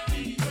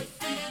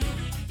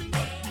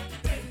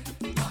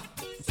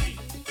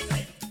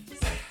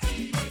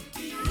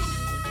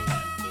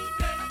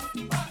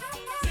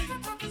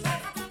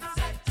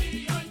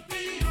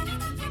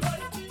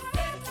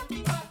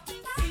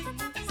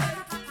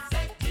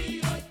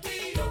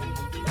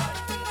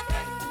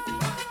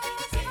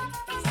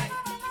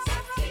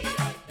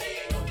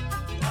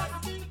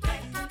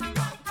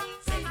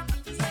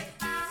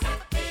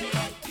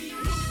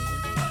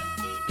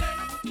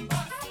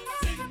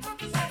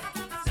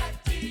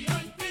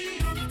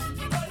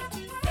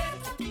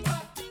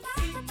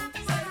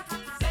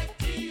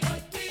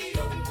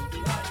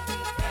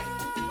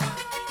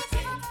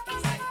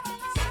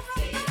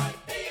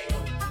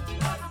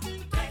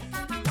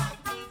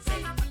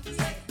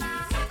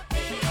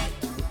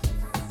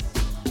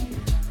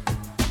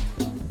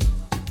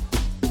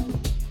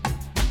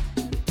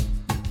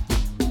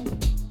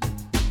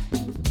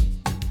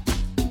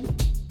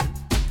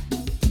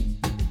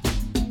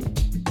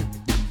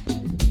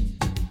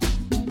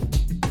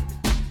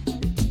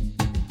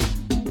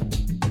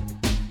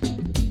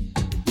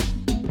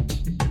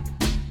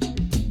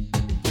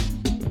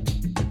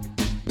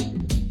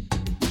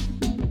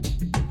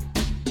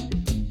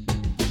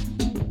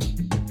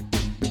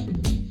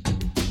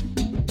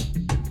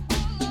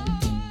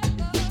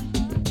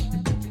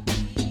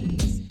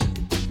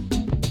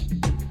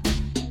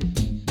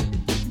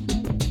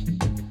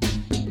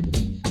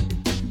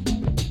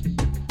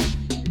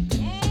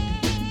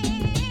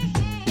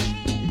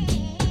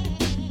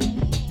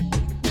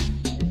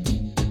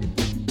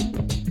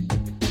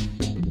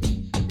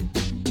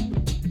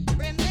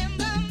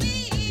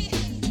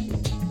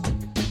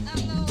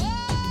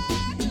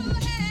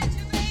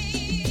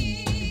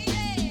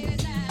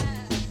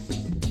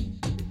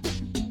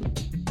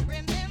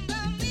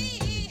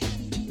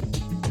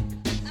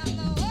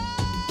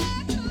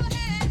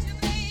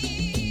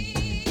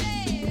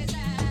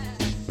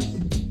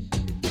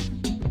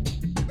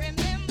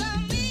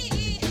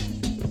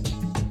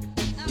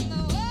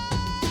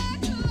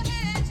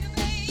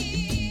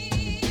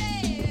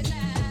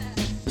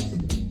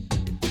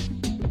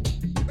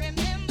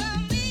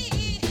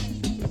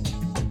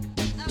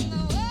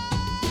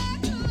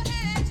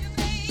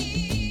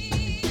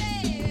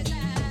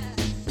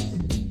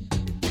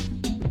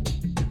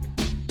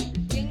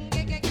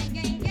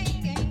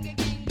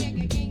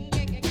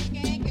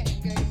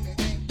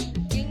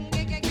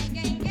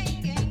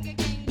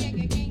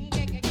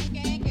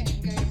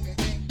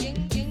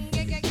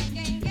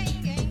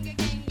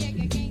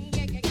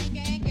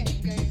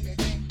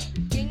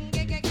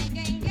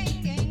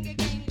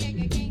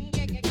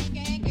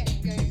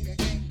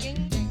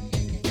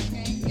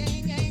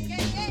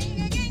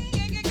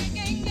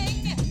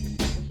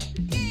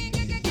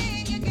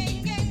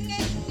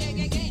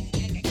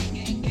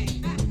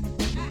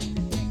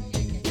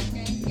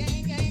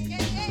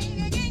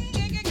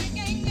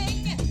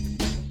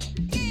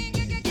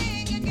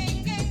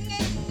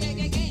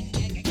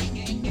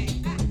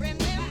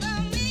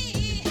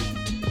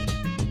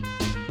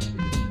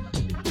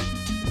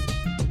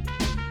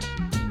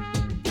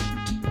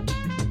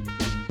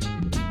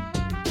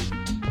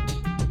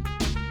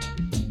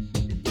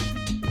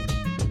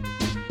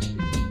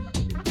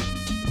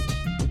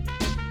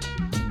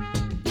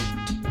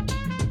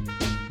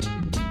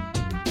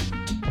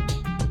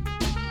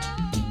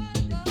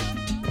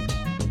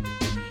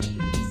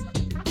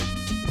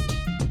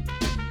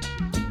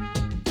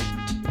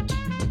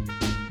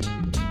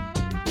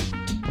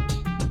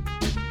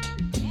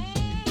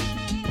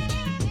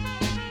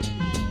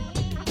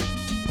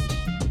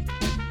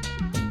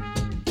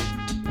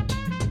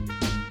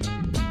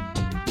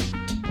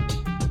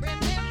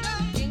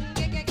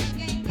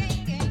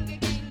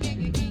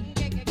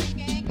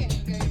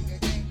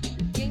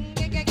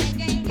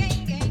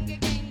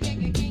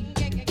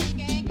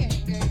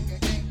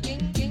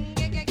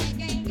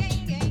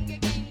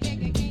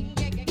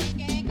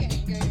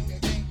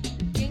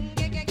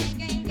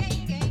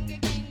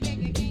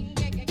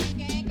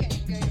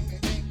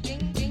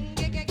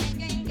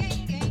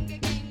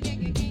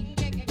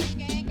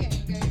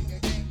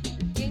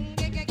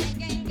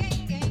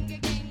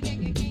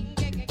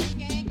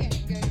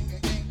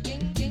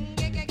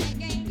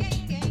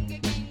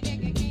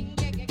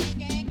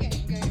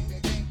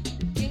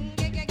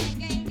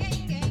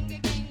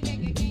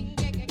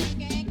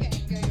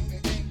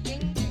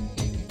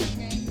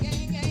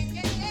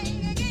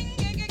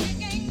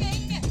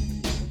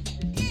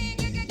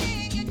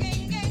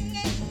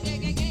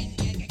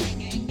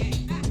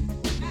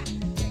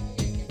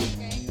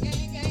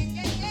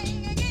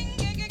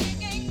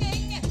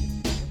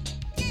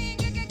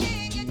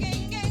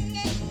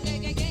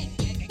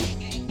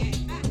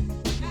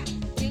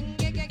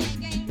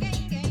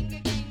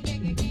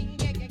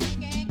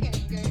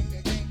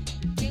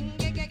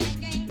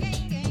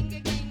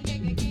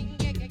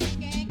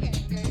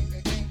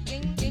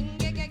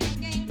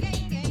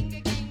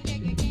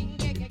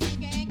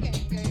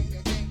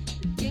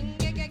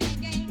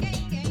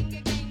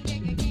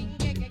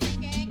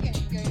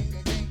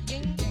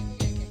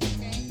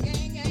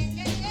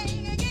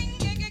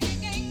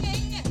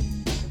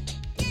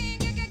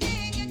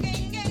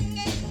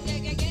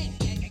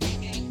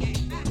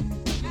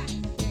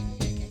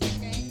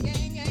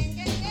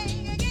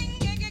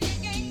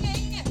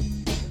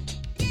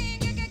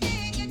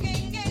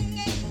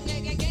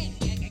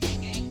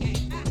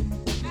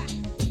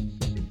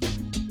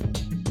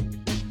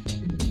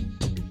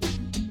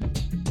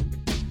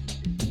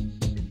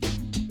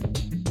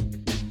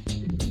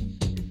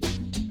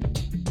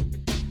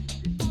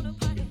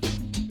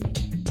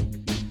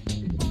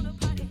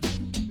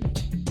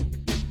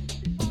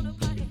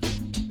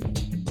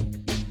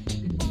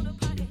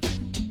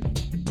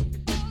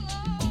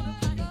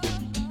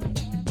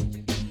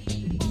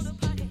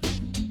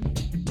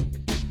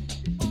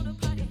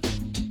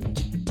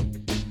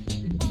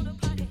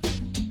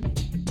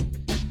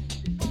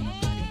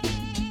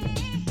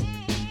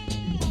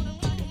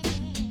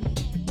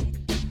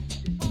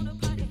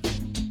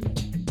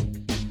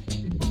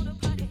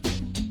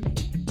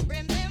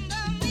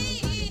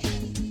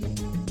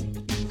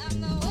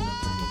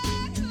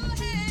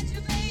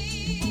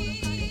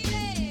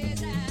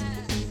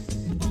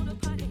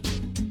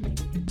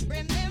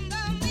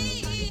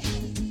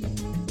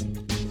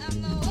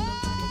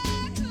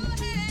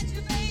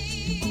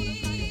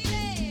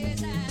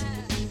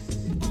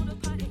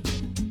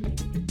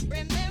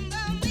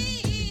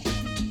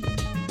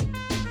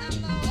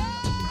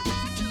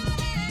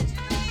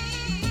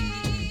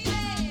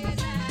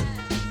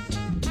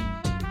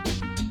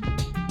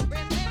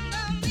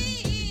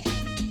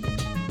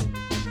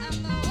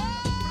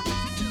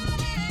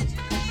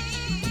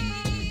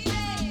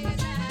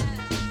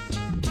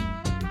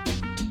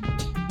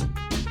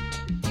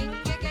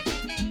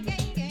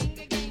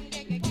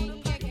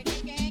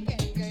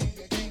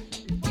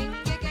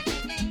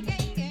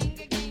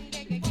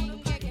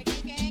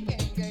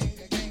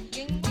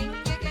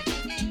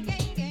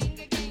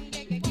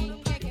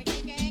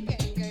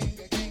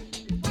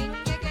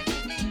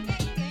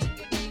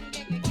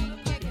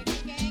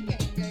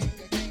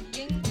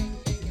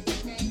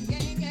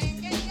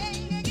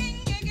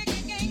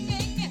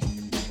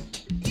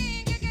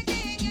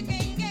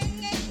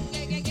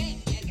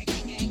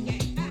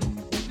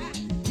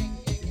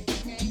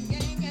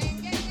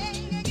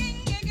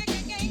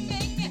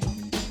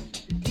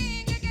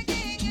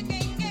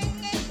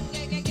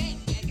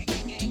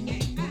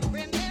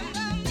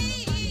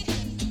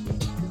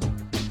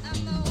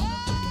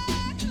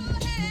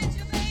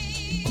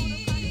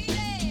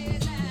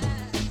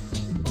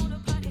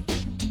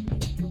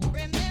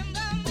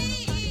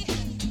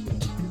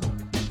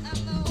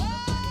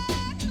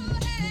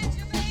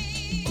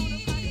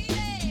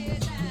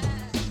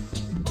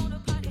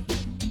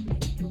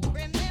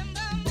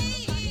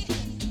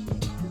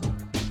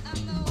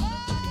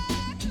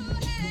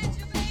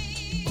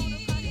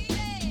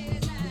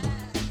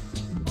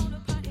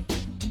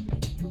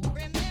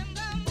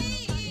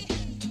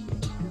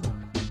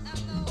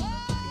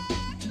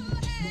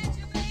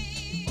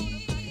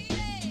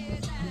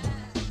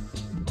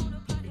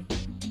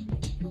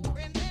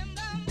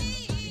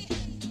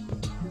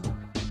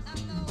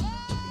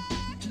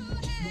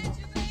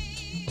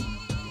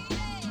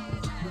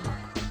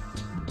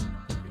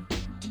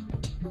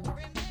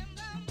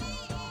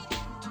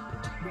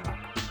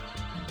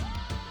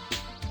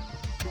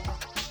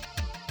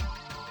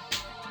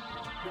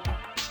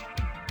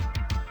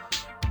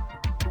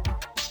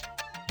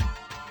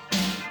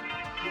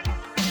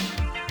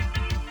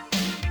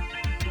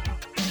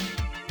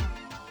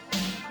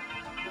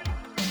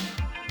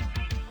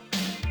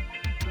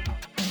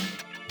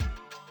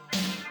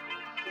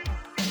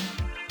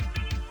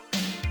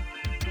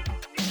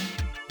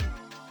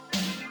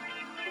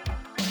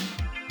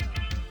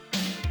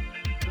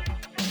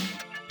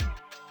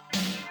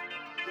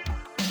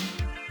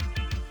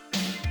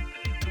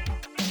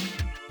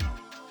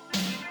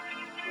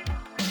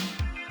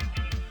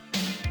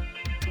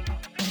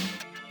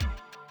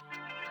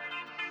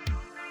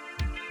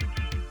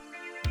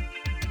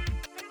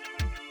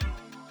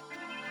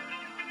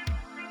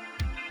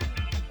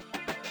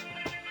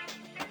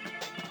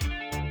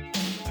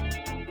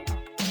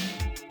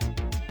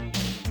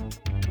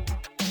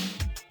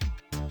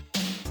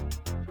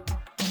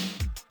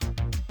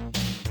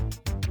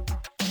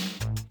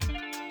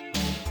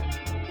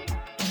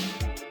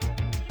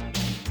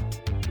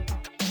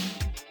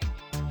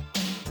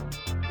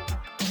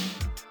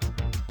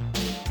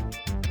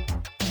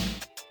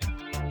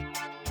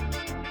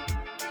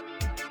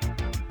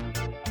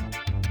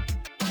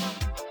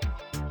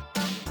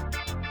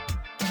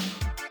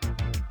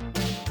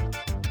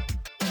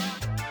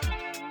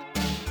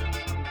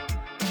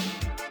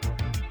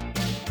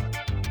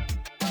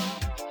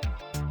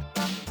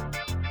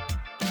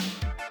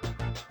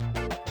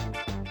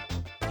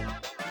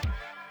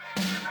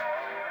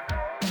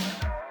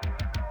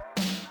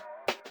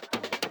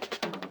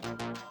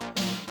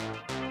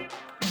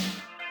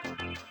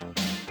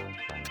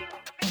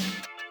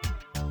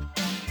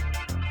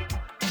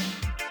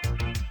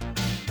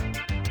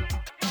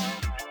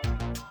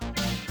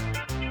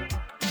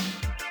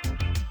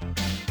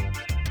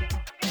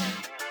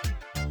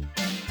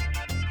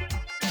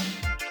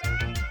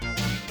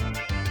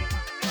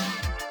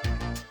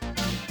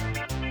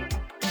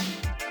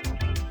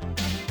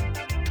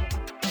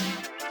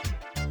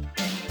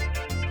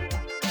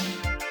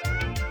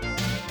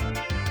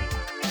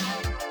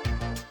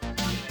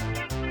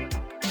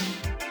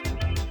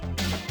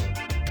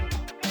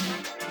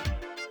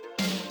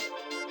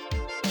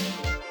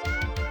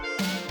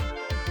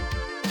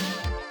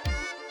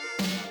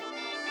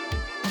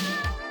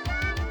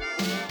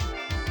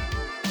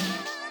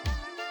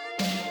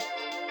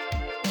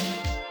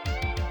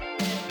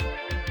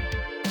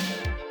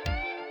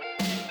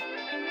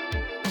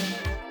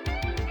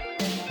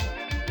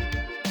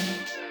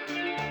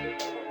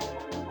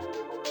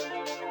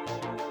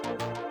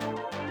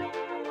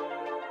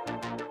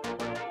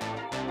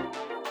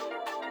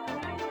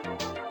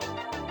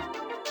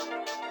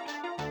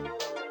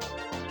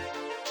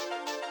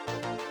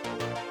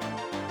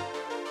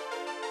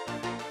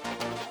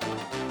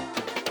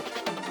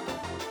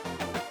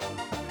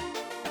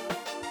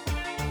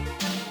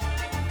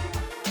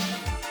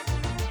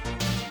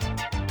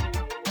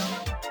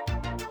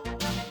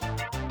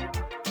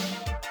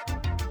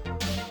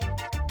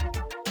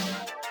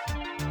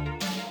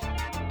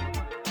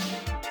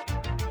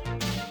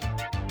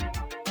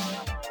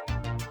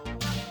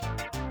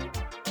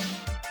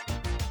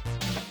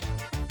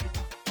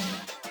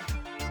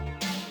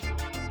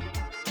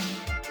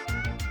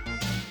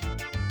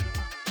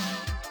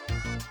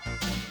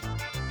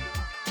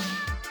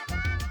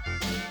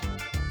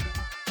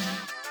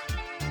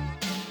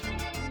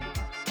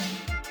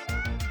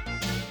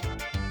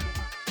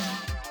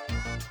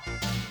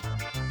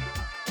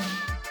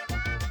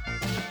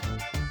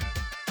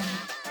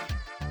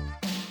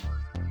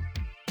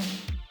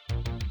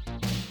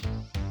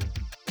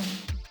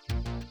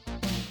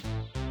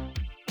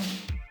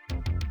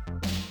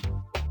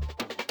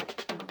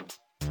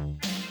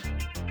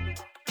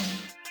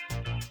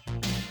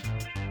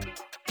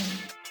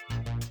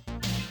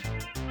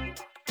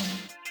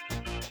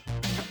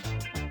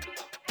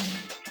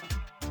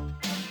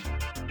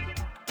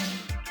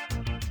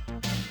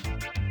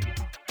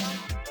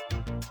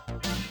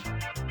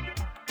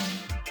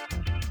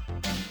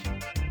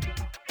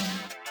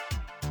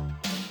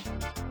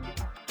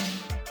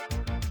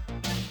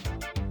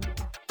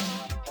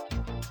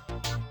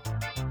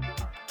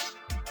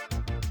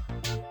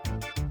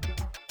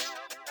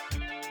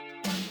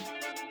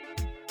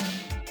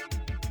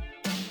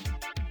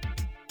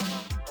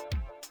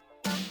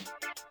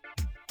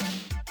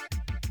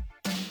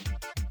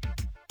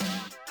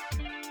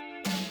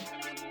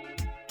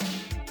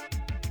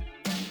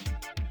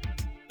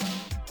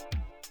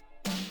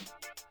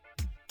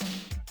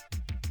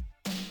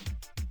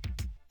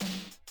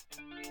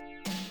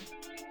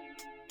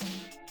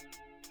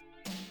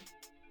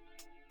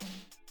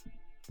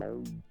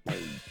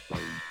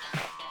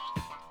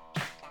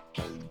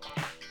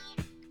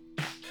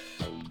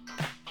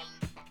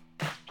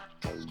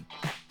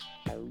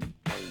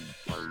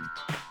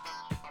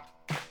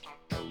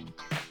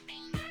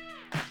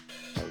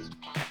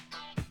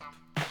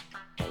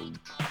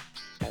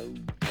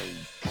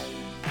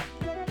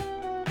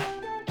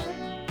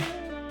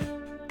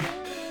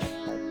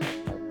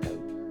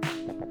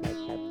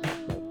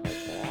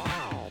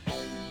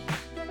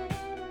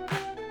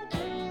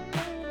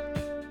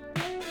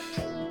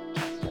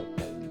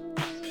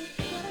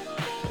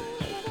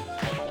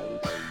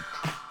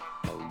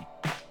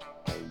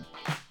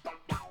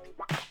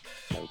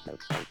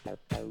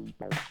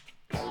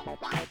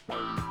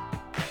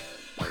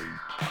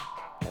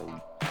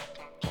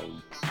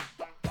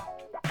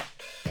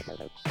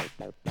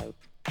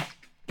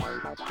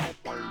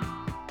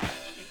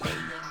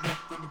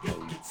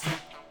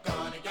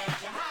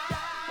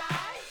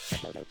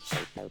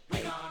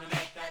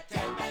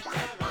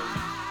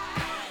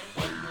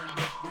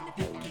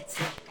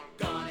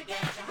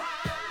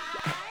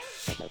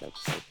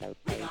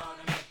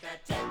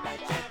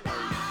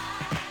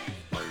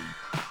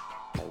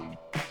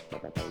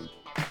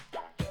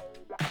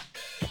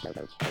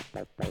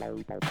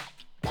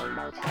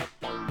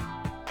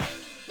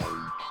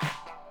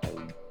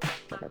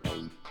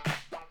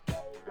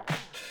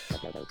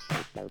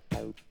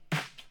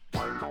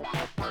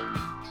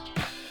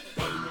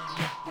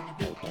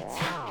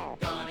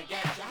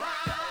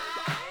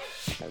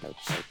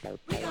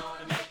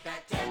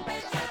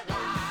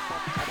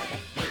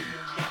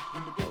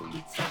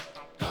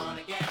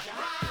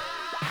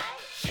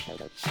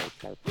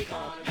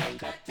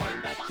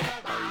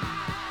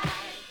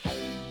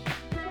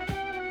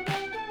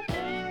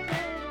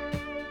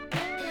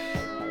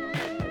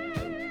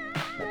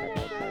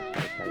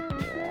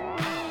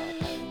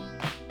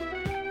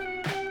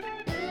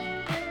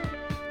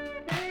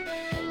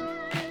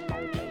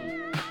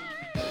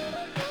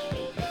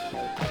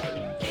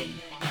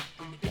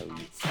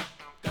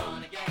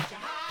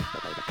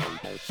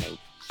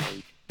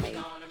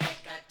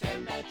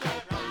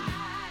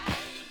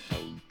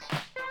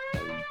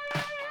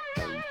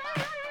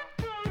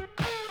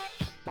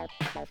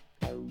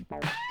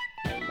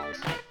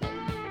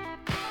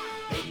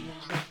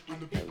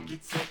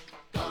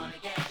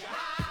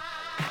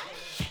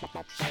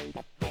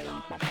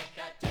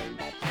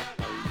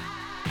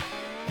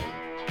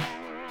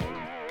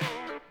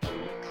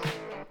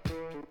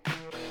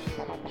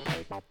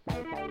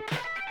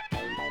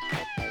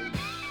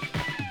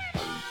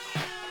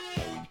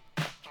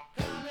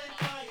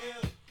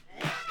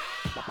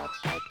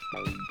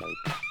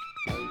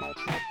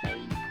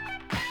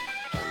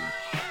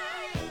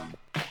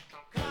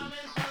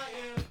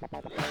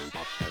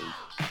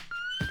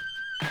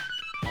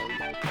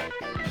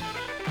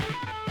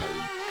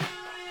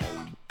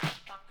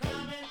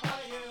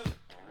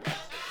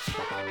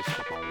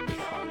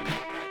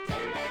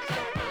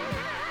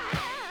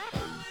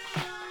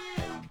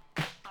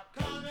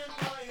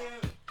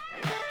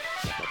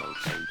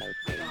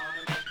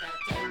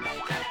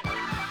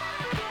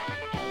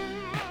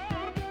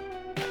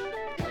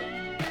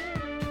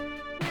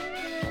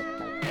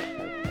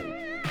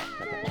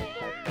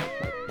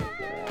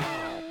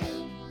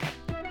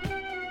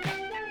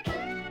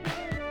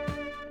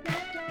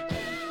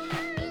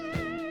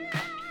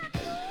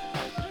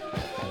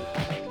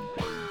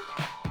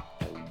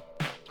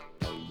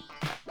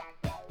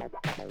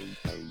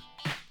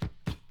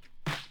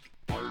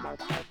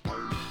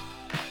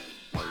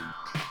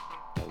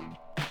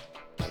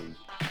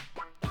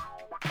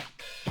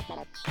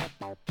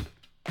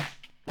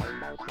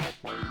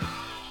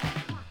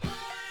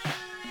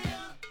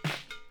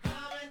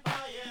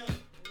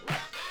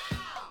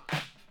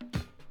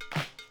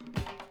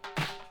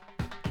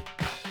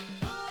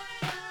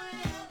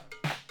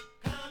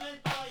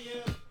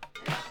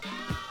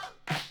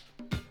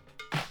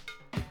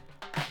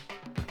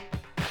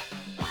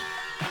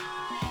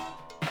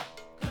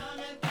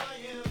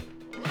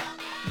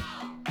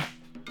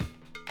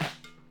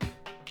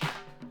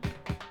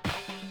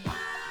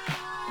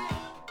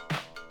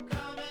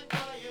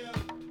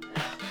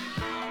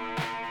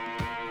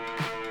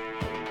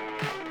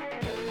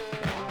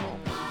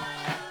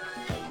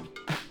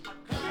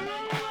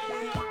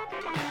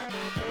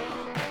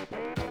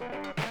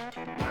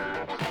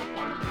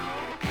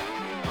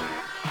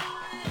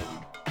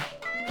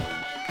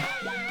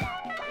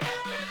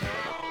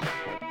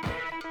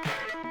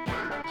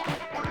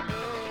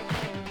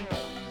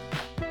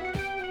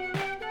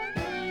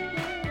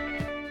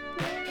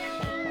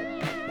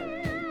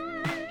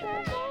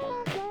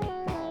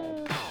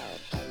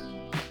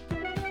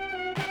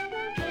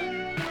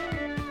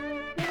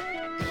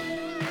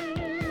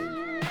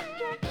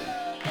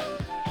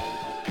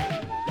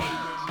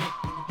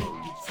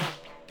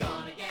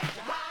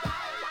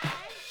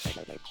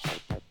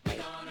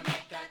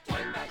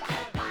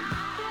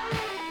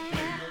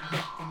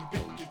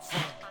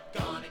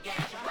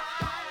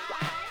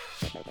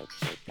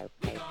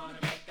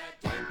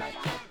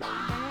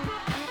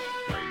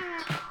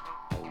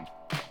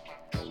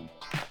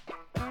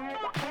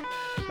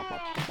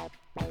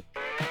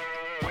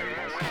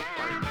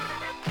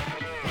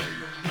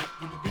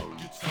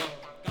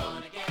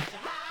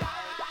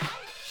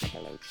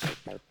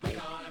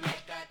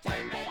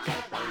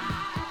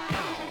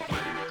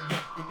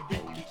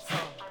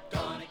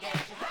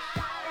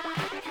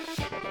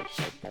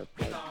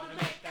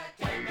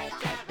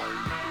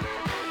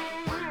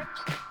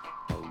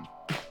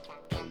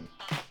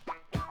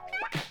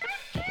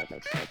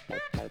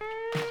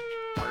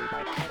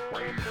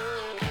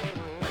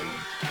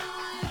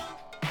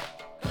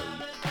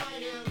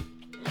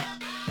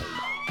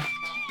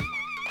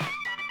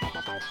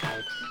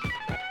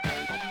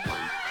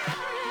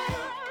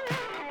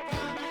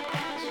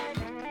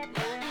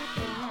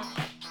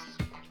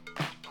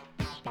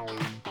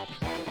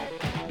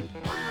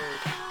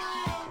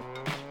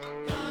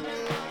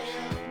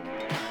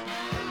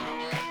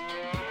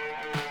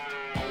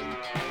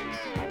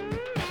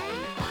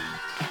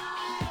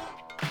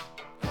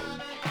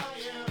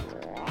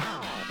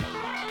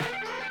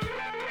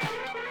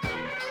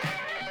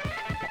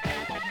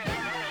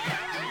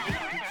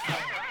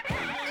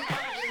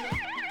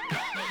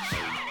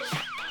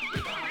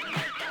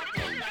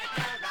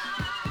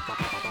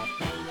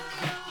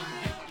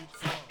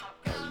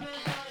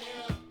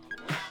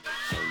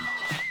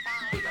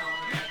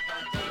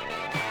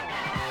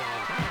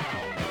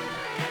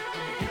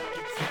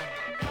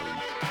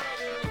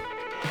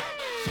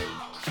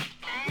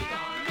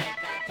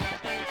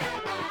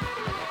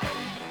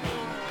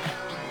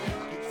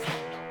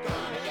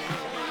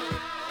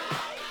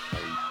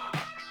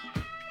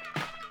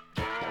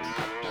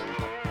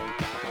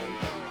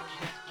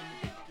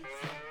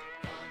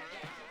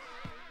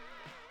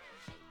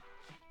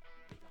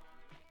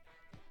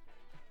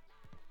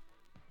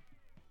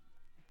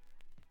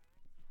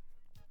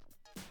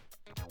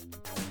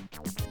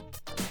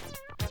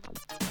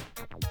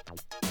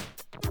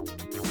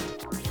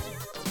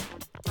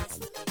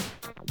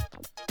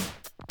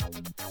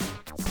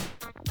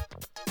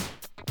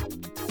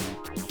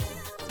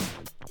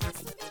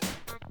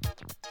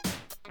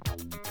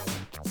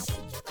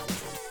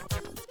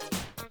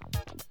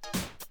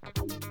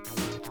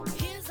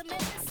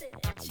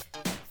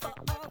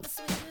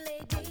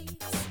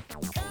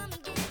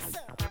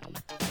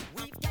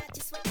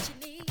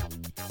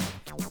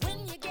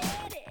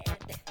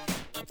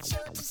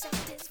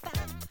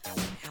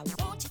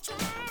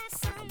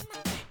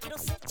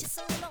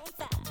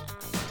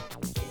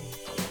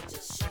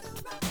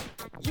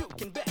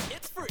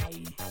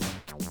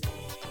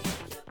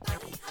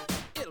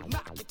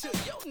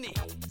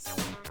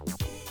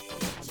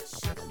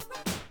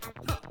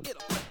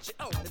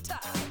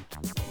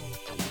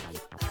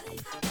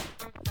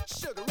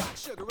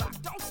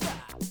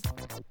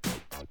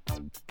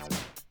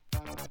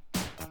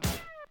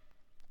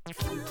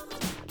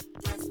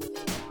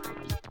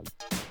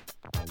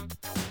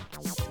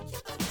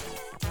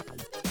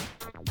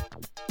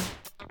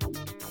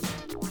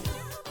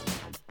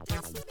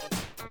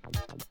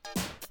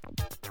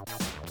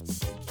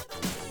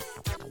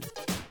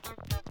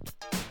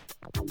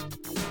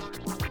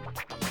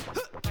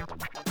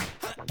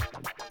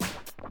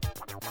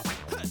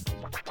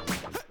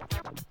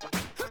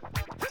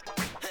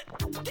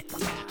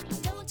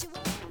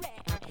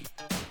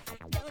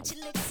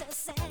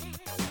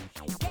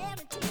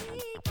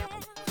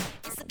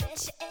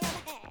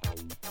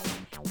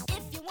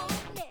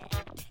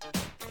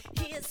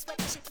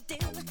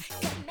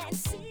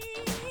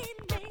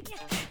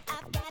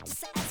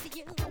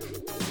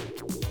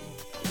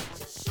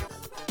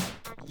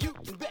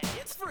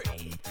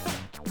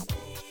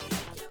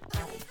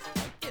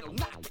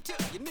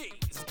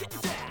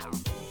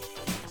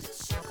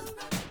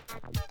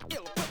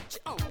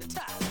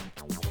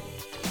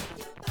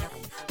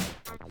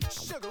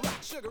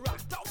 sugar rock,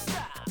 don't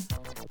stop.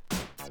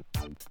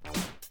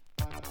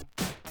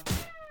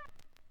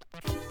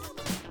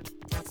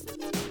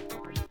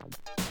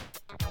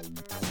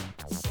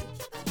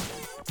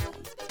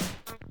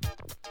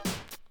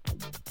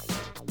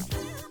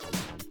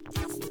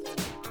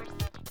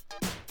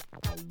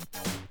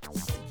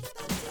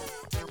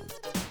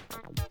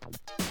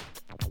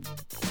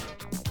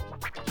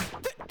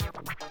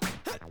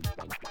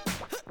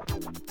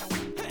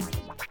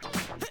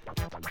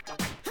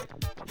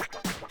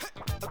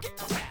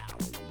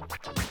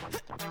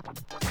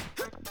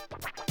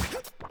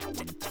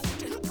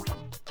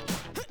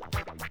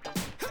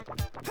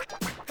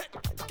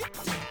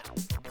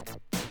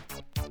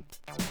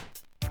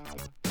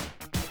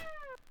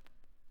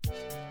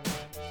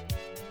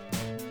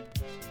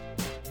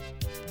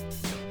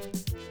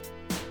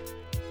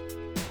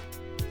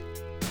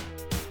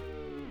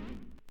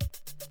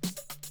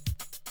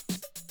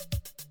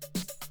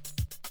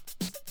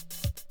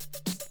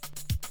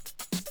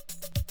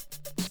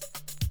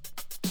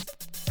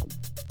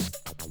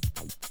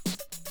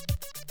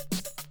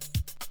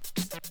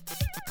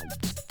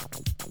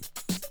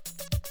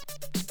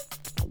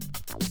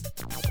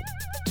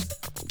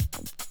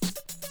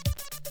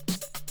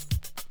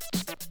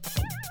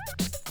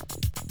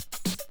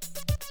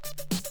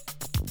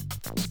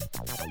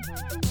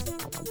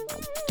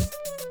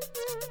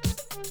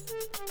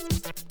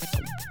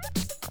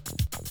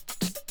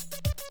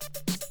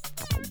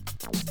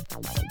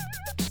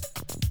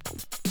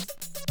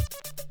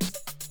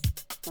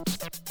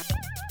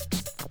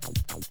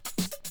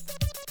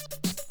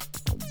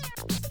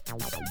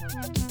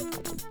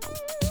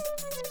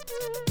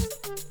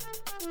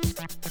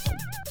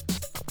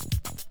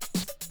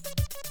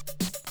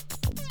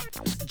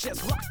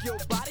 Just rock your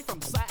body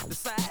from side to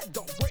side.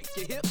 Don't break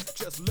your hip,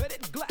 just let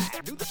it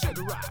glide. Do the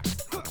sugar rock.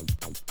 Huh.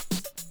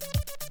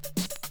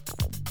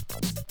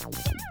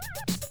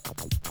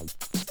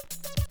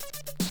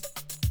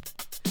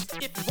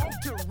 If you want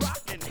to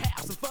rock and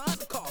have some fun,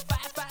 call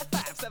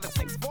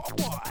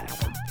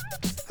 555-7641.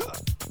 Huh.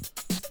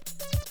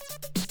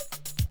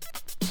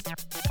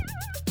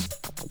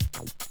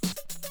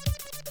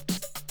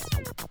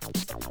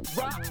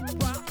 Rock,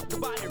 rock, the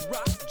body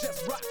rock.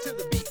 Just rock to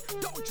the beat.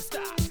 Don't you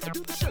stop.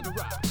 Do the sugar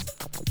rock.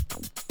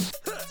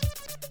 Huh.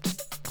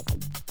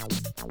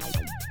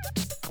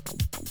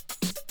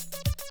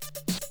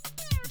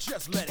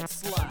 Just let it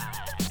slide.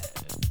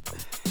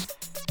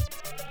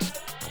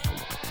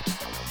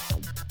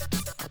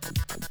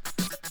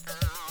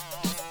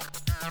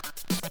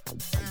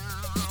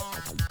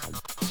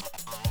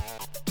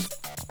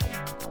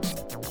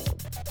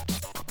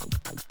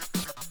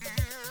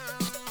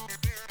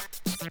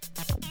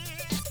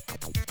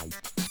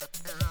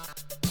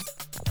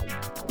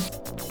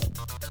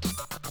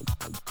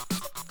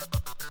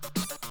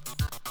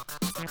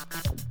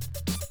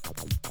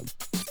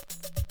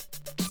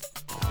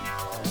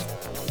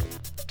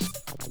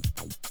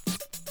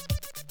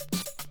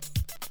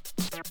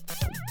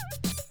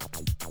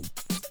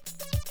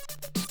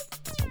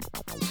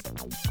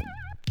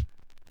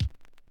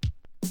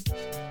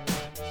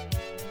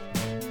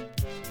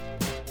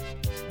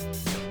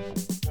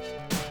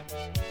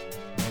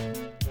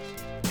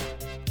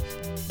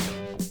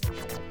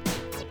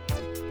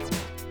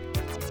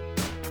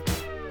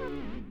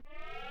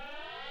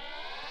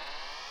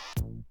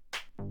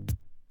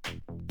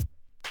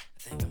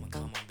 Think I'ma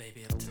call my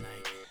baby up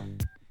tonight.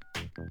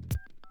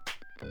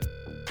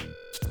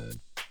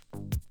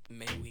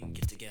 Maybe we can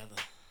get together.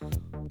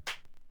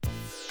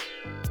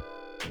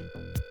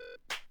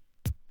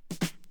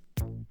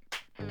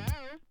 Hello?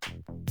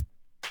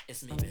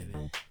 It's me,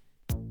 baby.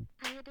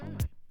 How you doing?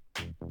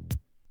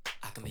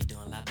 I can be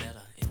doing a lot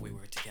better if we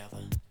were together.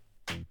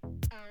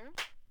 Oh?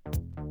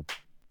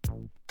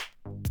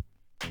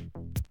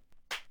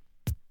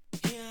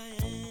 Here I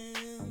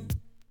am,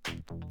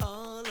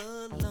 all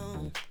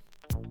alone,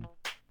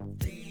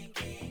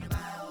 thinking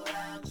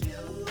about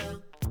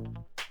you,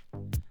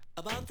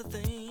 about the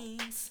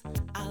things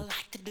I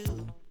like to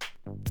do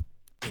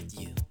with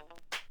you.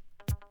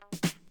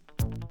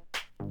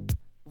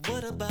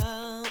 What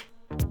about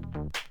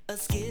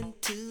us getting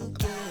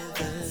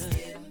together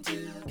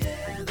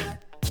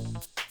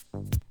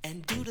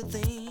and do the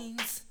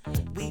things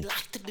we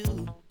like to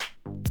do?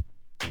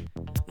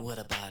 What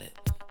about it?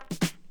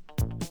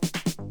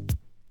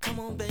 Come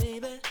on,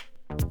 baby,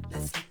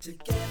 let's get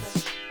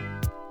together.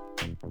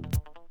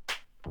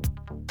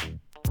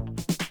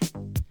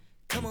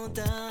 Come on,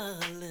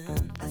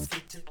 darling, let's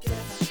get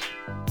together.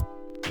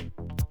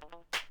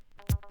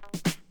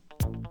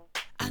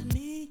 I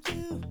need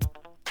you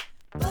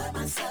by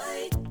my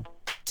side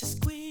to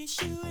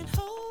squeeze you and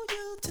hold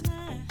you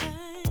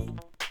tonight.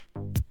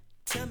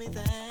 Tell me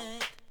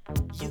that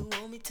you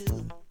want me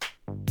to.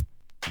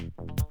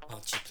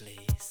 Won't you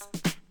please?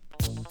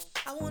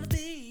 I wanna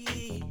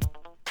be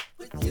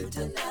with you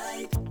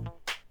tonight,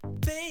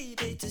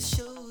 baby, to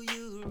show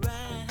you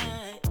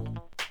right.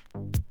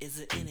 Is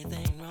there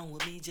anything wrong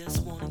with me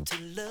just wanting to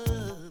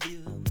love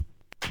you?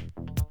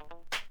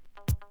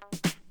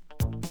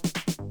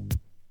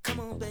 Come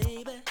on,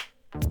 baby,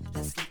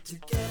 let's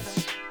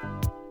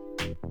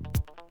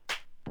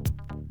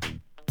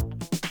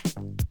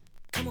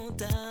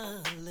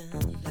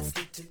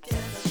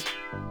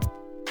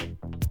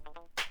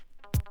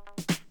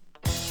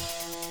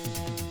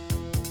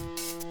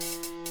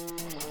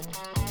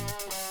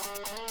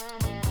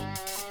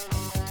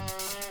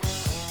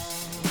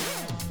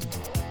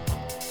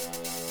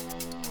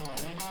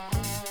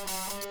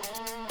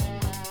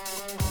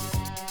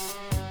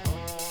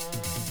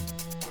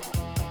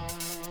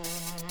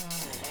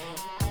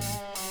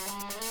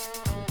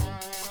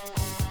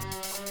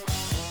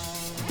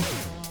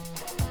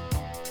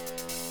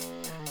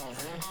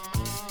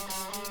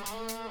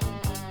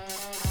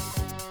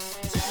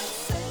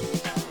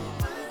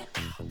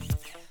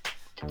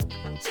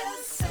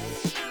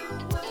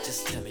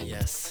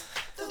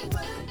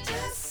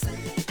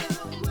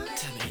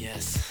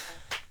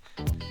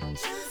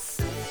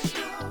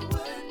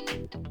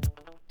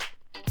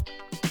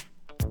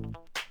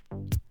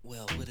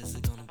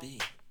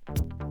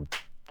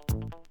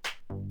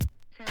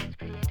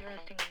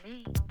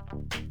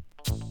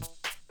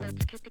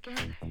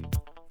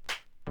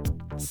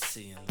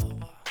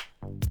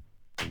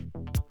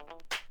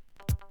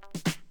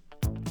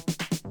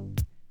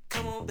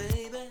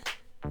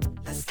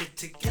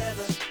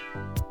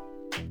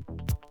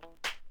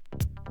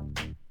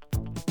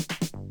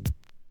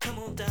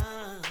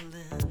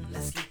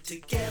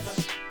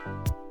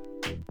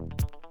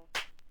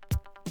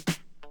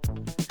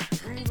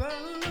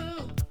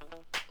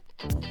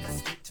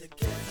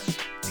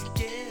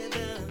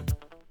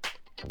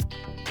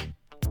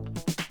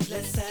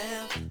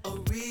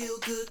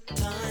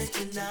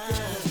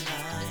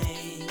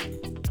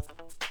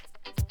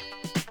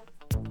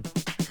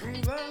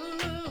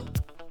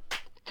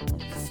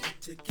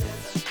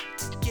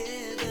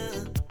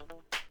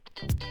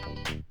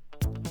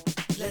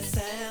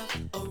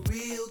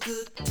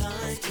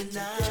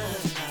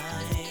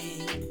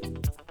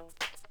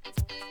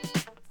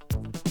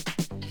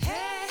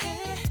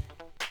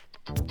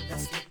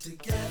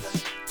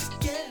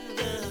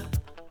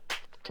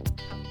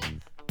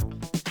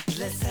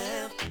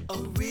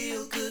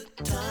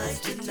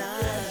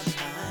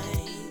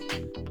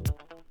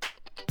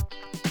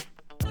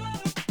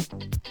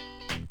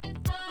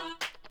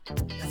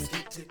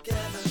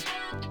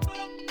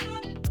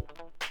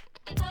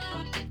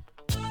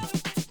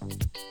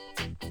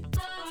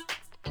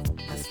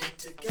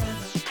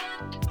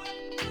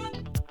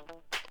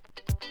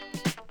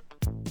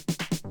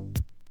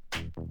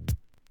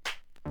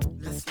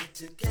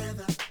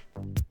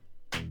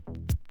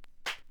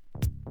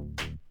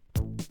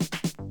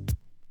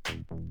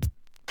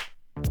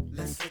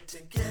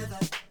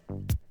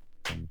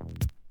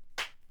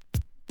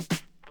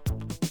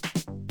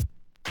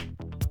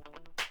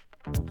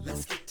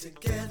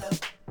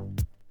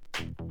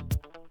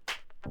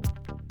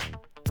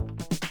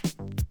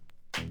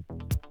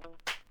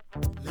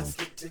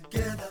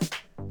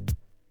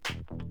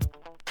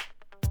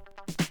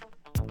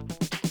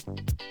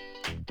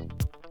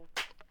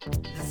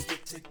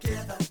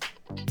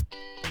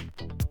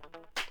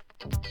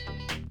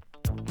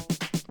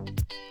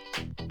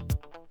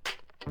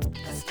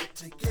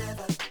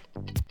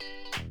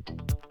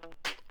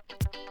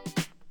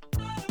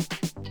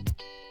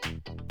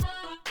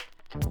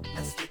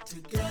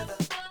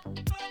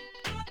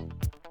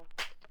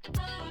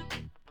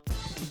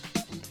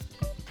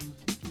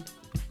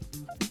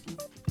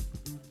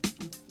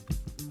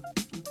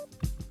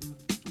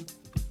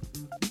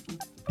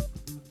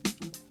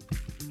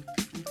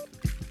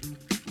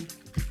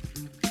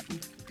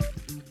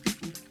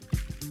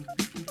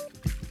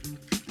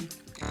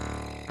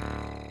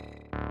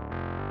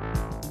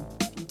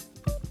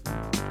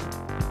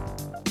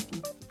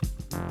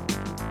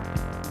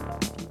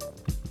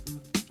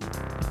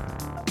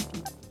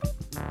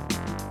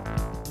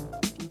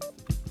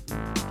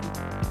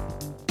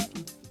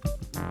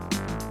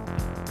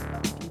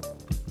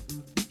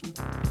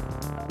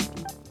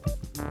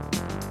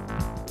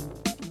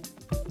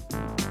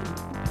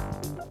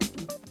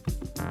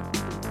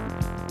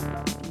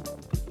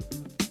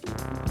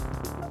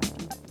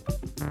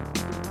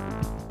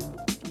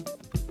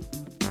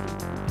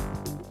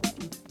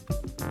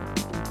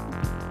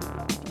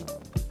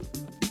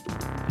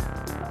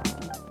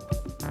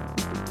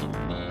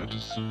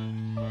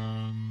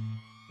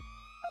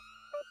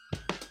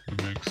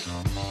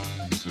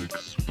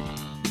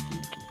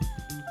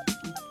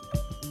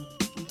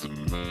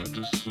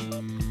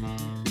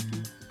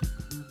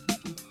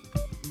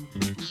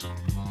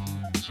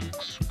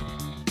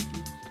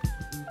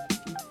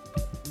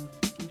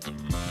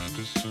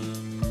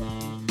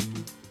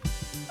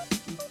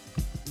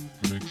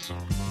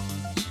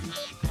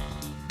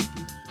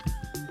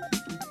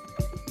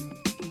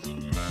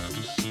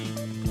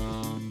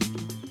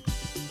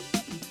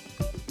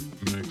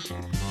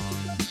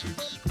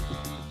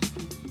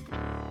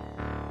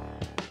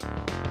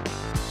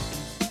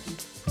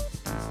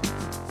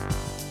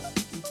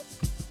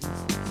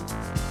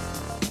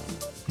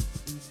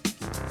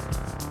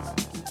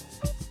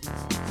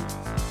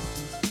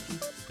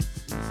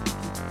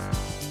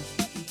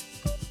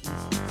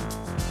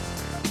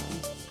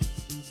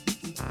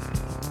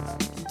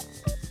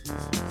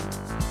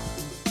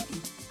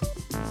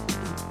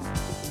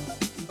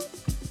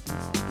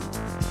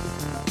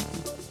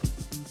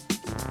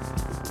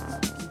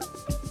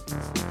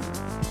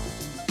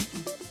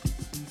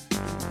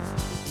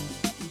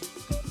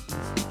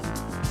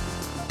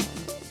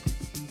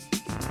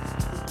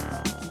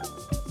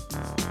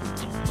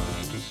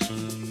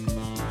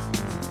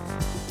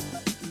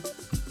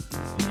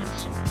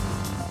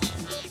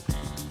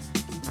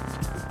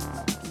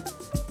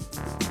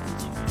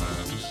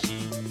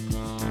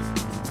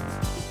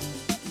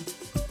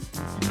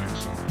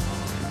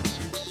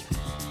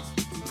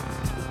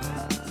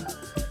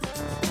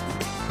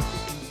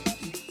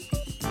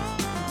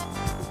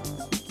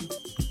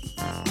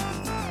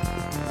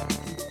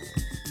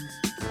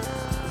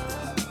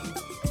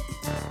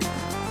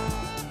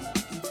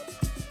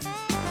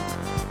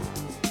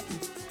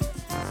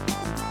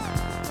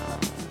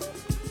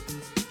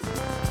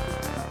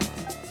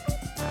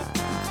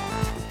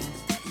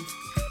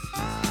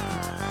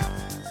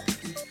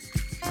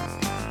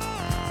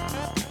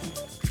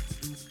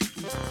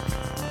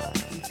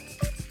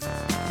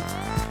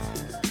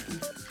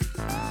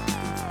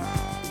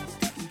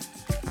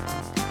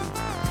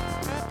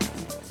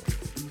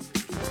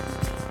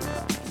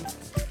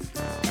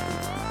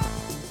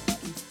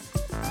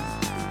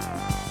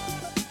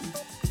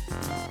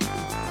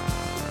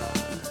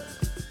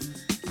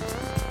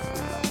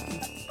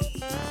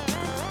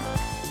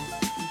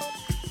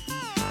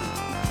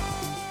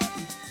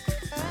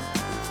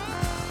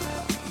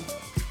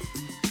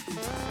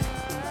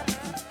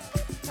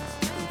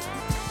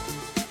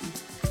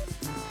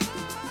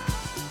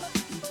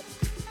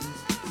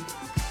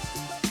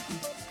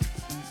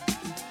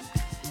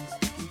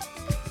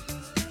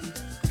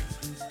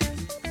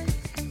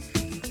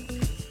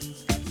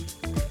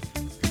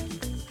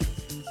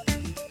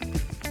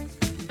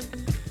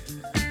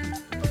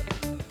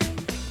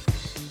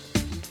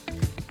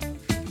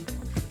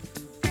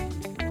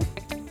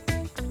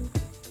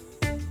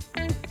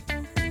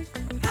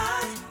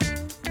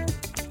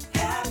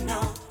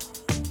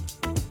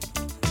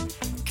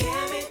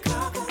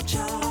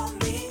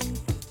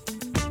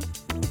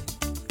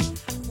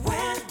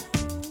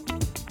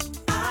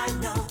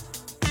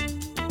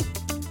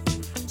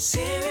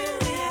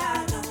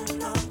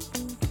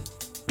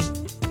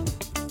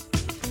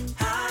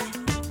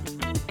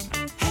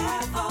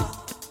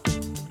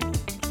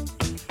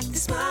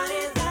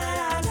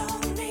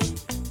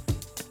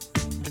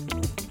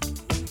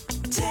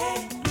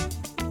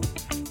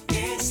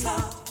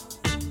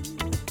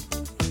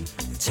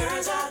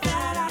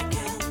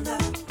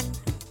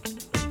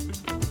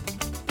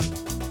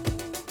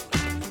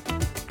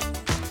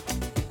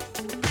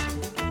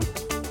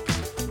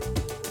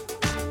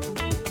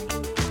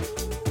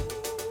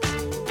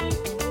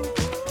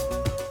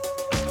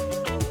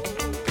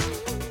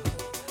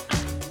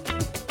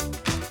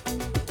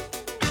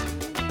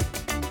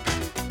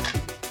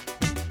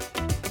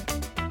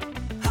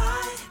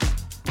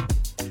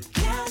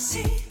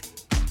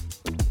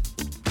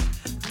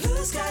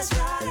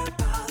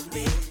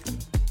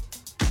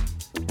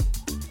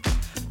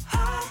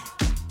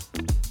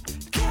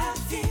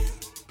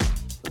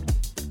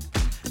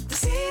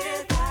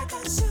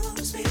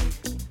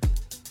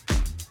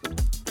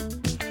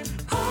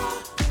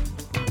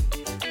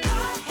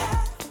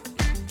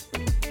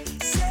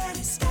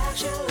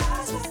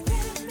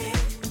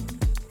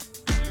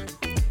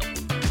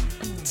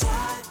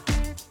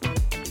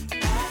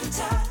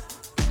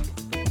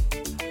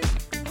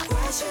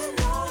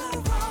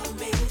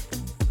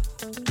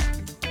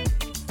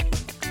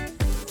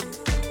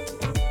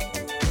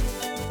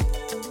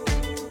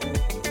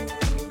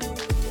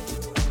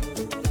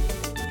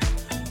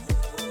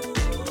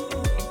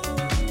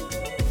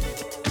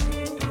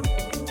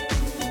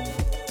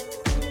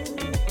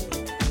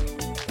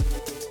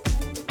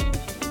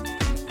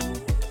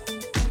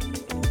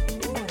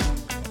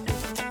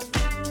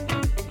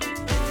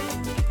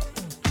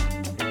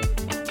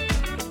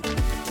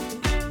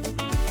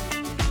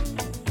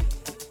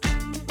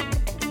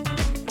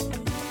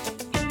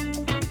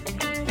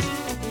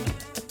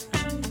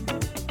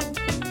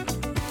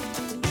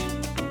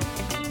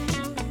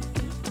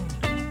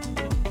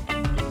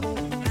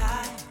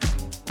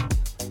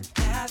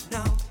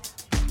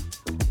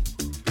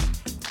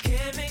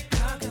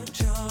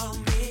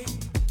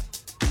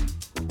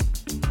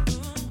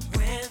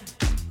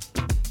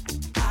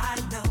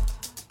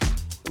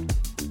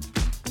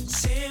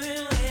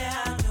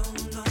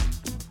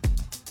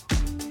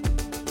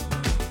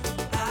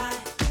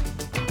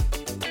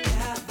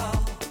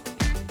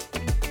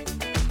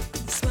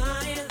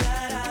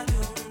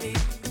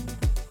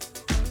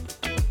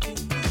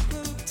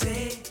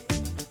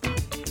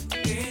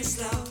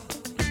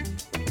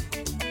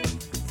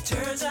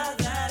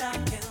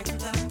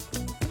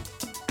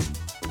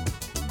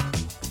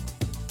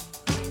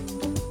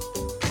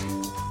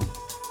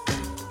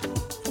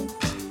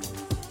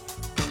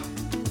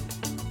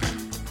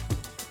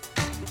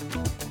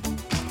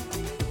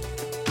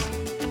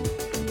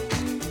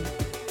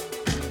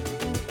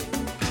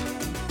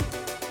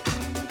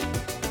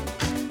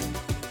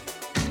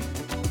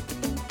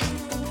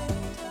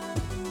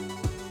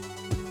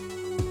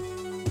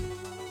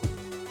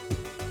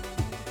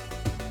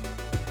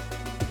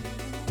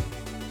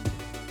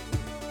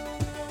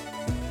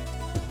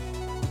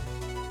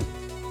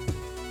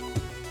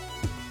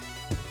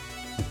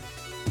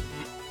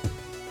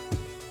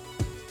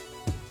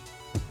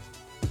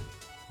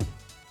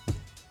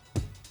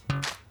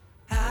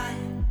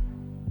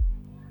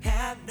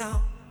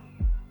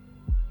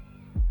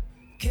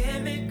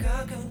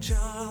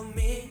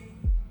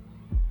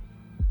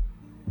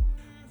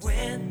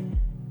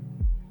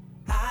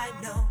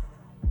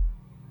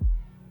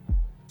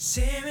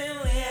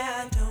Seemingly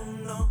I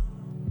don't know.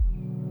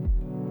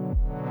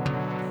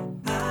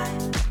 I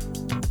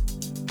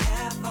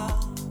have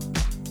all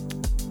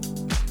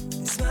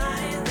this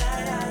money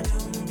that I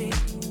don't need.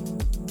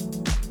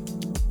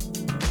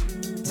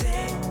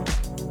 Take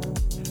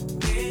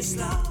it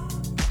slow.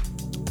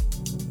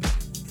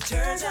 It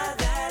turns out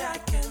that I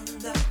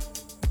can love.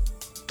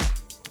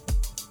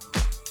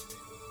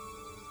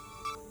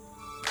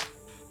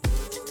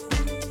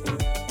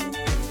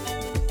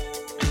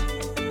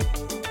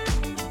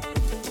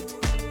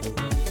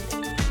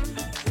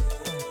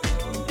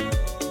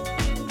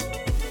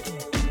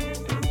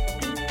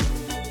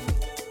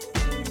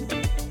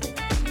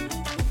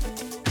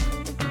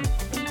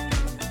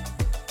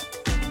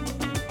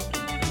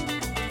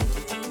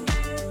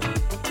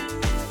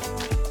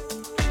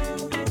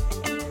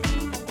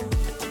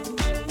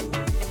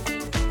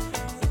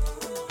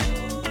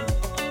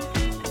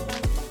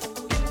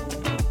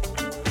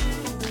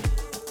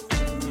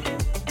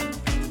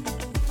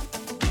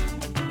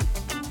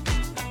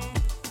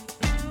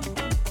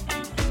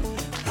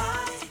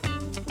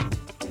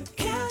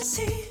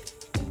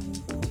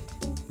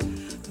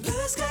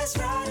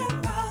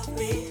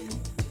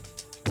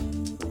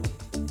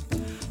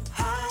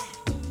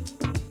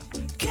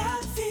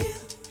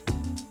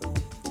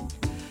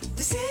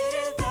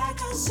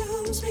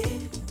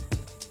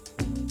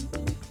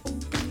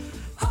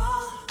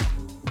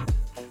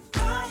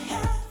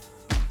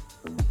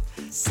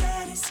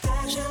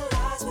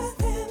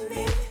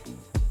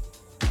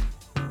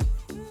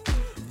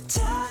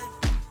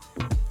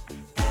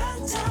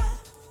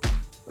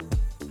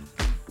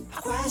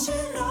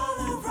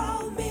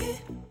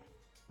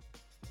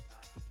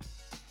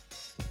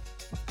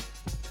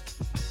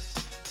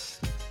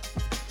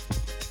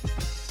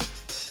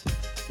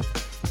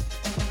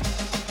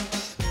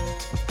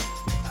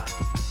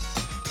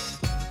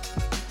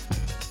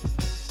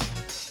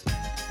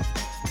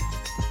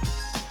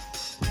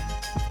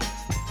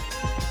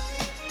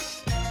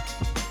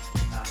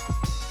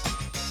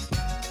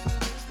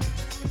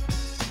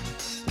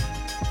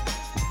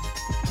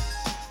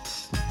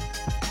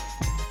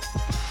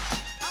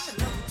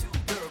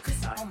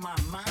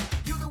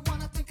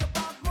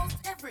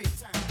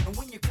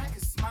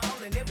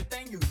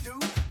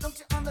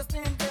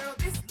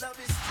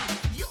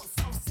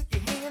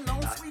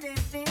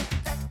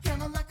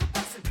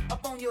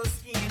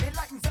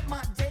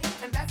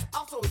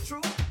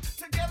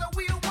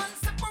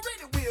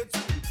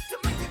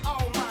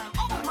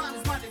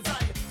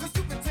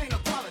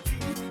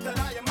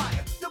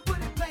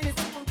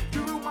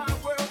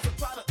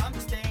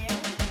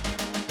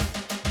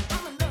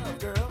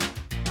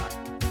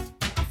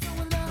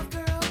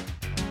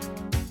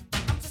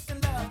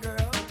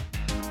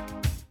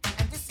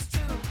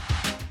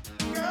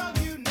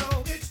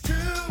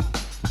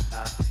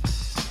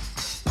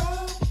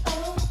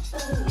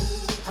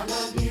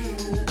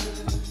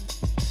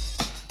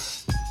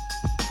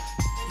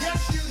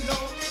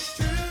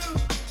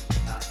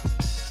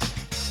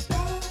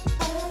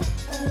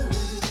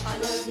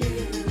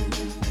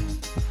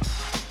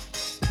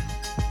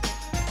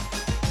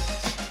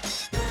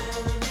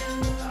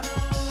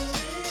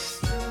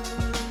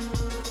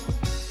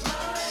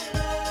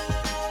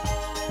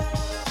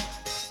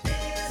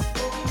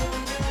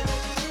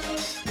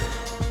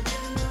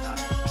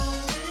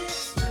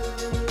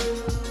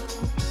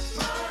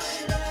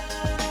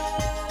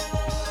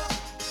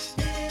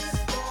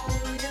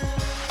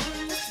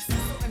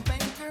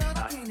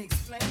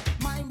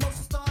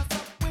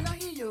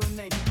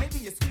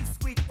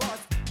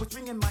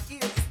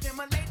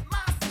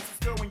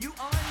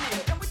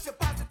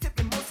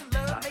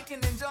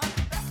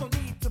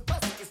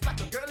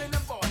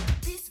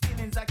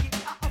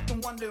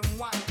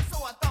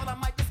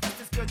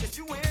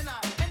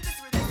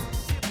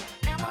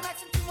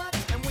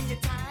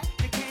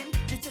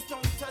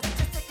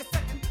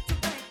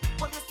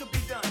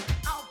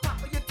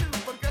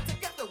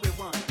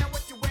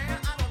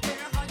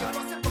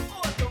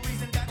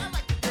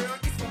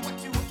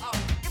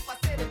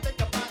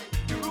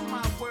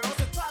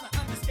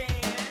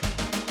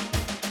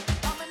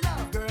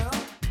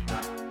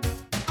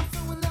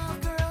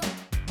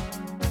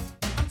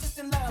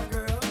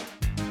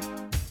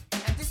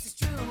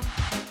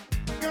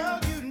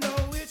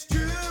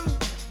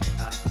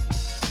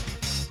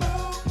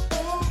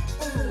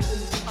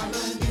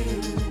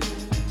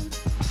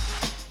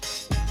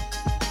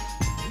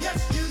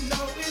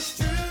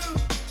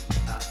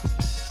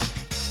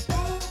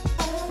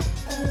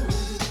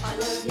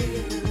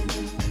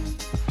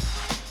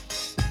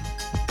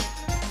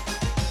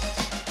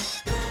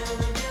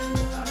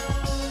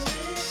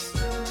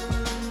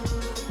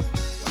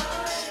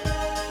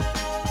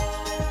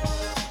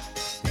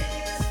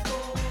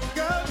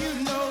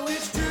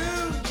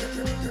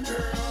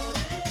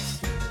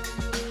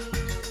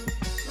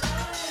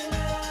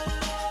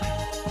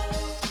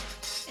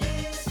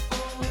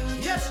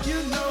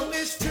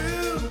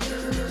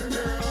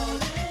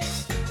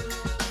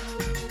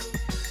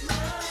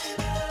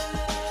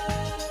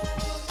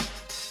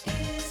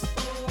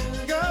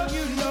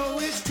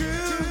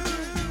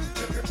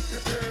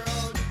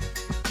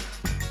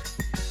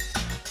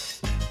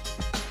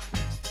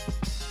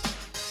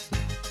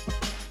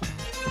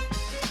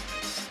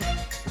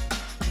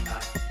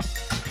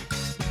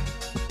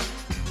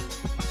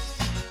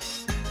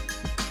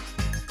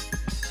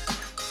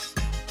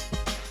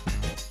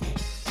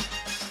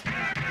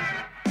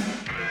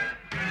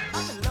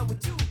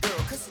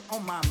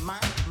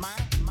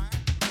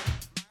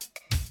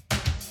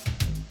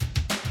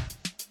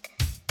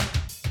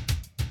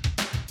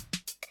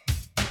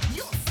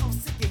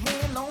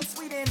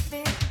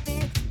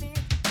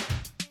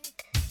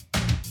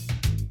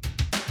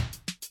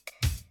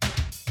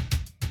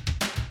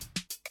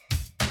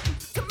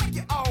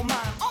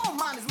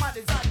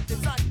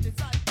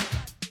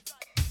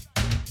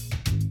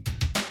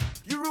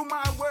 rule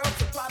my world,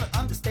 so try to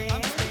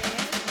understand.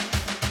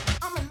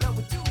 I'm in love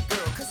with you,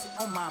 girl, 'cause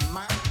you're on my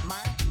mind.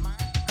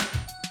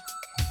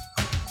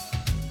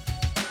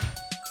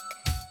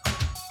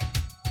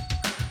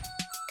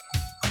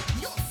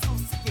 You're so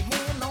sick, your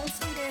hand long,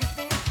 sweet and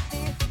thin.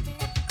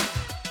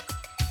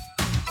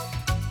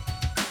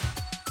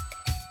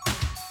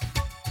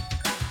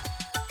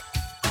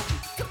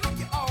 To make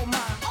you all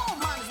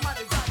mine is my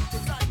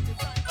desire.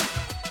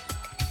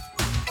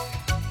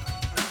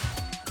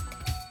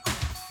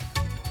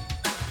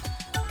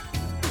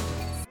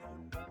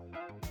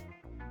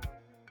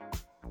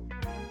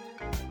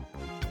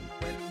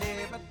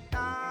 Whenever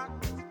dark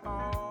is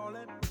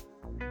falling,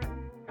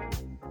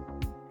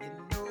 you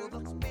know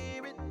the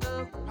spirit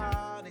of the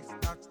party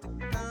starts to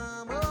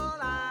come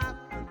alive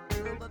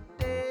until the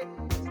day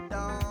is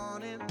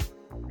dawning.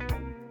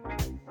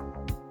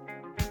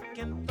 You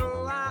can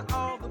throw out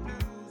all the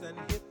blues and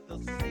hit the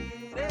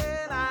city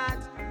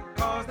lights,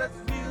 'cause there's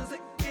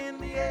music in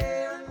the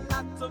air and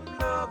lots of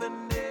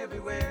loving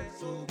everywhere.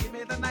 So give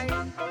me the night.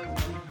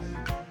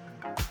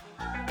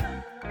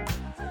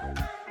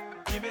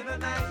 Give me the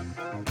night.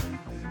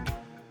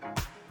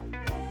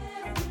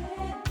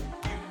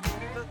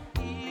 The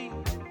key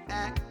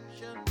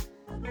action.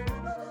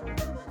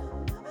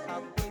 I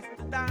waste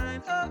a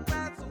dime, a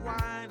glass of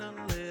wine, a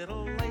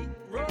little late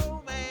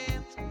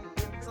romance.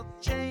 It's a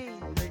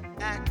chain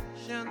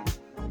reaction.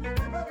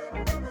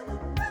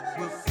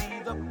 We'll see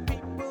the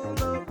people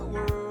of the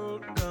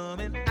world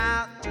coming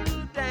out to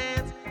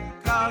dance,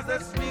 'cause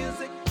there's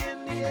music in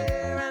the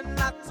air and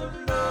lots of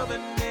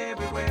loving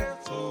everywhere.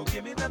 So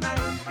give me the night.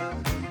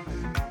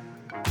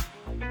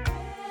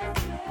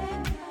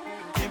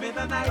 Give me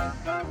the night.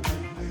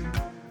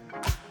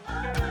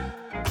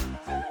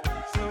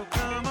 So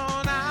come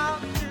on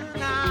out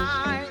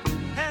tonight,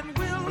 and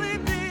we'll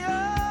leave the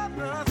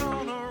others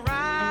on a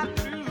ride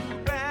through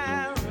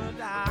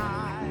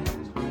paradise.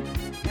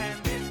 And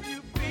if you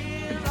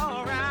feel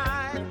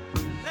alright,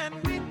 then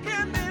we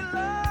can be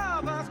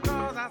lovers,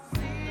 'cause I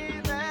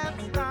see that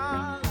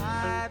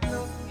starlight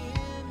look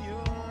in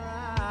your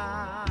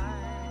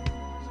eyes.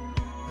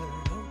 But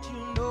don't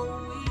you know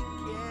we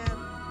can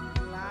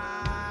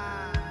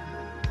fly?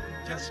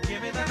 Just give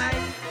me the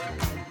night.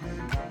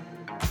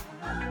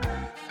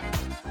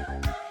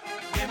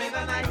 Give me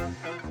the night.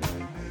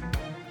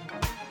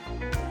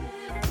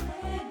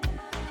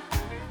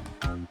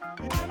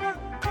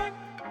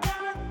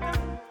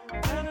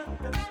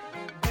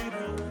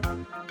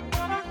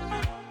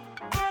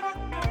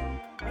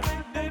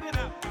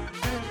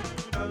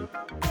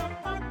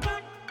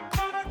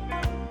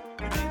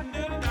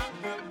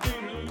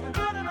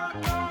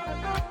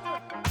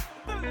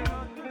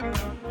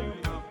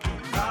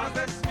 Cause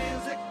there's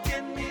music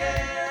in the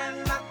air and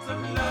lots of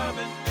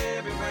loving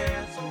everywhere.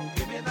 So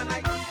give me the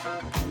night.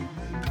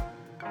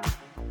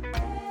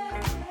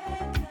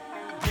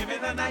 Give me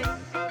the night.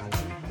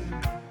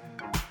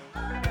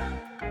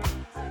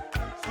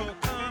 So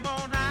come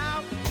on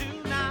out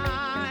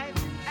tonight,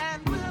 and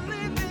we'll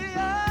leave the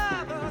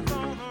others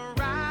on a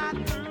ride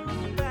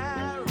through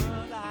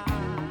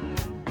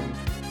paradise.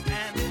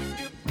 And if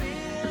you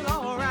feel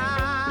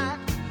alright,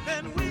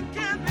 then we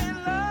can be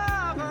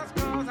lovers,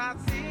 'cause I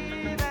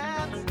see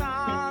that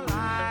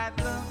starlight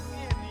look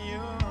in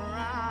your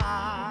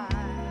eyes.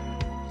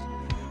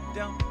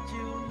 Don't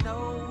you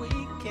know we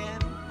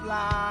can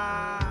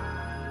fly?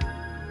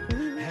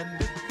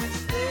 And if we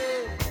stay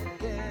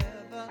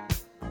together,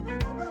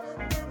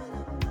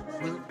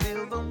 we'll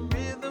feel the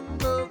rhythm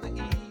of the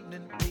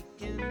evening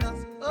taking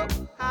us up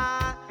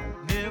high.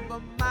 Never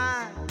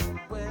mind the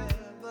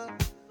weather,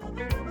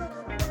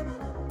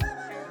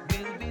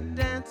 we'll be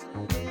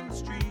dancing in the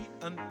street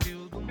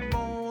until the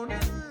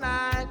morning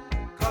light.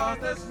 'Cause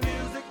there's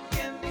music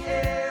in the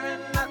air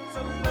and lots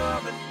of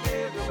loving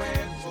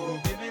everywhere. So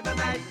give me the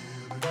night.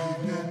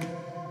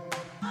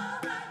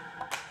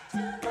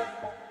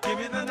 Give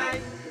me the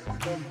night.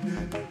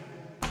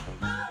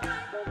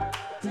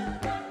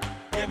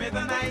 Give me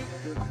the night.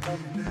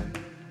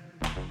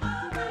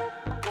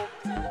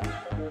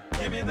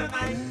 Give me the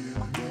night.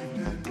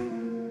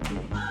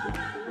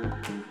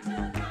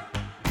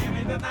 Give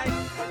me the night.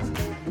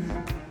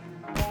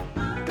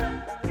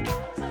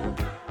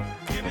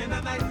 Give me the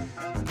night.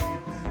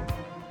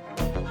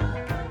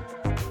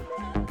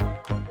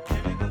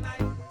 Give me the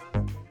night.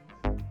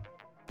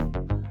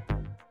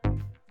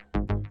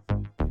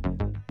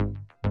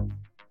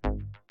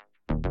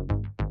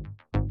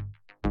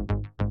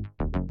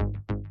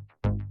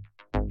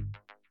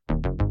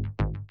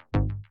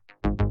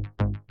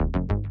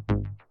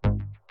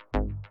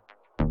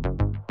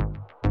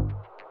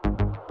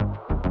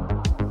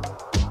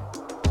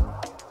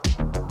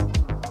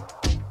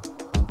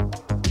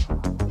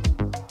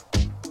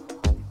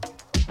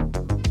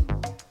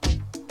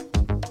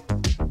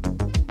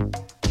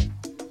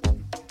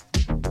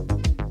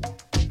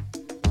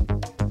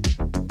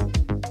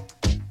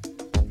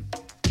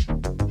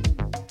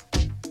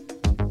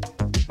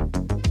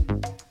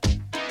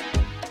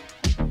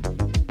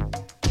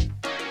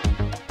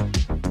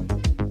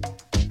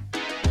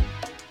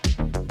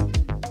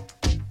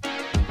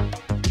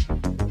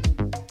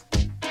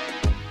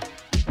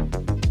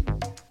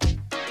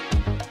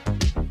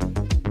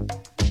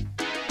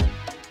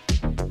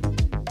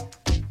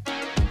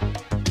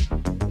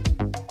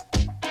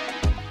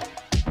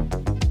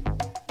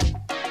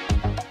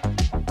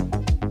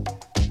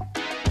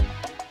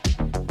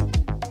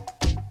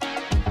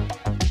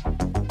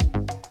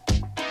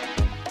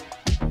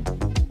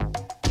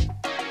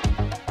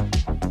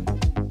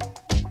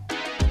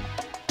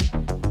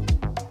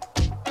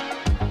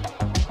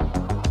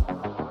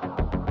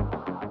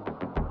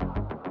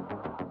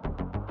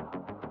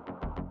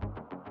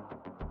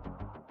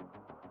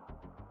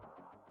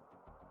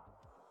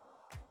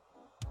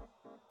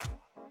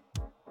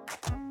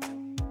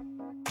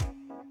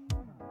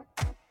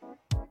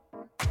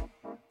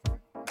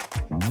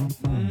 Oh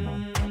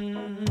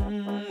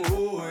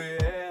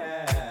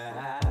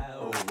yeah,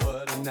 oh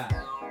what a night.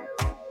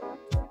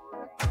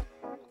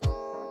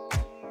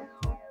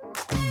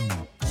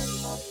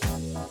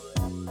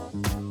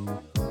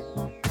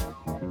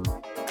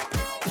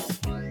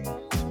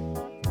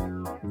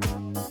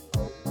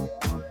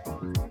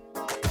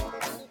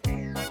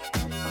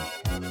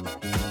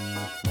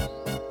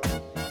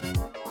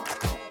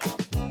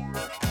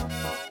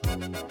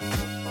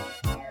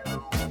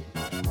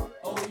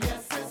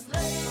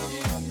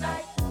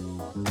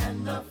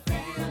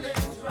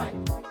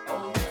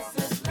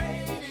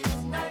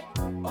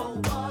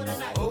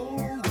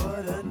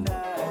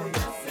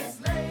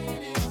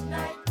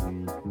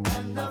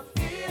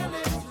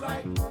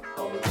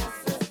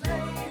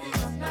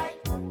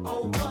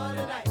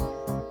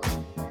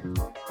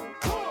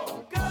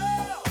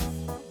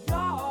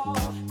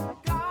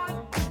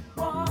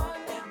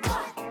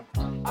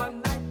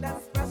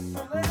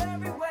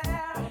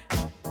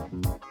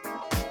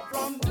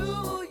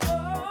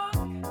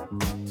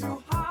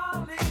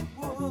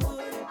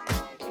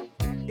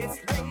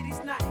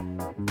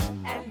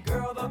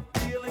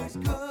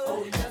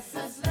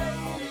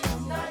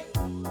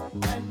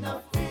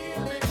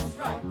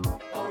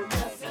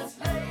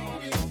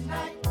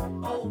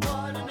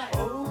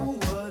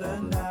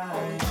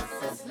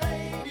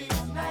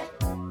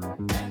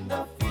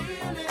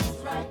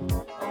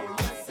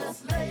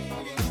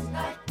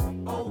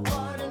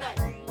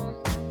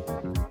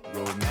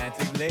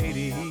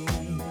 Lady,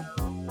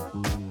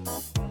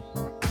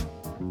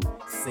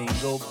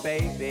 single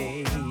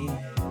baby,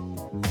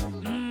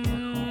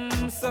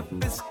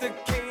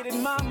 sophisticated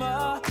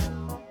mama.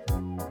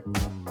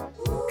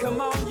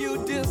 Come on,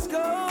 you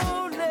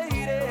disco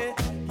lady,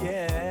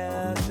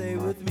 yeah, stay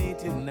with me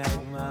tonight,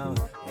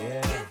 mama,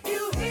 yeah. If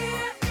you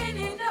hear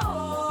any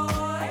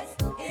noise,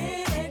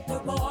 it ain't the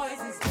boys,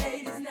 it's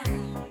ladies' night.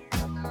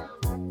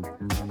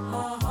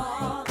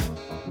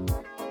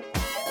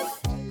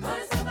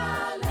 Gonna step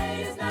out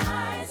ladies'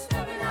 night,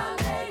 stepping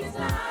out ladies'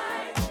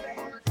 night.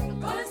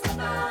 Gonna step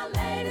out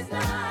ladies'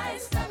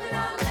 night, stepping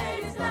out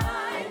ladies'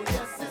 night. Oh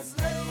yes, it's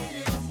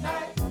ladies'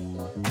 night,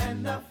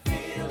 and the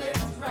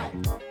feeling's right.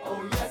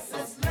 Oh yes,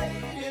 it's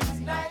ladies'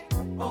 night.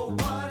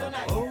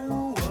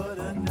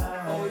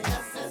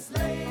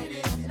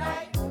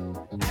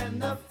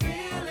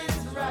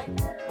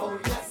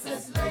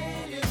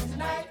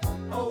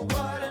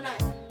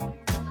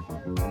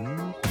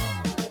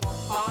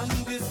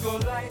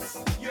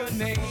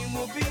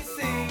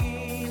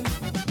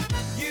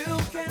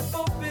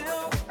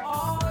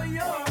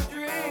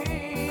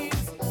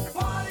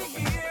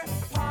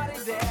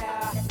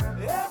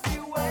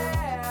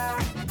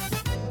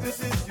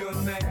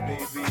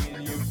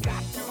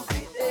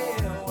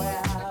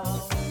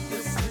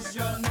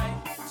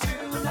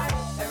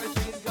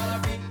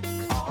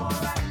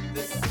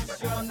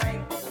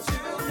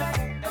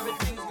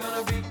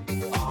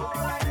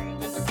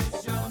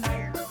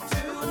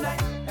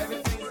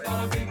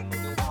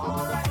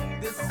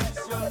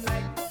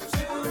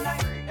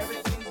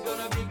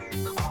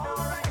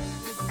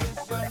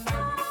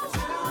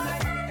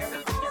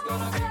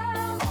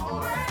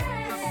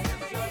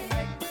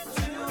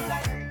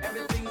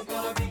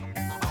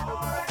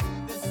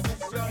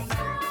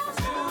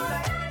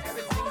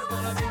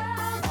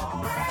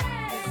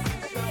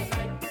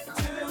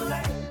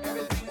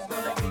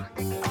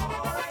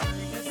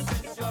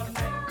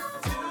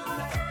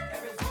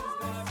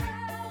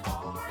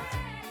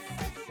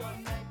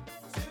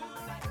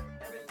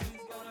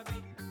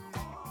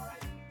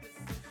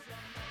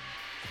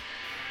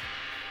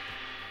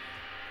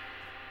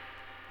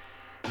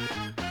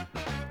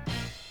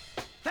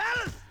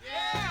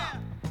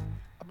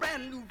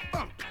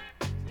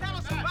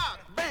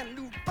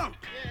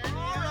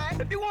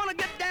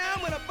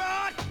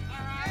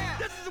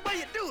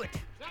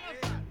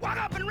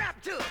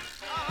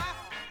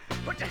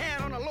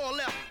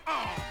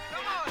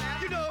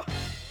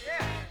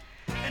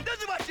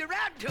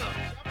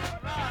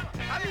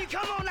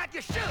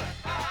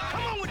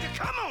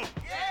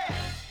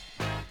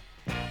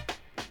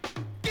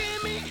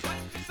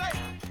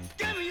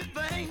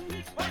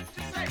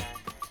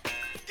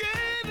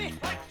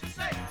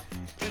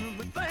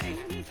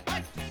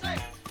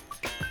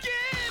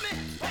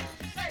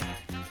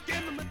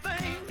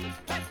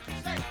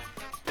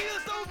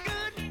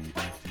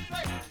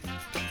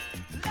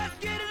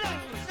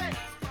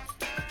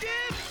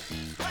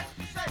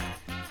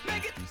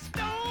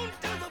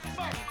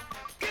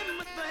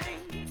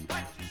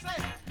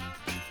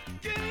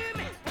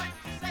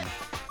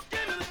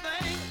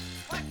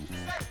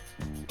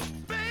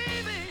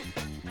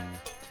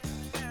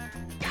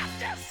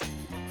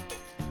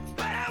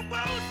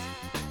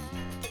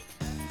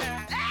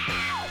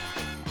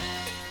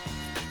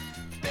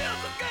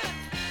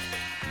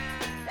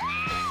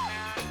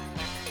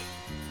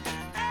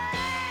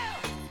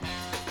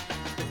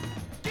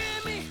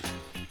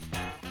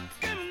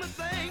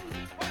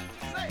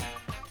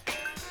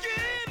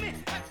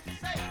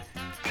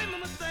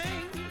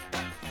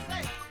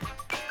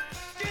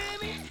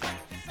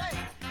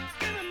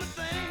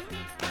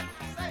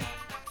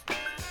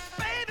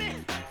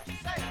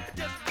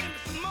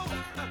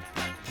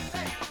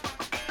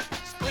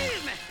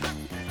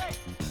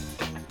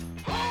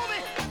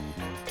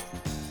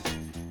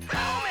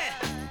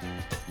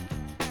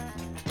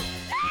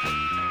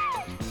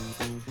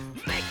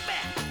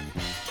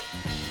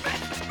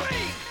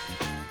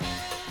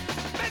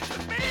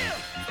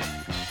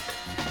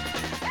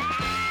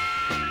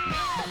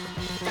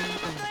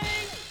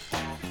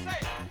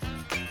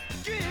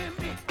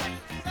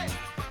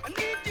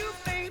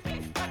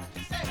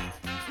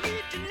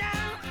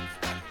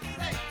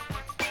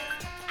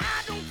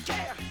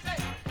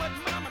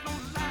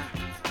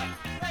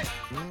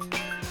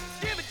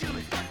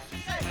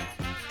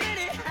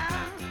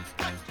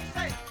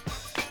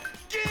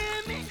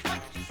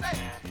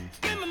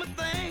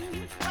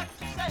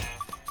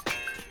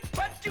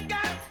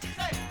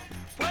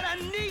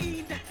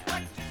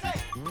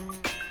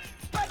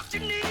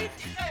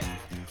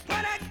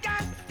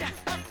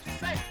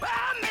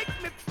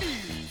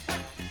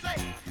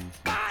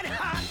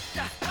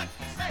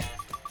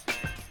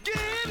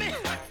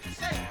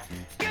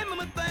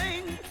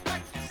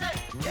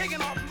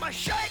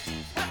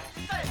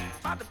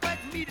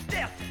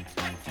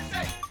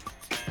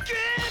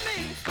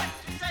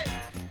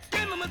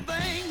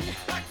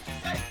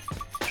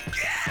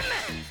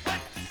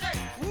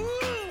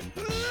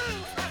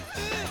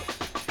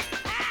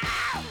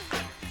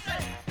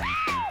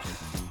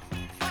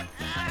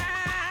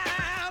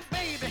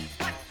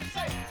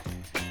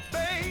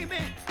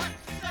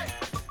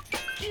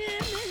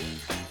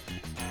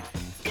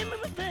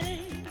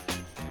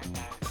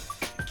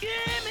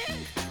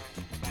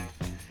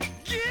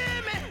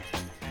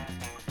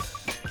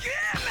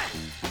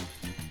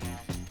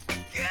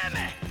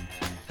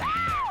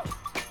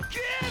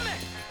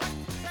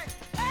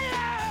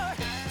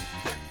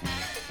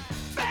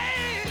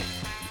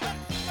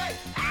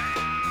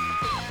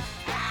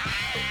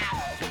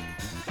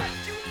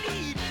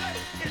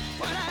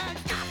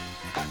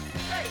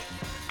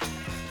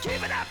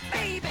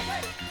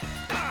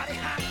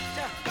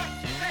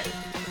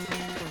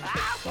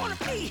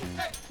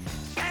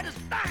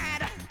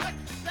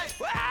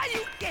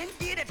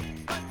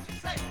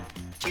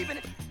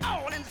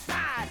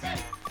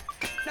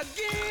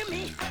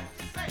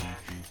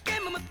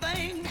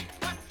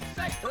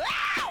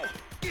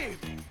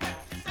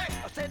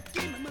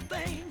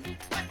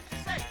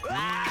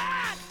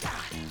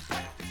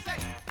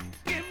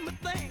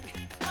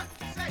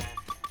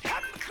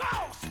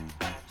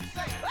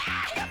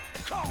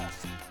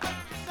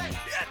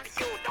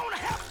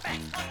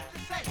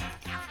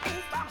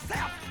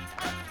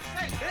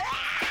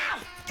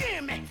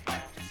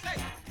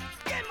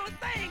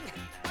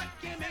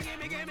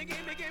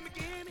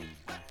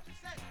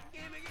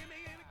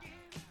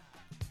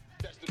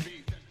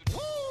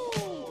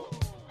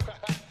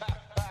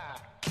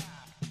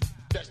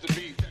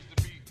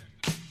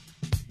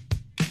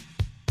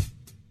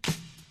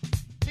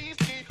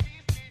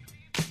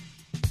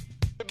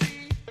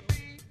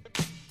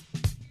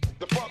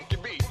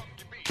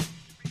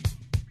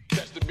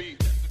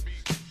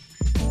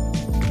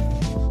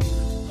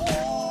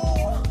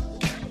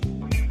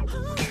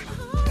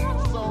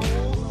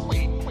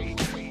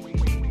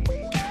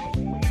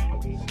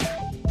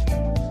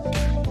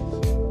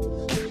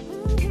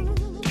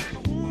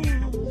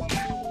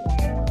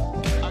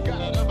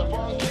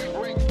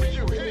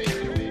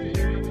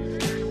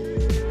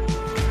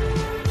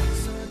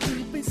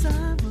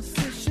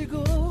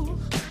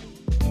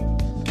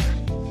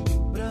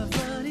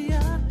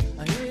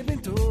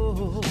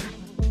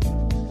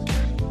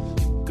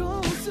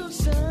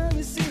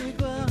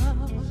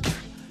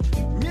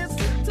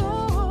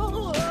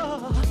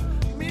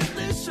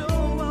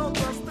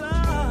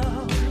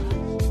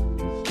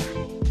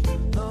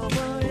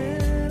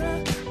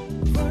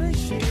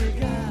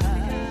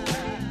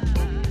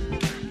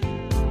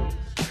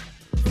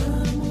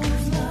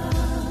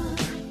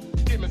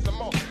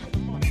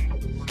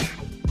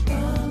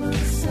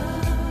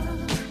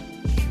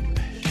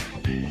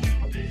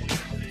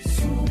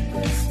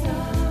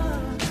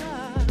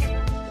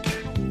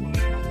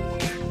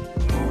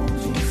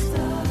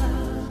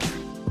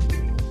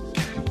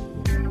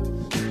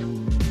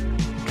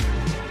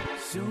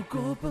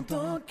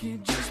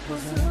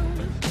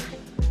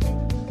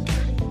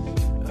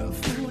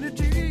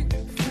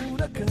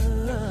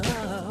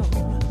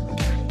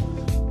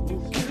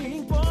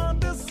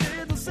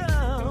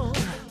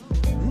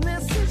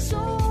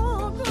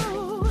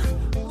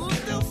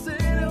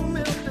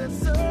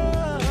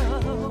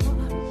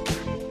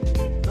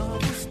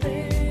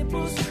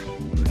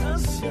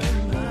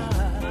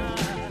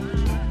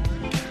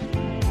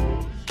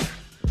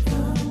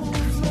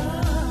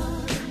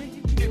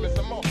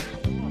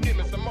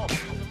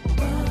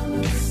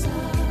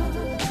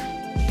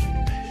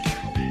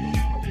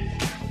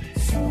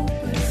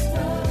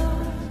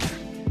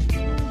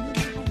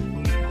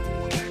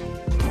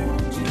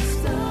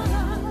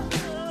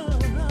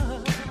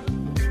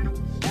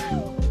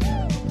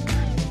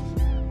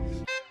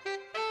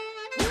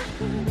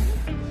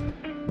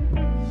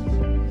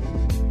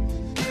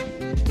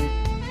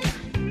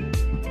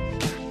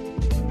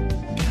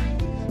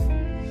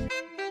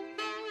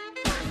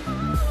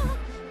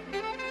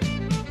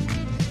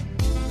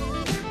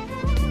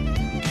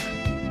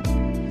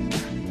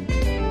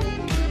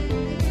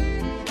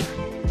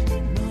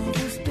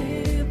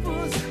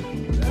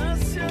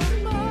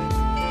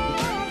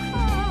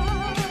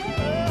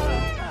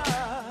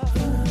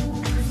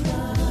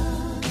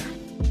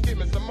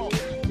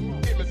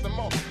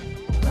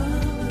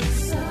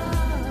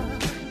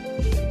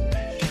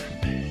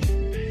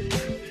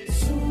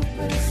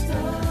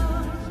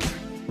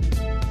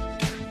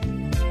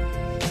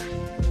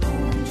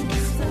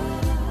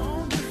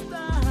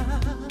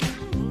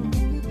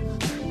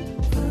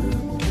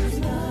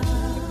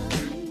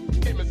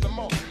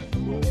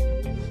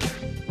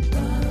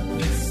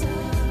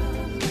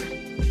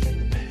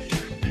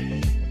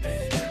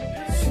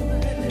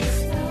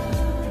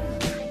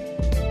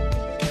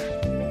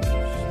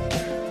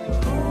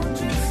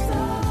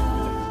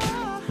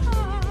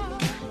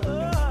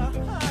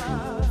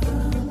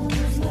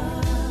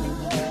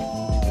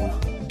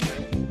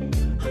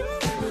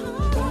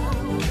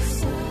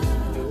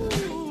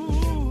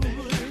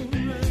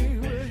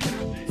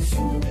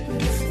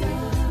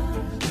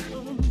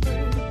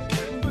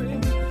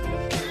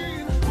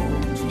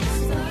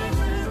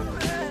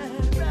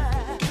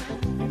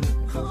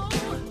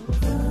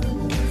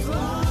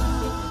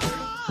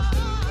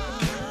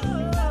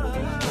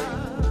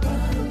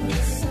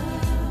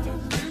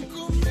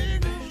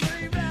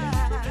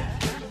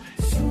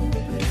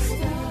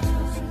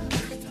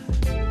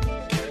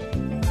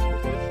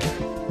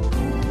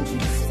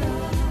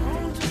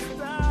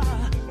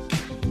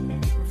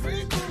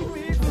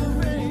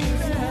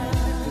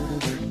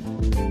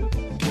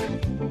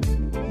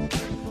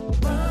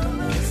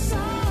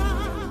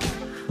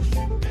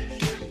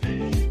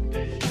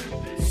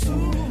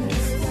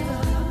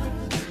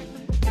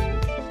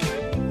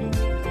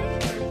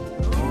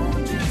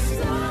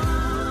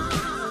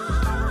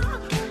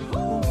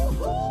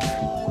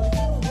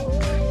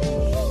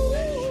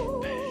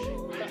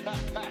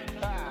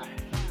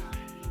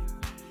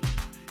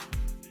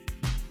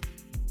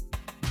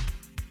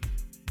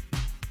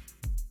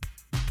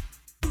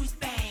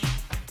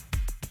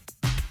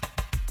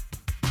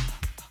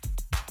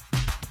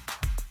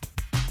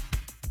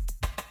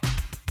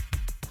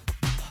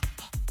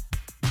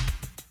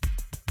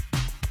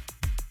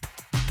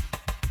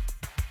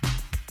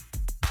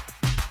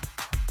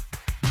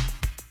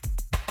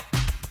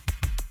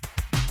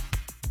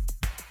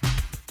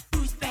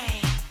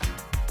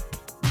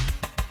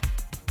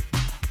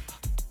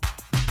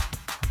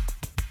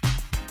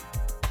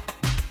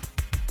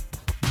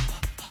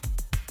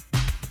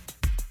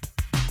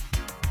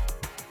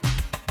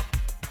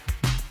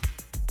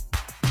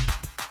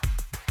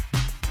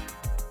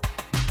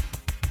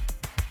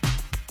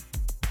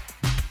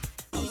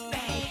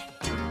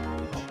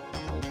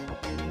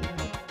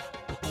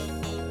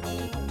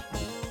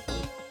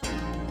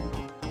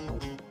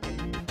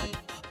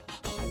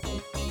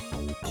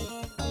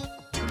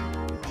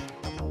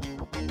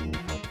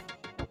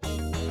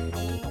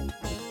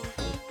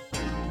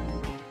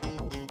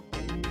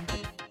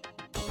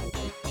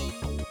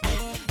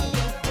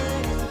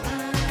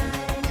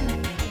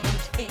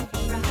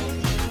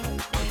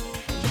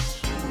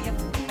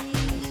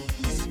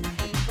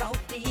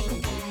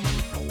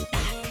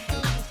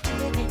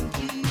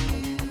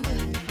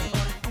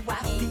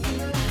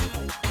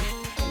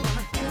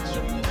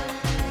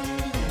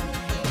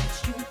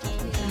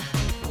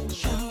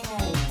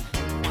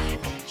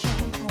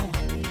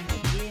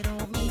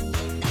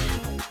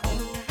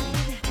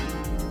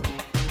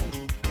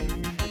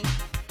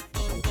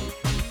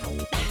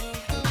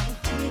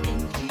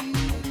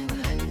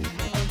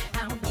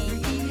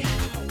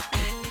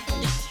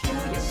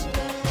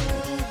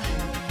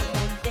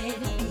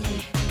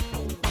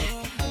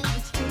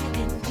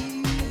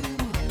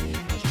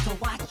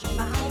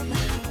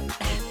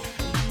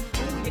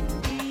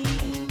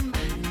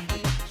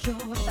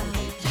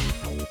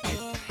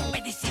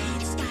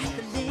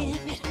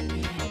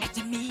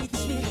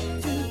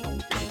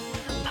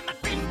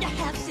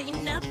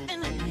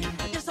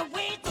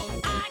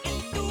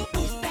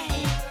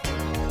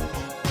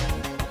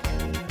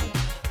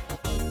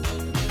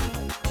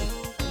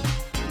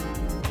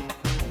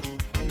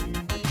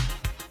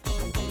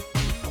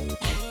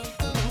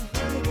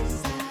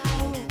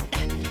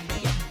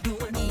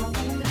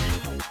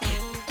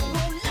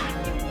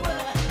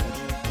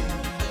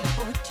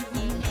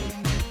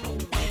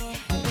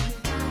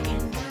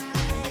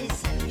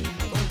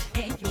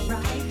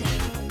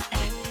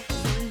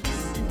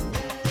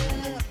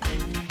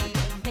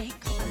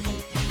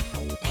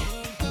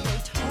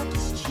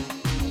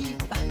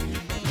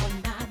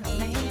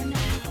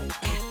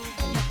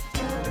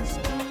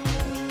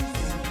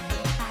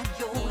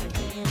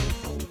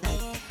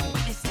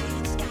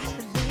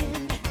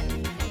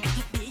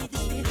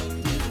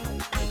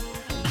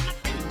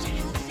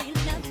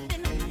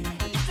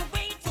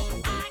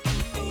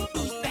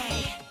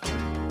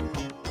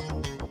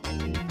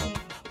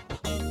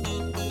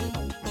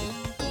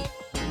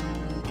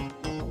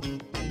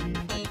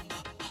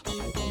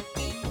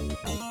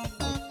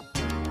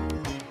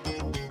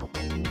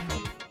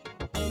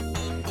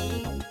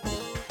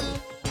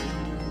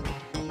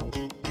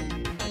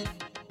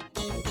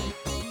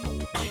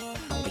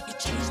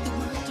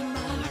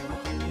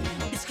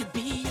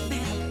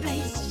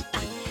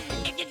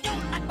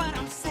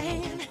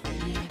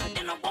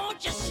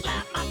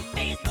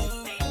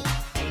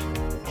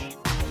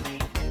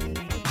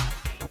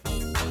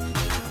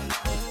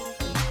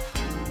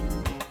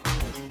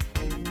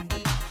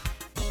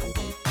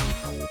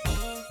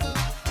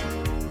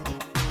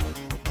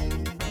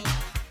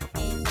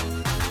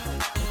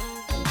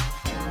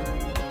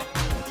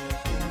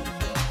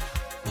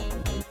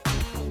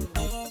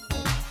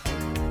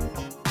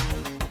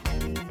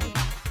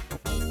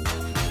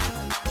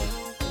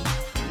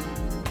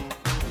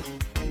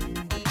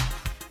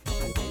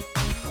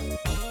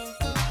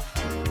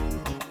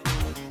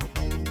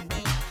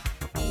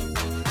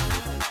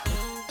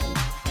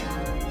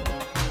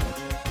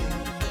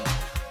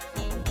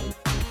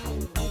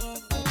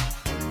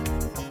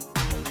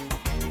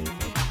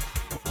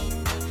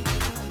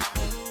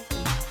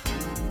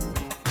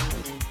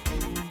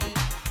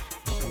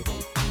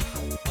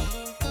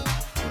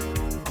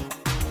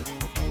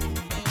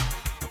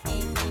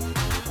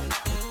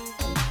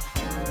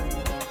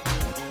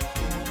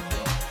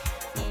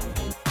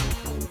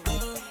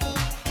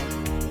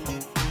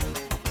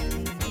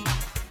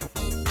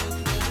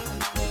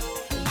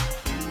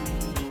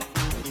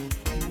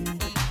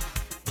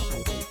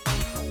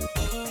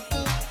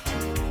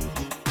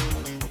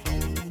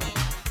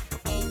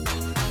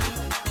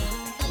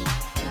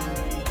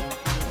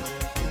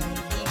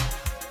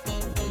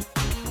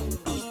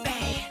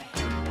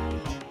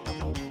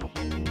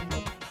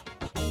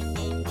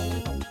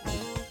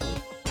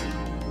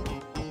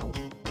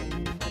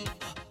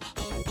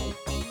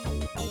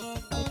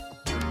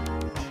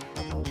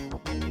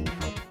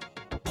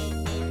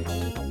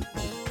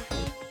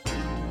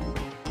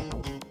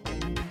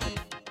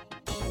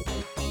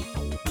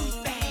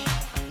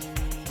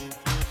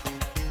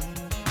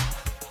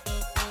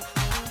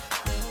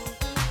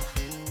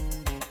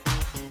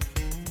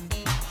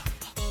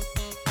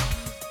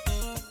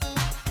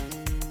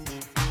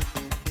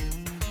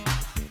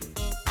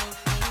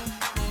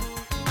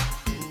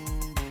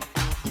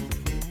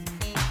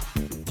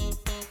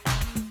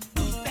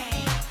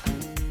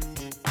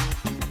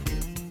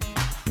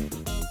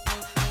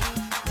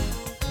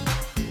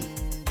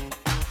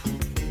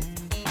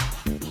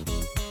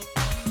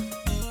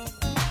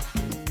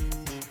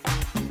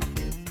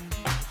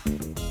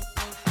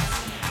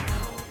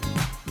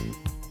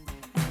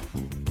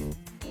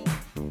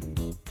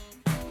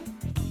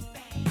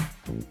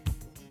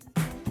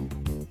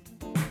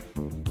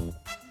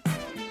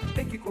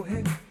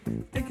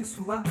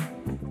 suar,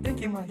 tem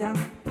que malhar.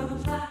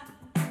 Vamos lá,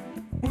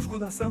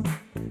 Musculação,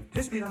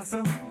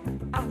 respiração,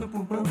 ar no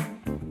pulmão.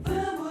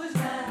 vamos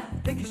lá,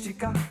 Tem que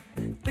esticar,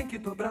 tem que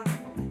dobrar,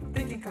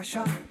 tem que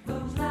encaixar.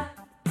 vamos lá.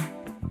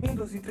 1,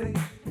 2 e 3,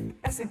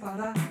 é sem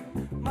parar,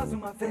 mais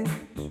uma vez.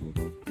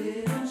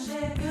 Verão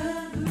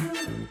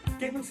chegando,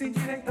 Quem não se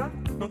endireitar,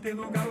 não tem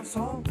lugar ao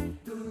sol.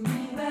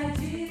 domingo é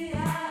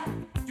dia.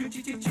 De um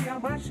tititi a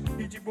mais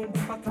e de bumbum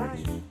pra trás.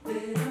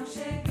 Verão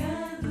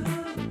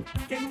chegando,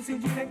 Quem não se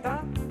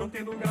endireitar, não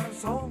tem lugar ao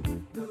sol.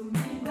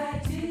 domingo é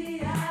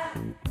dia.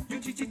 De um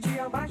tititi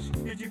a mais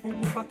e de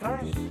bumbum pra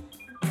trás.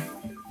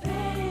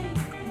 Vem,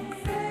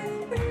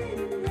 vem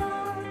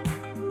brilhar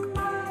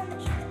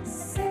mais,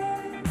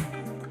 ser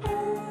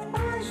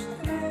uma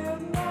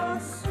estrela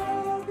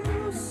sobre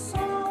o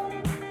sol.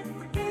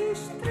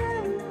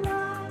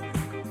 Estrelar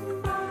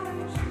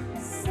mais,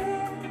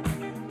 ser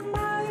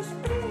mais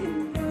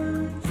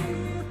brilhante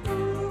do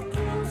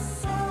que o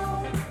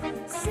sol.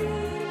 Se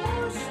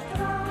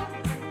mostrar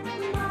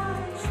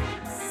mais,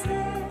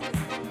 ser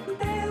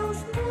Deus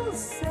no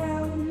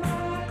céu, na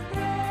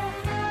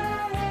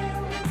terra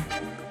eu.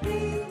 E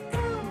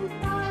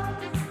cantar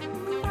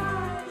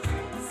mais,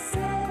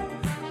 ser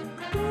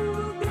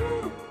tudo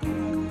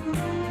puro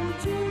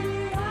de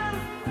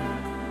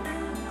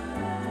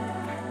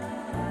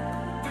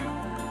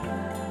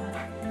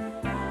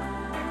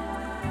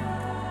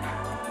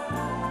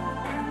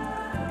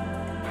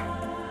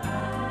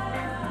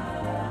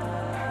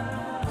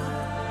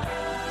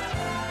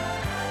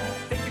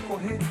Tem que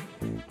correr,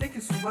 tem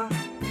que suar,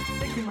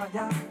 tem que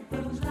malhar.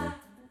 Vamos lá,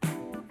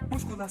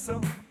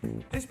 Musculação,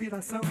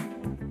 respiração,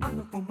 ar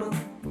no pulmão.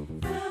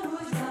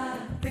 vamos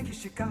lá, Tem que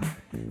esticar,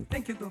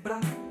 tem que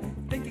dobrar,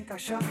 tem que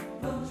encaixar.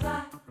 vamos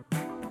lá.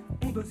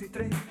 1, 2 e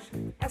 3,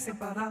 é sem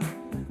parar,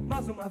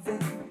 mais uma vez.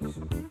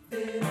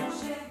 Verão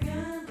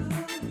chegando,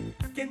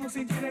 Quem não se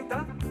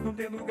endireitar, não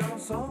tem lugar ao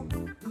sol.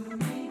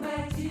 domingo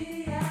é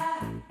dia.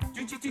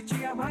 De um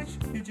tititi a mais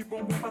e de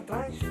bumbum pra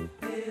trás.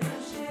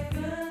 Verão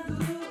chegando,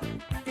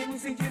 Quem não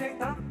se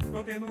endireitar,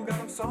 não tem lugar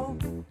ao sol.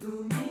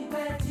 domingo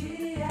é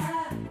dia.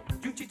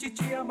 De um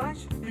tititi a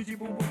mais e de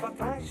bumbum pra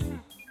trás.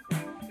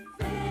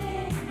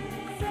 Vem,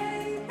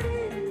 vem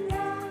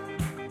brilhar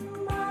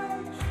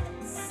mais,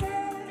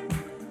 ser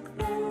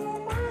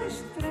uma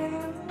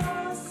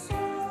estrela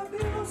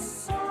sobre o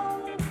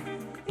sol.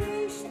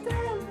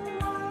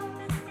 Estrelar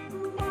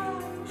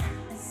mais,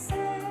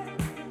 ser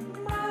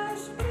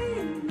mais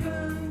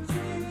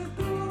brilhante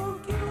do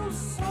que o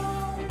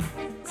sol.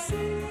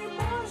 Se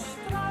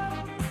mostrar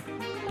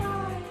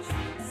mais,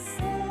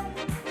 ser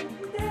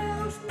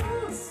Deus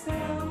no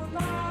céu,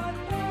 na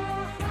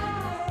terra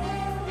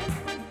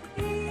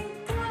eu. E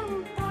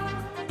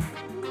cantar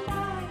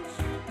mais,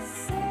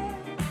 ser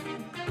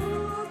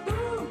tudo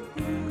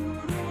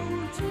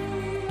puro de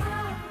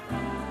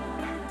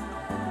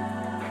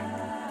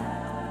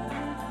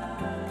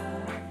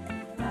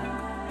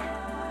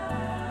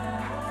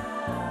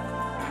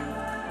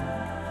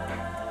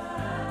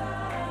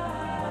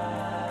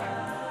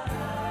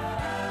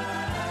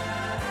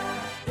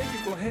Tem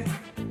que correr,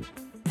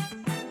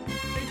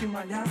 tem que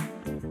malhar.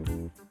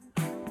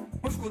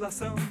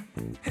 Musculação,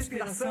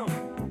 respiração.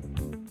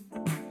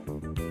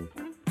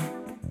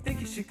 Tem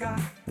que esticar,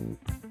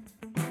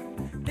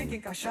 tem que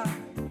encaixar.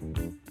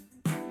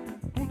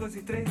 1, 2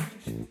 e 3,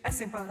 é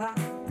sem parar.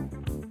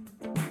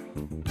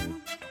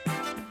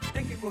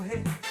 Tem que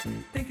correr,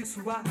 tem que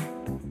suar.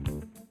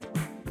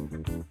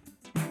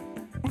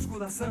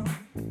 Musculação,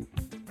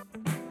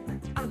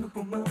 ar no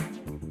pulmão.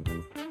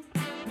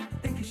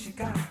 Tem que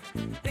esticar,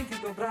 tem que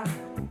dobrar.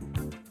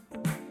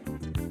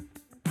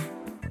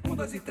 1,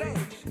 2 e 3,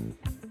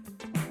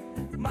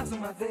 mais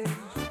uma vez.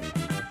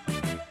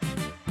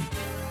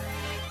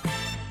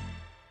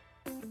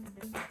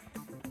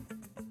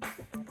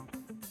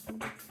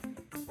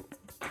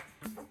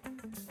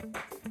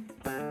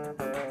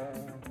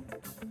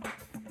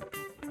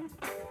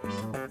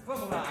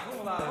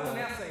 vamos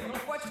nessa aí, não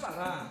pode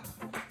parar.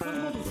 Todo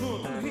mundo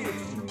junto, no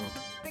ritmo.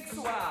 Tem que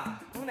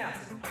suar, vamos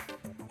nessa.